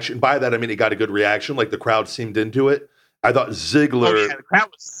reaction. By that, I mean it got a good reaction, like the crowd seemed into it. I thought Ziggler... the crowd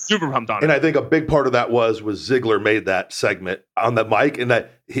was super pumped on it. And I think a big part of that was Ziggler made that segment on the mic, and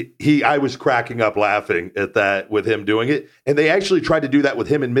that I was cracking up laughing at that with him doing it. And they actually tried to do that with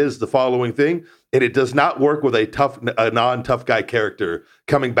him and Miz the following thing, and it does not work with a non-tough guy character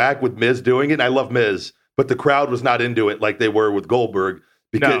coming back with Miz doing it. And I love Miz, but the crowd was not into it like they were with Goldberg,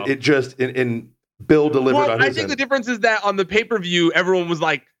 because it just in Bill delivered on his I think the difference is that on the pay-per-view, everyone was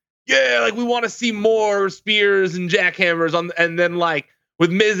like, yeah, like we want to see more spears and jackhammers and then like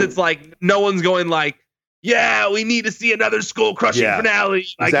with Miz, it's like no one's going like, yeah, we need to see another skull crushing finale.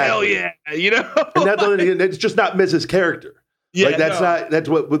 Like, exactly. Hell yeah, you know. And it's just not Miz's character. Yeah, like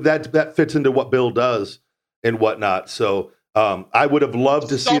that fits into what Bill does and whatnot. So I would have loved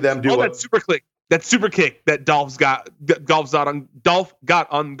to see them do that super kick that Dolph got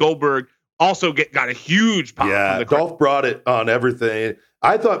on Goldberg. Also got a huge pop. Yeah, Dolph brought it on everything.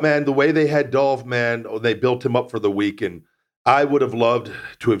 I thought, man, the way they had Dolph, man, they built him up for the week, and I would have loved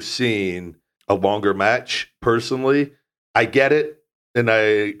to have seen a longer match, personally. I get it, and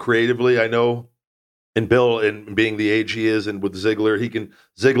I know, and Bill, and being the age he is, and with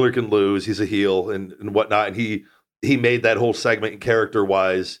Ziggler can lose. He's a heel and whatnot, and he made that whole segment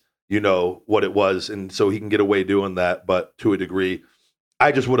character-wise, you know, what it was, and so he can get away doing that, but to a degree.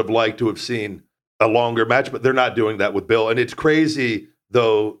 I just would have liked to have seen a longer match, but they're not doing that with Bill. And it's crazy,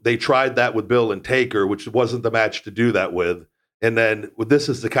 though, they tried that with Bill and Taker, which wasn't the match to do that with. And then this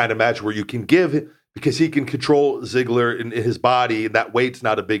is the kind of match where you can give, because he can control Ziggler in his body, and that weight's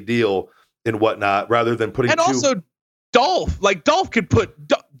not a big deal and whatnot, rather than putting also Dolph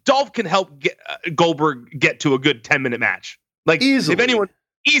can help Goldberg get to a good 10-minute match. Like, easily. If anyone...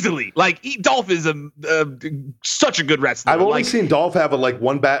 Easily, like Dolph is such a good wrestler. I've only seen Dolph have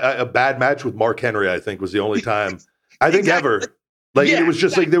a bad match with Mark Henry. I think was the only time I think ever. Like it was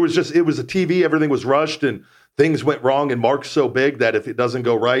just like it was a TV. Everything was rushed and things went wrong. And Mark's so big that if it doesn't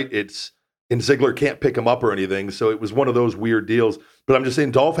go right, and Ziggler can't pick him up or anything. So it was one of those weird deals. But I'm just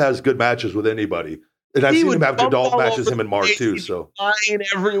saying, Dolph has good matches with anybody. And I've seen him have good Dolph matches, him and Mark too. So flying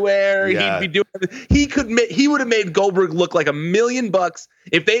everywhere, yeah. He'd be doing. He would have made Goldberg look like $1 million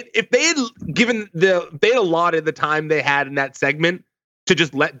if they had allotted the time they had in that segment to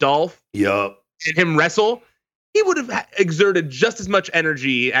just let Dolph and him wrestle. He would have exerted just as much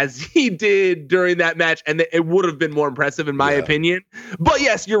energy as he did during that match, and it would have been more impressive in my opinion. But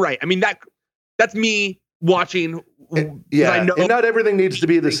yes, you're right. I mean that's me watching. And not everything needs to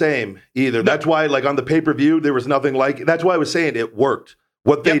be the same either. No. That's why, like on the pay-per-view, there was nothing like. That's why I was saying it worked.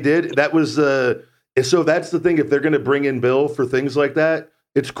 What they did, that was. So that's the thing. If they're going to bring in Bill for things like that,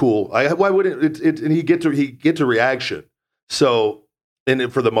 it's cool. Why wouldn't it? And he gets a reaction. So,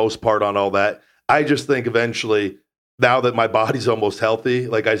 and for the most part on all that, I just think eventually, now that my body's almost healthy,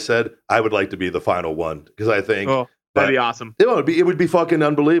 like I said, I would like to be the final one, because I think. Oh. That'd be awesome. It would be fucking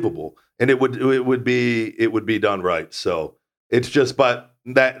unbelievable, and it would be done right. So it's just, but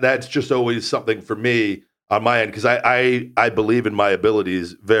that's just always something for me on my end, because I believe in my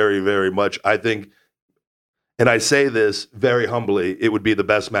abilities very, very much. I think, and I say this very humbly, it would be the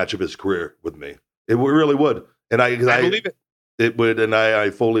best match of his career with me. It really would, and I believe it. It would, and I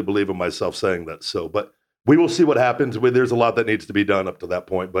fully believe in myself saying that. So, but we will see what happens. There's a lot that needs to be done up to that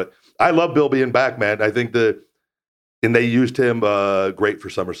point. But I love Bill being back, man. I think and they used him great for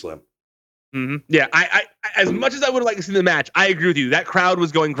SummerSlam. Mm-hmm. Yeah, I as much as I would have liked to see the match, I agree with you. That crowd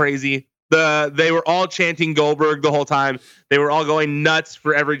was going crazy. They were all chanting Goldberg the whole time. They were all going nuts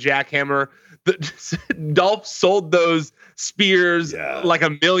for every jackhammer. Dolph sold those spears like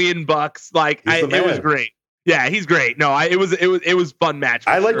 $1 million. Like it was great. Yeah, he's great. No, it was fun match.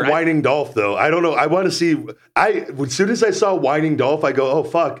 I like Whining Dolph though. I don't know. I want to see. As soon as I saw Whining Dolph, I go, oh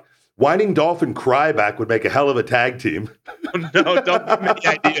fuck. Whining Dolph and Cryback would make a hell of a tag team. No, don't give me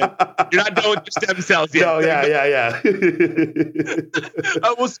the idea. You're not done with your stem cells yet. No, yeah.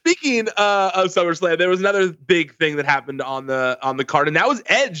 Well, speaking of SummerSlam, there was another big thing that happened on the card, and that was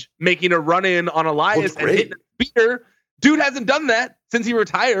Edge making a run-in on Elias and hitting a spear. Dude hasn't done that since he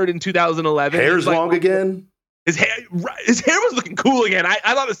retired in 2011. Hair's long again. His hair was looking cool again. I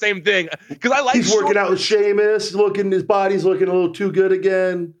thought the same thing because I like. He's working out with Sheamus. His body's looking a little too good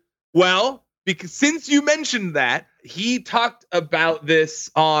again. Well, because since you mentioned that, he talked about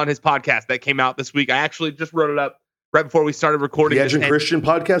this on his podcast that came out this week. I actually just wrote it up right before we started recording. The Edge and Christian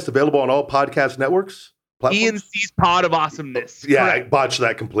podcast, available on all podcast networks. ENC's Pod of Awesomeness. Yeah, correct. I botched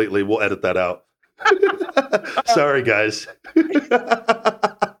that completely. We'll edit that out. Sorry, guys.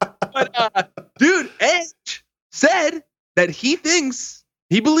 But, dude, Edge said that he believes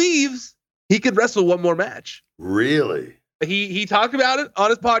he could wrestle one more match. Really? He talked about it on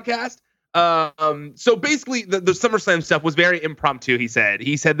his podcast. So basically, the SummerSlam stuff was very impromptu. He said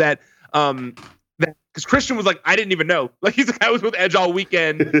that because Christian was like, I didn't even know. Like he's like, I was with Edge all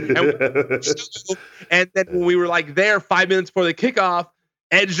weekend, and then when we were like there 5 minutes before the kickoff,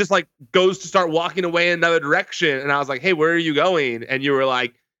 Edge just like goes to start walking away in another direction, and I was like, hey, where are you going? And you were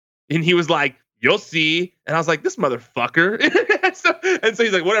like, and he was like, you'll see. And I was like, this motherfucker. and so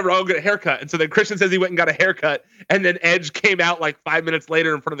he's like, whatever, I'll get a haircut. And so then Christian says he went and got a haircut. And then Edge came out like 5 minutes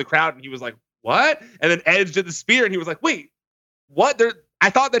later in front of the crowd. And he was like, what? And then Edge did the spear. And he was like, wait, what?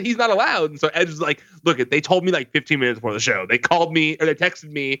 I thought that he's not allowed. And so Edge was like, look, they told me like 15 minutes before the show. They called me or they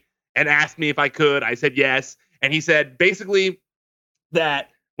texted me and asked me if I could. I said yes. And he said basically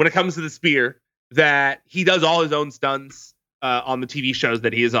that when it comes to the spear, that he does all his own stunts on the TV shows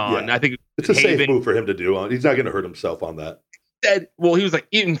that he is on. Yeah. I think it's a safe move for him to do. He's not going to hurt himself on that. Well, he was like,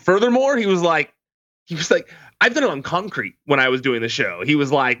 even furthermore, he was like, I've done it on concrete when I was doing the show. He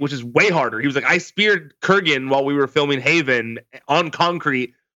was like, which is way harder. He was like, I speared Kurgan while we were filming Haven on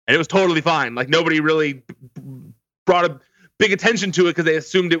concrete, and it was totally fine. Like nobody really brought a big attention to it because they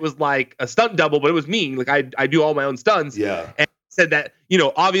assumed it was like a stunt double, but it was me. Like I do all my own stunts. Yeah. And said that,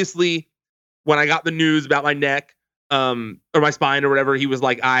 obviously when I got the news about my neck, or my spine or whatever, he was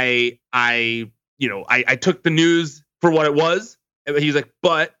like, I took the news for what it was. And he was like,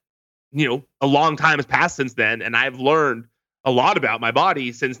 but a long time has passed since then, and I've learned a lot about my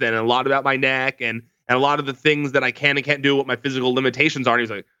body since then, and a lot about my neck, and a lot of the things that I can and can't do, what my physical limitations are. And he was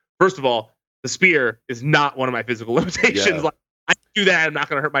like, first of all, the spear is not one of my physical limitations. Yeah. Like I do that, I'm not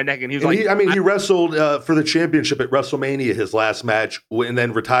going to hurt my neck. And he was he wrestled for the championship at WrestleMania, his last match, and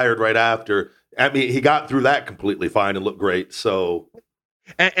then retired right after. I mean, he got through that completely fine and looked great. So,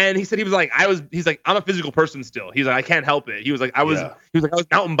 and he said he's like, I'm a physical person still. He's like, I can't help it. He was like, I was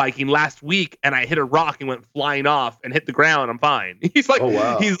mountain biking last week and I hit a rock and went flying off and hit the ground. I'm fine. He's like, oh,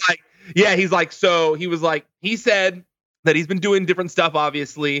 wow. He's like, yeah, he's like, so he was like, he said that he's been doing different stuff,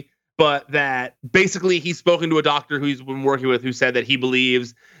 obviously, but that basically he's spoken to a doctor who he's been working with who said that he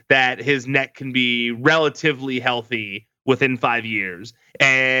believes that his neck can be relatively healthy within 5 years,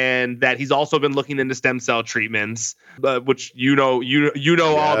 and that he's also been looking into stem cell treatments, which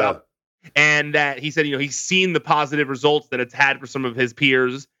all about, and that he said he's seen the positive results that it's had for some of his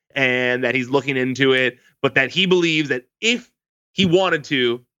peers, and that he's looking into it, but that he believes that if he wanted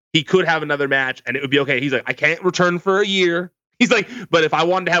to, he could have another match and it would be okay. He's like, I can't return for a year. He's like, but if I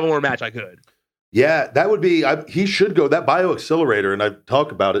wanted to have one more match, I could. Yeah, that would be. He should go that Bio Accelerator, and I've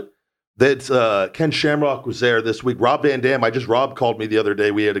talked about it. That's Ken Shamrock was there this week. Rob Van Dam. Rob called me the other day.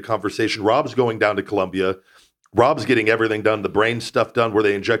 We had a conversation. Rob's going down to Columbia. Rob's getting everything done, the brain stuff done where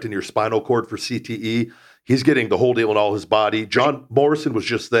they inject in your spinal cord for CTE. He's getting the whole deal in all his body. John Morrison was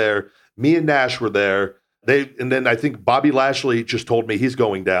just there. Me and Nash were there. And then I think Bobby Lashley just told me he's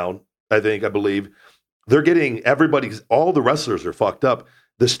going down. I believe. They're getting all the wrestlers are fucked up.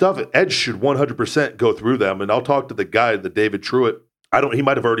 The stuff Edge should 100% go through them. And I'll talk to the guy, the David Truitt. He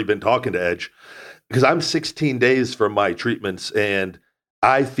might have already been talking to Edge because I'm 16 days from my treatments and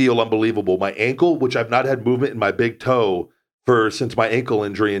I feel unbelievable. My ankle, which I've not had movement in my big toe since my ankle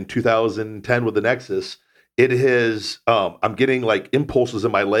injury in 2010 with the Nexus, it has, I'm getting like impulses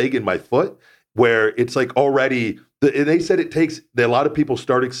in my leg and my foot. where it's like already, and they said it takes, a lot of people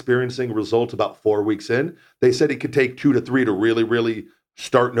start experiencing results about 4 weeks in. They said it could take 2 to 3 to really, really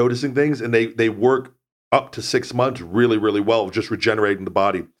start noticing things. And they work up to 6 months really, really well of just regenerating the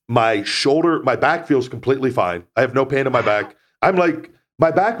body. My back feels completely fine. I have no pain in my back. I'm like, my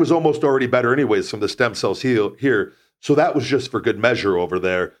back was almost already better anyways from the stem cells here. So that was just for good measure over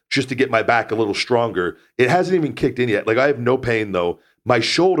there, just to get my back a little stronger. It hasn't even kicked in yet. Like, I have no pain though. My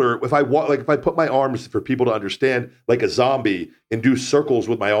shoulder, if I put my arms, for people to understand, like a zombie and do circles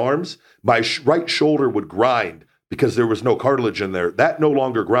with my arms, my right shoulder would grind because there was no cartilage in there. That no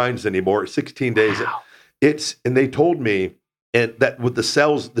longer grinds anymore. 16 days. Wow. And they told me, and that with the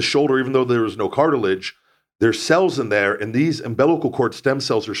cells, the shoulder, even though there was no cartilage, there's cells in there, and these umbilical cord stem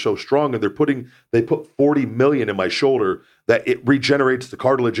cells are so strong, and they put 40 million in my shoulder that it regenerates the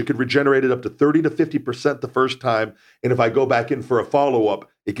cartilage. It could regenerate it up to 30 to 50% the first time, and if I go back in for a follow-up,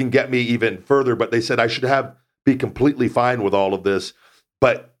 it can get me even further. But they said I should be completely fine with all of this.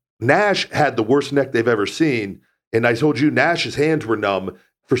 But Nash had the worst neck they've ever seen, and I told you Nash's hands were numb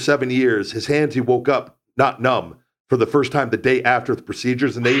for 7 years. His hands, he woke up not numb for the first time the day after the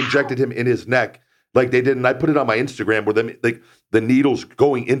procedures, and they injected him in his neck. Like they did, and I put it on my Instagram where the needles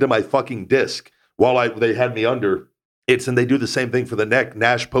going into my fucking disc while they had me under. And they do the same thing for the neck.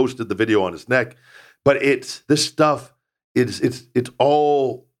 Nash posted the video on his neck, but this stuff. It's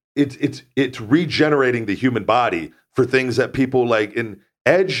regenerating the human body for things that people like. In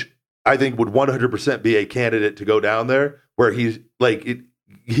Edge, I think would 100% be a candidate to go down there, where he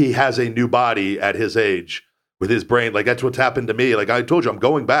has a new body at his age. With his brain, like that's what's happened to me. Like I told you, I'm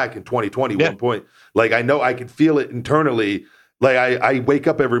going back in 2020 one point. Like I know I can feel it internally. Like I wake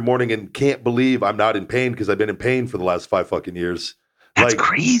up every morning and can't believe I'm not in pain because I've been in pain for the last 5 fucking years. That's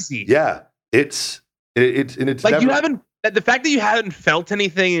crazy. Yeah, it's like you haven't. The fact that you haven't felt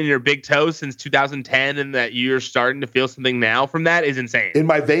anything in your big toe since 2010 and that you're starting to feel something now from that is insane. In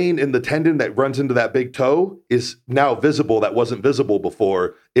my vein, in the tendon that runs into that big toe is now visible. That wasn't visible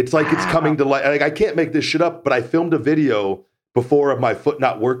before. It's like it's coming to light. Like I can't make this shit up, but I filmed a video before of my foot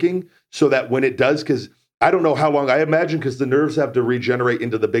not working so that when it does, because I don't know how long, I imagine because the nerves have to regenerate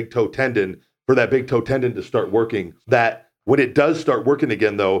into the big toe tendon for that big toe tendon to start working, that when it does start working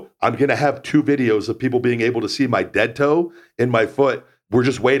again, though, I'm going to have 2 videos of people being able to see my dead toe and my foot. We're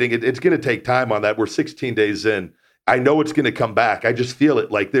just waiting. It's going to take time on that. We're 16 days in. I know it's going to come back. I just feel it.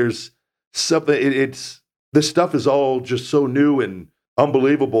 Like there's something. This stuff is all just so new and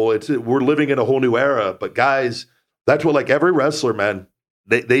unbelievable. We're living in a whole new era. But guys, that's what, like every wrestler, man,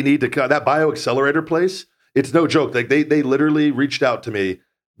 they need to come. That bioaccelerator place, it's no joke. Like they literally reached out to me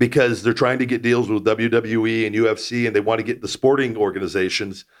because they're trying to get deals with WWE and UFC, and they want to get the sporting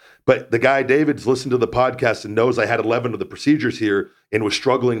organizations. But the guy, David's listened to the podcast and knows I had 11 of the procedures here and was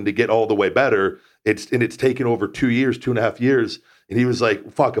struggling to get all the way better. It's taken over 2.5 years. And he was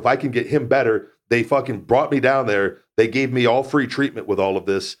like, fuck, if I can get him better, they fucking brought me down there. They gave me all free treatment with all of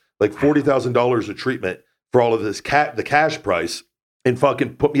this, like $40,000 of treatment for all of this, the cash price, and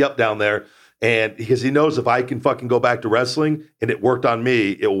fucking put me up down there. And because he knows if I can fucking go back to wrestling and it worked on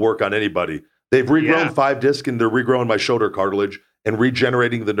me, it will work on anybody. They've regrown 5 discs and they're regrowing my shoulder cartilage and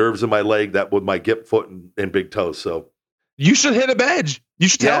regenerating the nerves in my leg that with my gip foot and big toe. So you should hit a Edge. You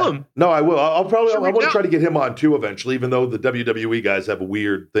should tell him. No, I will. I want to try to get him on too eventually, even though the WWE guys have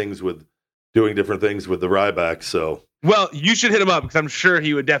weird things with doing different things with the Ryback. So, well, you should hit him up because I'm sure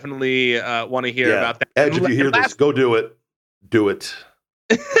he would definitely want to hear about that. Edge, if you hear this, go do it. Do it.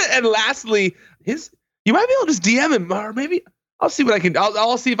 And lastly, you might be able to just DM him, or maybe I'll see what I can.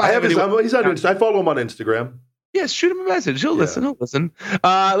 I'll see if I have. He's on Instagram. I follow him on Instagram. Yes, shoot him a message. He'll listen.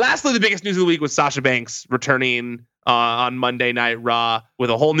 Lastly, the biggest news of the week was Sasha Banks returning on Monday Night Raw with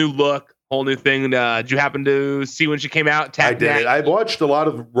a whole new look, whole new thing. Did you happen to see when she came out? I did. I watched a lot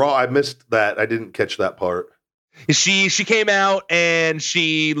of Raw. I missed that. I didn't catch that part. She came out and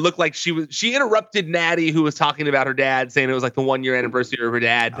she looked like she interrupted Natty, who was talking about her dad, saying it was like the 1-year anniversary of her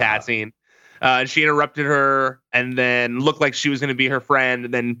dad passing. She interrupted her and then looked like she was going to be her friend,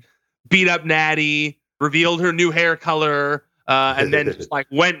 and then beat up Natty, revealed her new hair color, and then just like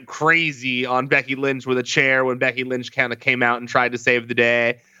went crazy on Becky Lynch with a chair when Becky Lynch kind of came out and tried to save the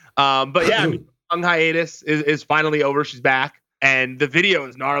day. But yeah, I mean, long hiatus is finally over. She's back. And the video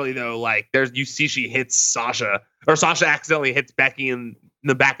is gnarly though. Like you see she hits Sasha, or Sasha accidentally hits Becky in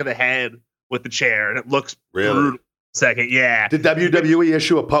the back of the head with the chair, and it looks brutal. Second, yeah. Did WWE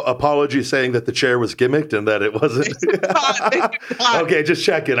issue a apology saying that the chair was gimmicked and that it wasn't? Okay, just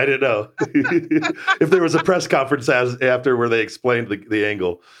checking. I didn't know if there was a press conference after where they explained the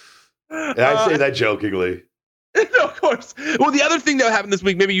angle. And I say that jokingly. No, of course. Well, the other thing that happened this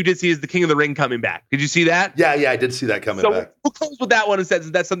week, maybe you did see, is the King of the Ring coming back. Did you see that? Yeah, I did see that coming back. We'll close with that one and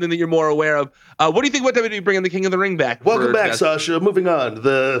says that's something that you're more aware of. What do you think? What WWE bringing the King of the Ring back? Welcome back, Sasha. Moving on,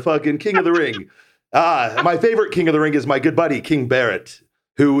 the fucking King of the Ring. My favorite King of the Ring is my good buddy King Barrett,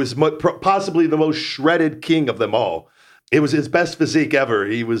 who is possibly the most shredded king of them all. It was his best physique ever.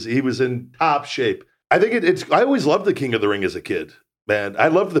 He was in top shape. I think I always loved the King of the Ring as a kid. Man, I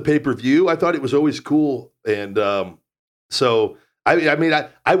loved the pay-per-view. I thought it was always cool. And so,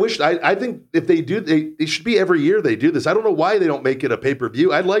 I wish, I think if they do, it should be every year they do this. I don't know why they don't make it a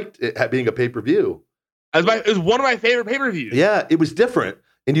pay-per-view. I liked it being a pay-per-view. It was one of my favorite pay-per-views. Yeah, it was different.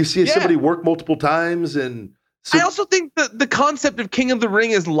 And you see somebody work multiple times. And so, I also think that the concept of King of the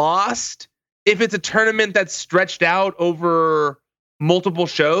Ring is lost if it's a tournament that's stretched out over multiple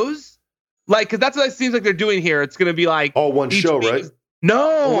shows. Like, because that's what it seems like they're doing here. It's going to be like all one show, right?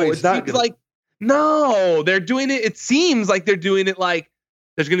 No, wait, it's not like no. They're doing it. It seems like they're doing it like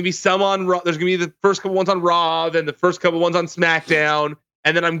there's going to be some on Raw. There's going to be the first couple ones on Raw, then the first couple ones on SmackDown,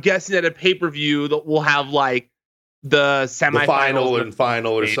 and then I'm guessing at a pay-per-view that will have like the semifinal and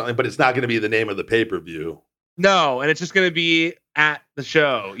final or something. But it's not going to be the name of the pay-per-view. No, and it's just going to be at the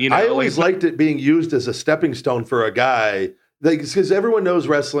show. You know, I always liked it being used as a stepping stone for a guy, because everyone knows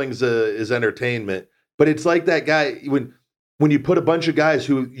wrestling is entertainment, but it's like that guy when you put a bunch of guys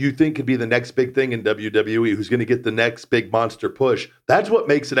who you think could be the next big thing in WWE, who's going to get the next big monster push. That's what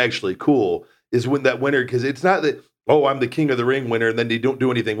makes it actually cool, is when that winner, because it's not that, oh, I'm the King of the Ring winner, and then they don't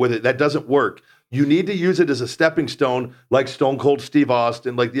do anything with it. That doesn't work. You need to use it as a stepping stone, like Stone Cold Steve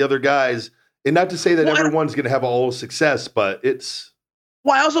Austin, like the other guys. And not to say that everyone's going to have all success, but it's...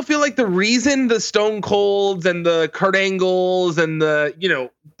 Well, I also feel like the reason the Stone Colds and the Kurt Angles and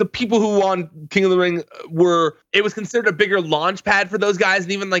the people who won King of the Ring it was considered a bigger launch pad for those guys,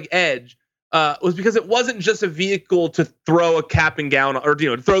 and even like Edge, was because it wasn't just a vehicle to throw a cap and gown, or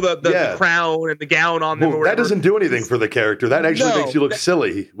to throw the crown and the gown on them. Well, that doesn't do anything for the character. That actually makes you look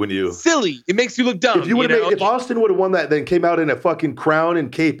silly when you... Silly. It makes you look dumb. If Austin would have won that, then came out in a fucking crown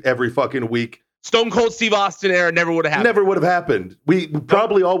and cape every fucking week, Stone Cold Steve Austin era never would have happened. Never would have happened. We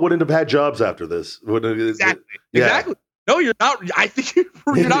probably all wouldn't have had jobs after this. Exactly. Yeah. Exactly. No, you're not. I think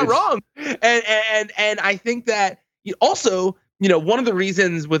you're not wrong. And I think that also, one of the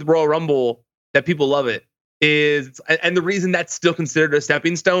reasons with Royal Rumble that people love it is, and the reason that's still considered a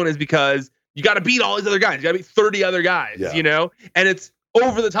stepping stone is because you got to beat all these other guys. You got to beat 30 other guys, and it's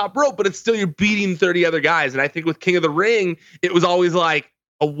over the top rope, but it's still, you're beating 30 other guys. And I think with King of the Ring, it was always like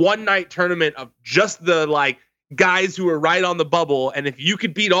a one-night tournament of just the guys who are right on the bubble, and if you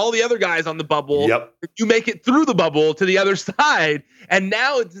could beat all the other guys on the bubble, you make it through the bubble to the other side. And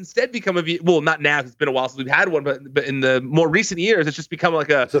now it's instead become not now, it's been a while since we've had one, but in the more recent years, it's just become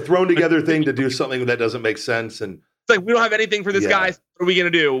it's a thrown together thing to do something that doesn't make sense. And it's like, we don't have anything for this guy. So what are we gonna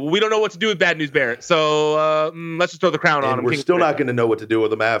do? We don't know what to do with Bad News Barrett, so let's just throw the crown on him. We're still not going to know what to do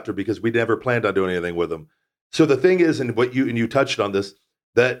with him after, because we never planned on doing anything with him. So the thing is, and you touched on this,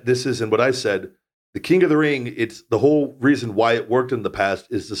 that this is, and what I said, the King of the Ring, it's the whole reason why it worked in the past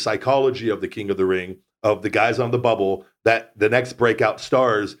is the psychology of the King of the Ring, of the guys on the bubble, that the next breakout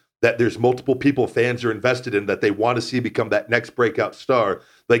stars, that there's multiple people fans are invested in, that they want to see become that next breakout star.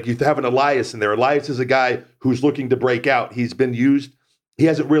 Like you have an Elias in there. Elias is a guy who's looking to break out. He's been used. He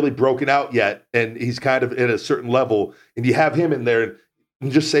hasn't really broken out yet, and he's kind of at a certain level. And you have him in there,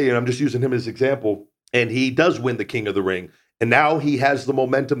 and just saying, I'm just using him as an example, and he does win the King of the Ring. And now he has the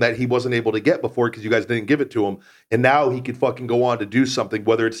momentum that he wasn't able to get before because you guys didn't give it to him. And now he could fucking go on to do something,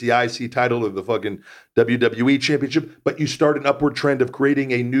 whether it's the IC title or the fucking WWE championship. But you start an upward trend of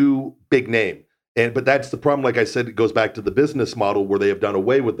creating a new big name. But that's the problem. Like I said, it goes back to the business model where they have done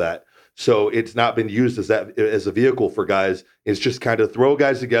away with that. So it's not been used as a vehicle for guys. It's just kind of throw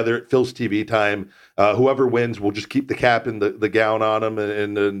guys together. It fills TV time. Whoever wins will just keep the cap and the gown on them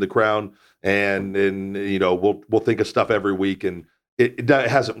and the crown. And we'll think of stuff every week, and it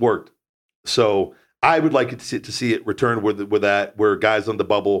hasn't worked. So I would like to see it return with that, where guys on the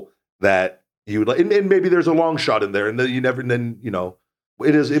bubble that you like, and maybe there's a long shot in there, and then it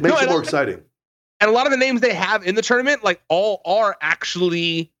makes it more exciting. And a lot of the names they have in the tournament, all are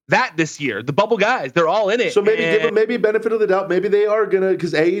actually that this year. The bubble guys, they're all in it. So maybe give them benefit of the doubt. Maybe they are gonna,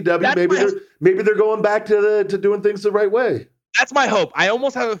 because AEW maybe they're going back to doing things the right way. That's my hope. I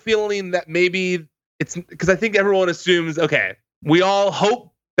almost have a feeling that maybe it's because I think everyone assumes, okay, we all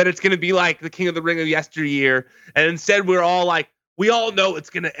hope that it's going to be like the King of the Ring of yesteryear. And instead we're all like, we all know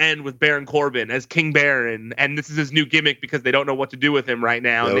it's going to end with Baron Corbin as King Baron, and this is his new gimmick because they don't know what to do with him right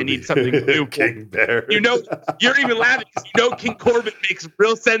now, and they need something new. King Baron. You know, you're even laughing because you know King Corbin makes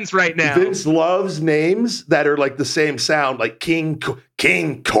real sense right now. Vince loves names that are like the same sound, like King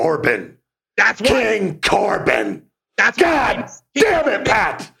Corbin. That's why. King Corbin. That's God damn it,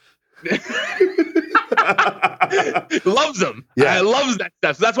 Pat. Loves him. Yeah, loves that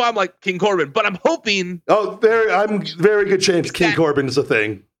stuff. So that's why I'm like King Corbin. But I'm hoping. I'm very good chance King Corbin is a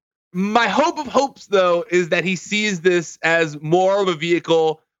thing. My hope of hopes, though, is that he sees this as more of a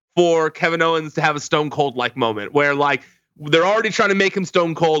vehicle for Kevin Owens to have a Stone Cold like moment, where like they're already trying to make him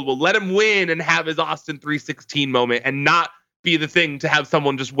Stone Cold. We'll let him win and have his Austin 316 moment, and not be the thing to have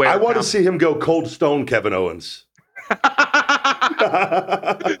someone just wear. I want to see him go Cold Stone Kevin Owens.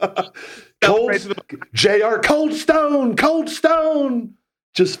 JR Cold Stone.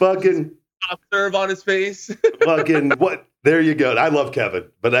 Just fucking serve on his face. Fucking what? There you go. I love Kevin,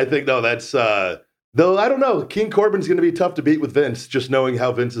 but I think that's though I don't know. King Corbin's going to be tough to beat with Vince, just knowing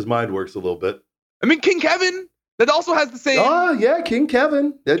how Vince's mind works a little bit. I mean, King Kevin, that also has the same. Oh yeah, King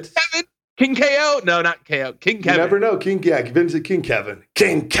Kevin. It's Kevin. King KO. No, not KO. King Kevin. You never know. Vince and King Kevin.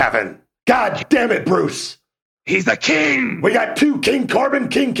 King Kevin. God damn it, Bruce. He's a king. We got two, King Corbin,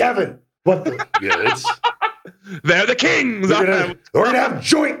 King Kevin. What the? Yeah, they're the kings. We're gonna have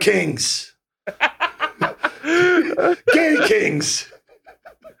joint kings. Gay kings.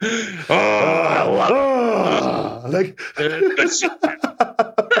 I love it. All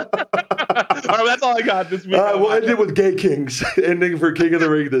right, that's all I got this week. We'll end it with gay kings. Ending for King of the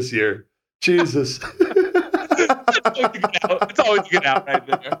Ring this year. Jesus. It's always a good out right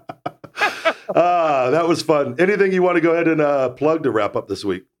there. That was fun. Anything you want to go ahead and plug to wrap up this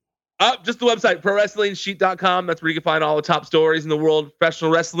week? Just the website, prowrestlingsheet.com. That's where you can find all the top stories in the world of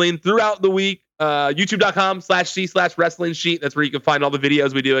professional wrestling throughout the week. YouTube.com/C/wrestling sheet. That's where you can find all the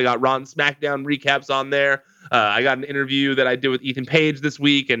videos we do. I got Raw and SmackDown recaps on there. I got an interview that I did with Ethan Page this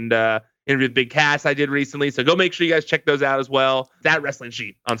week, and interview with Big Cass I did recently. So go make sure you guys check those out as well. That Wrestling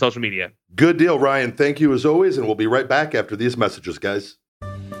Sheet on social media. Good deal, Ryan. Thank you as always, and we'll be right back after these messages, guys.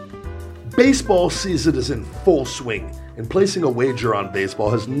 Baseball season is in full swing, and placing a wager on baseball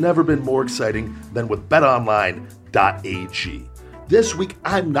has never been more exciting than with betonline.ag. This week,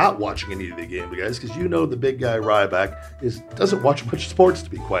 I'm not watching any of the game, guys, because you know the big guy Ryback doesn't watch much sports, to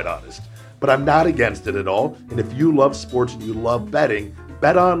be quite honest. But I'm not against it at all, and if you love sports and you love betting,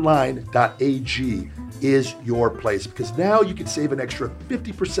 betonline.ag is your place, because now you can save an extra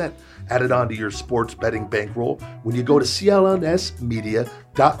 50% added onto your sports betting bankroll when you go to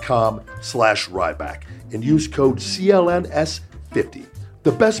clnsmedia.com/Ryback and use code CLNS50.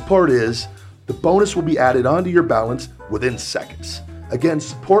 The best part is the bonus will be added onto your balance within seconds. Again,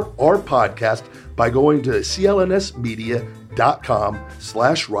 support our podcast by going to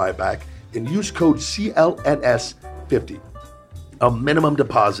clnsmedia.com/Ryback and use code CLNS50. A minimum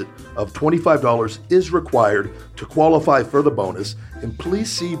deposit of $25 is required to qualify for the bonus, and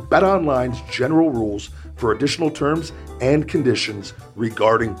please see BetOnline's general rules for additional terms and conditions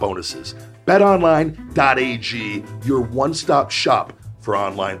regarding bonuses. BetOnline.ag, your one-stop shop for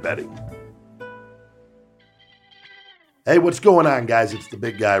online betting. Hey, what's going on, guys? It's the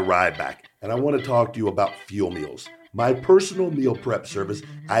big guy Ryback, and I want to talk to you about Fuel Meals, my personal meal prep service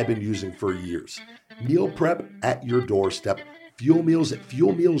I've been using for years. Meal prep at your doorstep. Fuel Meals at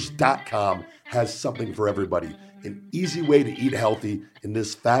fuelmeals.com has something for everybody. An easy way to eat healthy in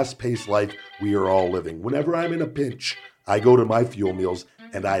this fast-paced life we are all living. Whenever I'm in a pinch, I go to my Fuel Meals,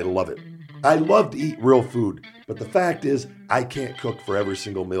 and I love it. I love to eat real food, but the fact is I can't cook for every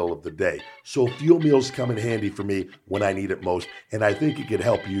single meal of the day. So Fuel Meals come in handy for me when I need it most, and I think it could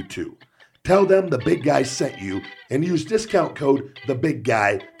help you too. Tell them the big guy sent you and use discount code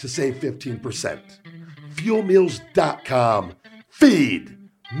THEBIGGUY to save 15%. Fuelmeals.com. Feed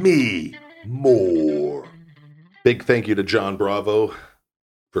me more. Big thank you to John Bravo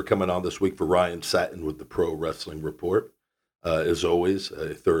for coming on this week for Ryan Satin with the Pro Wrestling Report. As always,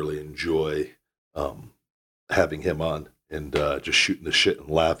 I thoroughly enjoy having him on and just shooting the shit and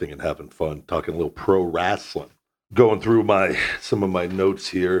laughing and having fun, talking a little pro wrestling. Going through some of my notes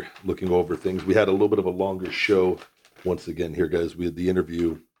here, looking over things. We had a little bit of a longer show once again here, guys. We had the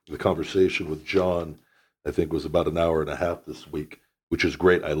interview, the conversation with John, I think was about an hour and a half this week, which is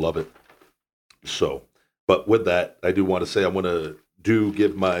great. I love it. So, but with that, I do want to say I want to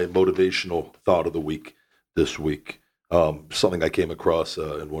give my motivational thought of the week this week. Something I came across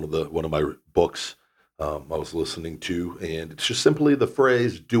in one of my books I was listening to, and it's just simply the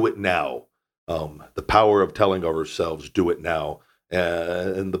phrase "do it now." The power of telling ourselves "do it now."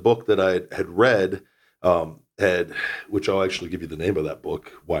 And the book that I had read which I'll actually give you the name of that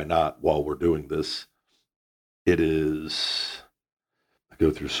book. Why not? While we're doing this, it is. I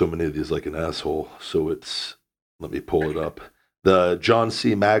go through so many of these like an asshole. So let me pull it up. The John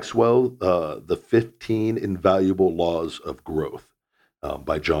C. Maxwell, The 15 Invaluable Laws of Growth,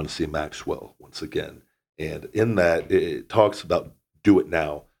 by John C. Maxwell, once again. And in that, it talks about do it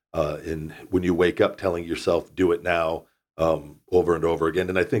now. And when you wake up, telling yourself, do it now, over and over again.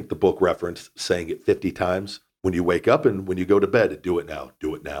 And I think the book referenced saying it 50 times. When you wake up and when you go to bed, do it now,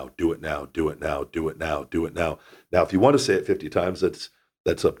 do it now, do it now, do it now, do it now, do it now. Now, if you want to say it 50 times,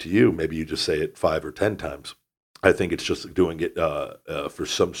 that's up to you. Maybe you just say it 5 or 10 times. I think it's just doing it for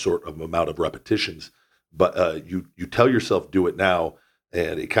some sort of amount of repetitions. But you tell yourself, do it now,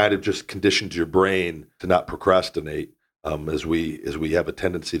 and it kind of just conditions your brain to not procrastinate, as we have a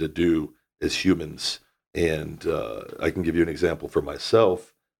tendency to do as humans. And I can give you an example for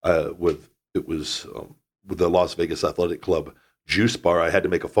myself. With the Las Vegas Athletic Club juice bar, I had to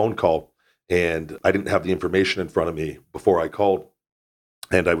make a phone call, and I didn't have the information in front of me before I called,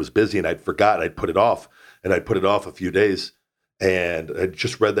 and I was busy, and I'd forgot. I'd put it off a few days. And I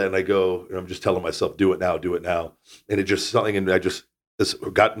just read that, and I'm just telling myself, do it now, do it now. And it just something, and I just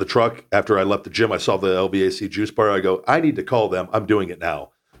got in the truck after I left the gym. I saw the LVAC juice bar. I go, I need to call them. I'm doing it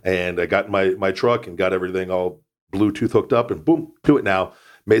now. And I got in my truck and got everything all Bluetooth hooked up, and boom, do it now.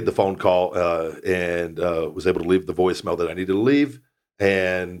 Made the phone call, and was able to leave the voicemail that I needed to leave,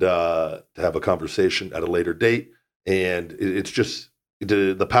 and to have a conversation at a later date. And it's just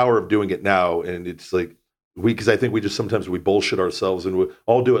the power of doing it now. And it's like, because I think sometimes we bullshit ourselves, and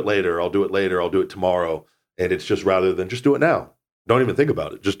I'll do it later, I'll do it tomorrow. And it's just rather than just do it now. Don't even think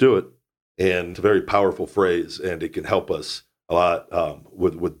about it, just do it. And it's a very powerful phrase, and it can help us a lot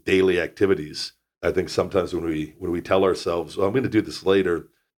with daily activities. I think sometimes when we tell ourselves, I'm going to do this later,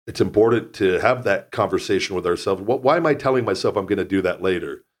 it's important to have that conversation with ourselves. Why am I telling myself I'm going to do that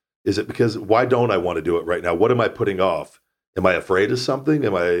later? Is it because why don't I want to do it right now? What am I putting off? Am I afraid of something?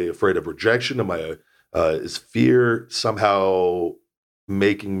 Am I afraid of rejection? Is fear somehow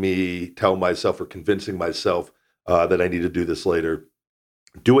making me tell myself or convincing myself that I need to do this later?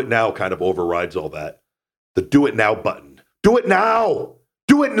 Do it now kind of overrides all that. The do it now button. Do it now.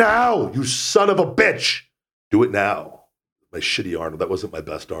 Do it now, you son of a bitch. Do it now. My shitty Arnold. That wasn't my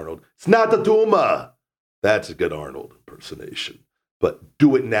best Arnold. It's not the Duma. That's a good Arnold impersonation. But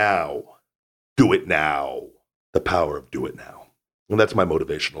do it now. Do it now. The power of do it now. And that's my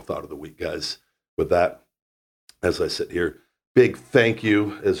motivational thought of the week, guys. With that, as I sit here, big thank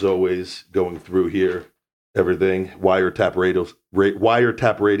you, as always, going through here. Everything, Wiretap Radio,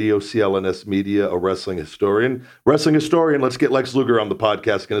 CLNS Media, a wrestling historian. Let's get Lex Luger on the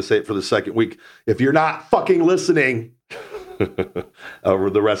podcast. Going to say it for the second week. If you're not fucking listening,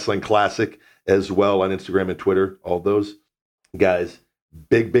 the Wrestling Classic as well on Instagram and Twitter, all those. Guys,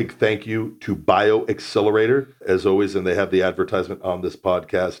 big thank you to Bio Accelerator, as always, and they have the advertisement on this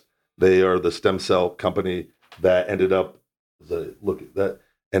podcast. They are the stem cell company that ended up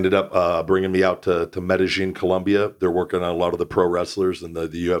bringing me out to Medellin, Colombia. They're working on a lot of the pro wrestlers and the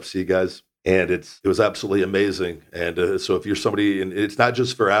UFC guys. And it was absolutely amazing. And so if you're somebody, and it's not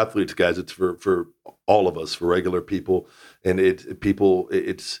just for athletes, guys, it's for all of us, for regular people. And it's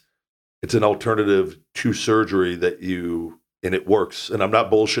an alternative to surgery and it works. And I'm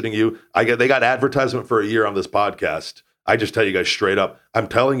not bullshitting you. They got advertisement for a year on this podcast. I just tell you guys straight up, I'm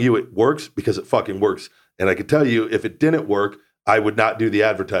telling you it works because it fucking works. And I can tell you, if it didn't work, I would not do the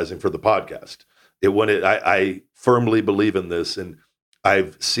advertising for the podcast. I firmly believe in this, and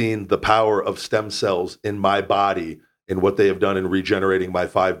I've seen the power of stem cells in my body and what they have done in regenerating my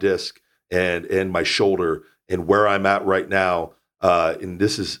 5 disc and my shoulder and where I'm at right now. And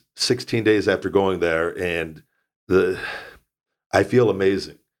this is 16 days after going there, and I feel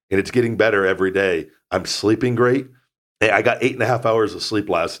amazing, and it's getting better every day. I'm sleeping great. I got 8.5 hours of sleep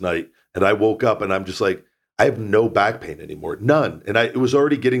last night, and I woke up and I'm just like, I have no back pain anymore, none. And it was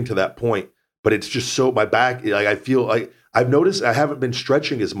already getting to that point, but it's just so my back, like I feel like I've noticed I haven't been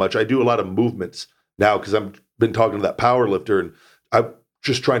stretching as much. I do a lot of movements now because I've been talking to that power lifter, and I'm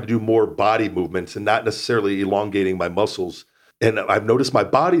just trying to do more body movements and not necessarily elongating my muscles. And I've noticed my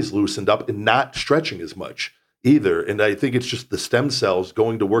body's loosened up and not stretching as much either. And I think it's just the stem cells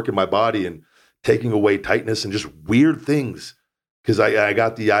going to work in my body and taking away tightness and just weird things. Because I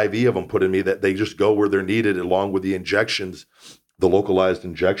got the IV of them put in me that they just go where they're needed, along with the injections, the localized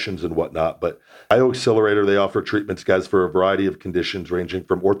injections and whatnot. But Bio Accelerator, they offer treatments, guys, for a variety of conditions ranging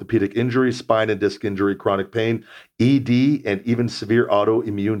from orthopedic injury, spine and disc injury, chronic pain, ED, and even severe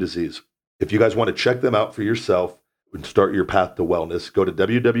autoimmune disease. If you guys want to check them out for yourself, and start your path to wellness, go to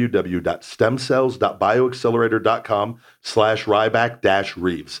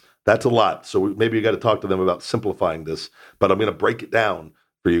www.stemcells.bioaccelerator.com/Ryback-Reeves. That's a lot. So maybe you got to talk to them about simplifying this, but I'm going to break it down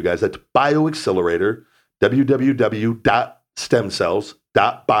for you guys. That's BioAccelerator,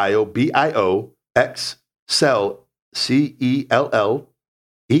 www.stemcells.bio, B-I-O-X-Cell,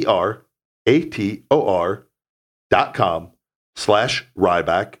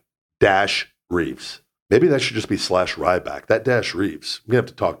 CELLERATOR.com/Ryback-Reeves. Maybe that should just be /Ryback, that -Reeves. We're going to have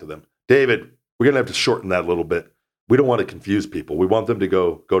to talk to them. David, we're going to have to shorten that a little bit. We don't want to confuse people. We want them to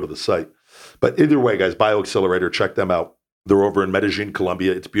go to the site. But either way, guys, BioAccelerator, check them out. They're over in Medellin,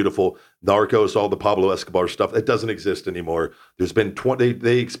 Colombia. It's beautiful. Narcos, all the Pablo Escobar stuff, it doesn't exist anymore. There's been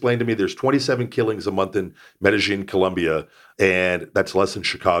they explained to me there's 27 killings a month in Medellin, Colombia, and that's less than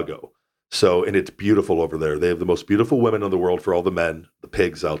Chicago. So, and it's beautiful over there. They have the most beautiful women in the world for all the men, the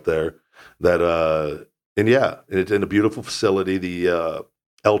pigs out there. And it's in a beautiful facility, the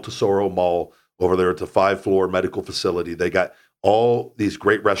El Tesoro Mall over there. It's a 5-floor medical facility. They got all these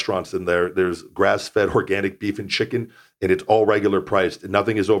great restaurants in there. There's grass-fed organic beef and chicken, and it's all regular priced. And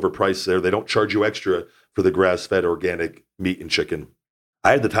nothing is overpriced there. They don't charge you extra for the grass-fed organic meat and chicken.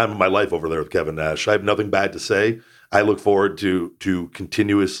 I had the time of my life over there with Kevin Nash. I have nothing bad to say. I look forward to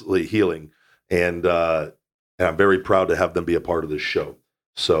continuously healing, and I'm very proud to have them be a part of this show.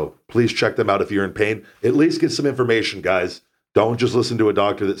 So please check them out if you're in pain. At least get some information, guys. Don't just listen to a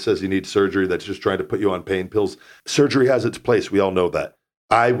doctor that says you need surgery that's just trying to put you on pain pills. Surgery has its place. We all know that.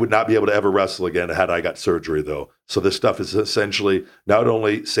 I would not be able to ever wrestle again had I got surgery, though. So this stuff is essentially not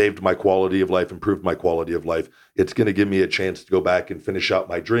only saved my quality of life, improved my quality of life, it's going to give me a chance to go back and finish out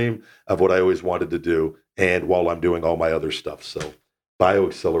my dream of what I always wanted to do, and while I'm doing all my other stuff. So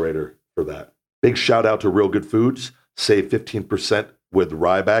BioAccelerator for that. Big shout out to Real Good Foods. Save 15% with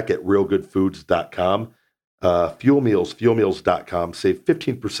Ryback at realgoodfoods.com. Fuelmeals.com. Save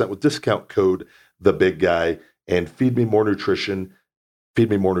 15% with discount code The Big Guy. And Feed Me More Nutrition,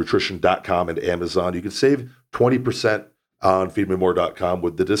 feedmemorenutrition.com and Amazon. You can save 20% on feedmemore.com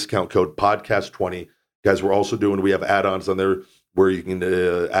with the discount code podcast20. Guys, we have add-ons on there where you can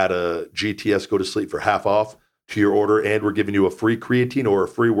add a GTS Go to Sleep for half off to your order, and we're giving you a free creatine or a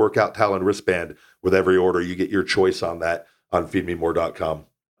free workout towel and wristband with every order. You get your choice on that on feedmemore.com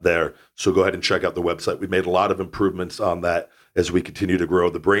there. So go ahead and check out the website. We made a lot of improvements on that as we continue to grow.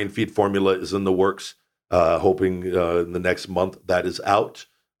 The Brain Feed formula is in the works, hoping in the next month that is out.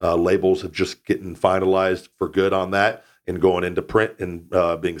 Labels have just getting finalized for good on that and going into print and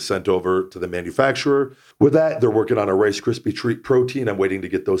being sent over to the manufacturer. With that, they're working on a Rice Krispie Treat protein. I'm waiting to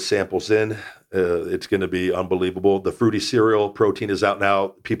get those samples in. It's going to be unbelievable. The fruity cereal protein is out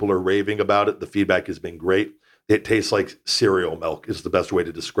now. People are raving about it. The feedback has been great. It tastes like cereal milk is the best way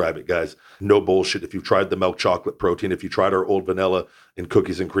to describe it, guys. No bullshit. If you've tried the milk chocolate protein, if you tried our old vanilla and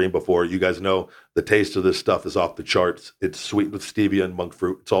cookies and cream before, you guys know the taste of this stuff is off the charts. It's sweet with stevia and monk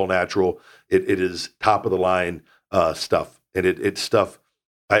fruit. It's all natural. It is top of the line stuff. And it's stuff.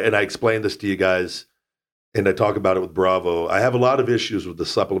 I explain this to you guys, and I talk about it with Bravo. I have a lot of issues with the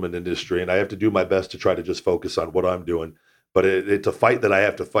supplement industry, and I have to do my best to try to just focus on what I'm doing. But it's a fight that I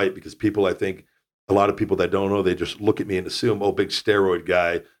have to fight because people, I think, a lot of people that don't know, they just look at me and assume, oh, big steroid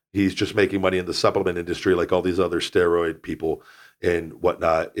guy, he's just making money in the supplement industry like all these other steroid people and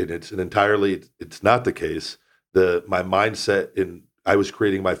whatnot. And it's not the case. My mindset in I was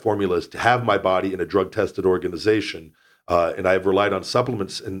creating my formulas to have my body in a drug-tested organization. And I've relied on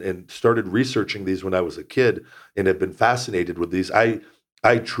supplements and started researching these when I was a kid and have been fascinated with these. I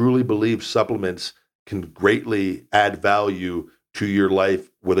truly believe supplements can greatly add value to your life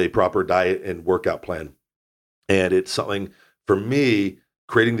with a proper diet and workout plan. And it's something, for me,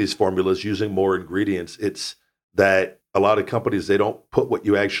 creating these formulas, using more ingredients, it's that a lot of companies, they don't put what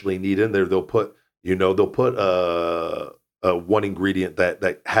you actually need in there. They'll put a one ingredient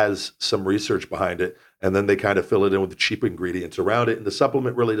that has some research behind it, and then they kind of fill it in with the cheap ingredients around it. And the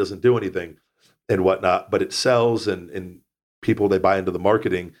supplement really doesn't do anything and whatnot, but it sells and people, they buy into the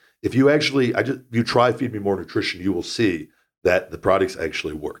marketing. If you you try Feed Me More Nutrition, you will see that the products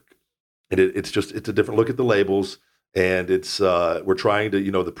actually work. And it's a different look at the labels. And we're trying to,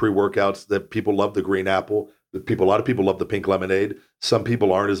 the pre-workouts that people love the green apple. A lot of people love the pink lemonade. Some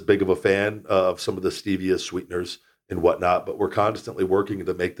people aren't as big of a fan of some of the stevia sweeteners and whatnot, but we're constantly working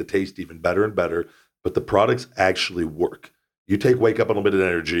to make the taste even better and better. But the products actually work. You take Wake Up Unlimited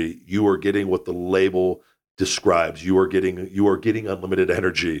Energy, you are getting what the label describes. You are getting unlimited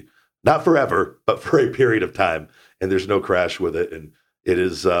energy, not forever, but for a period of time. And there's no crash with it. And it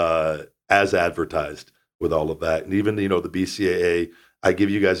is as advertised with all of that. And even, the BCAA, I give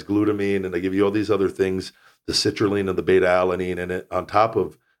you guys glutamine and I give you all these other things the citrulline and the beta-alanine in it, on top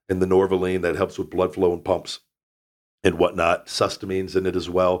of, and the norvaline that helps with blood flow and pumps and whatnot. Sustamines in it as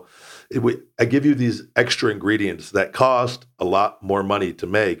well. I give you these extra ingredients that cost a lot more money to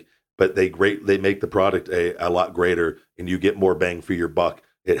make, but they make the product a lot greater, and you get more bang for your buck.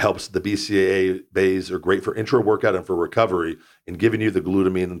 It helps. The BCAA bays are great for intra-workout and for recovery, and giving you the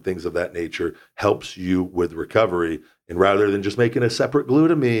glutamine and things of that nature helps you with recovery. And rather than just making a separate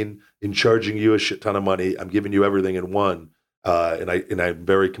glutamine and charging you a shit ton of money, I'm giving you everything in one. And I'm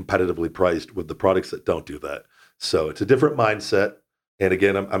very competitively priced with the products that don't do that. So it's a different mindset. And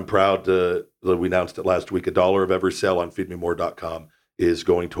again, I'm proud that we announced it last week. $1 of every sale on feedmemore.com is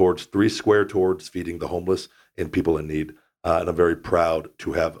going towards towards feeding the homeless and people in need. And I'm very proud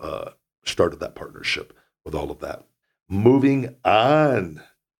to have started that partnership with all of that. Moving on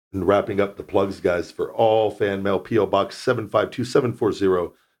and wrapping up the plugs, guys, for all fan mail, P.O. Box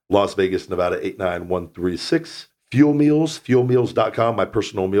 752740, Las Vegas, Nevada 89136. Fuel Meals, fuelmeals.com, my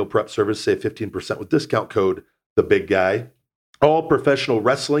personal meal prep service. Save 15% with discount code The Big Guy. All professional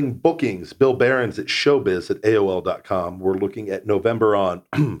wrestling bookings, Bill Barron's at showbiz at AOL.com. We're looking at November on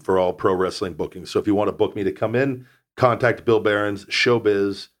for all pro wrestling bookings. So if you want to book me to come in, contact Bill Barron's,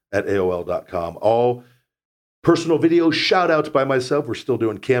 showbiz at AOL.com. All personal video shout outs by myself. We're still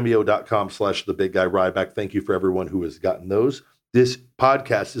doing cameo.com/thebigguy.ryback. Thank you for everyone who has gotten those. This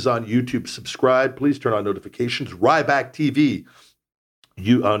podcast is on YouTube. Subscribe. Please turn on notifications. Ryback TV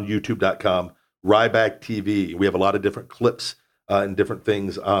on youtube.com. Ryback TV. We have a lot of different clips and different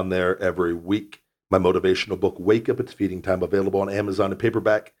things on there every week. My motivational book, Wake Up, It's Feeding Time, available on Amazon and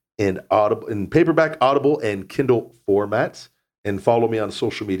paperback and Audible, and Kindle formats. And follow me on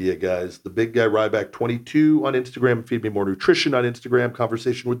social media, guys. The Big Guy Ryback 22 on Instagram. Feed Me More Nutrition on Instagram.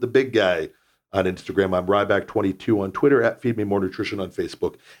 Conversation with the Big Guy on Instagram. I'm Ryback 22 on Twitter, at Feed Me More Nutrition on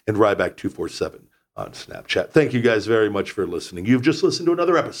Facebook, and Ryback 247 on Snapchat. Thank you guys very much for listening. You've just listened to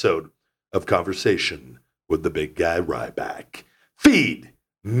another episode of Conversation with the Big Guy Ryback. Feed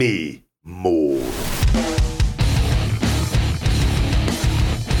me more.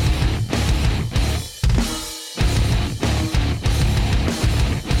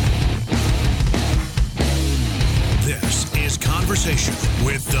 This is Conversation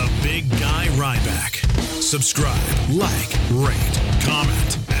with the Big Guy Ryback. Subscribe, like, rate, comment.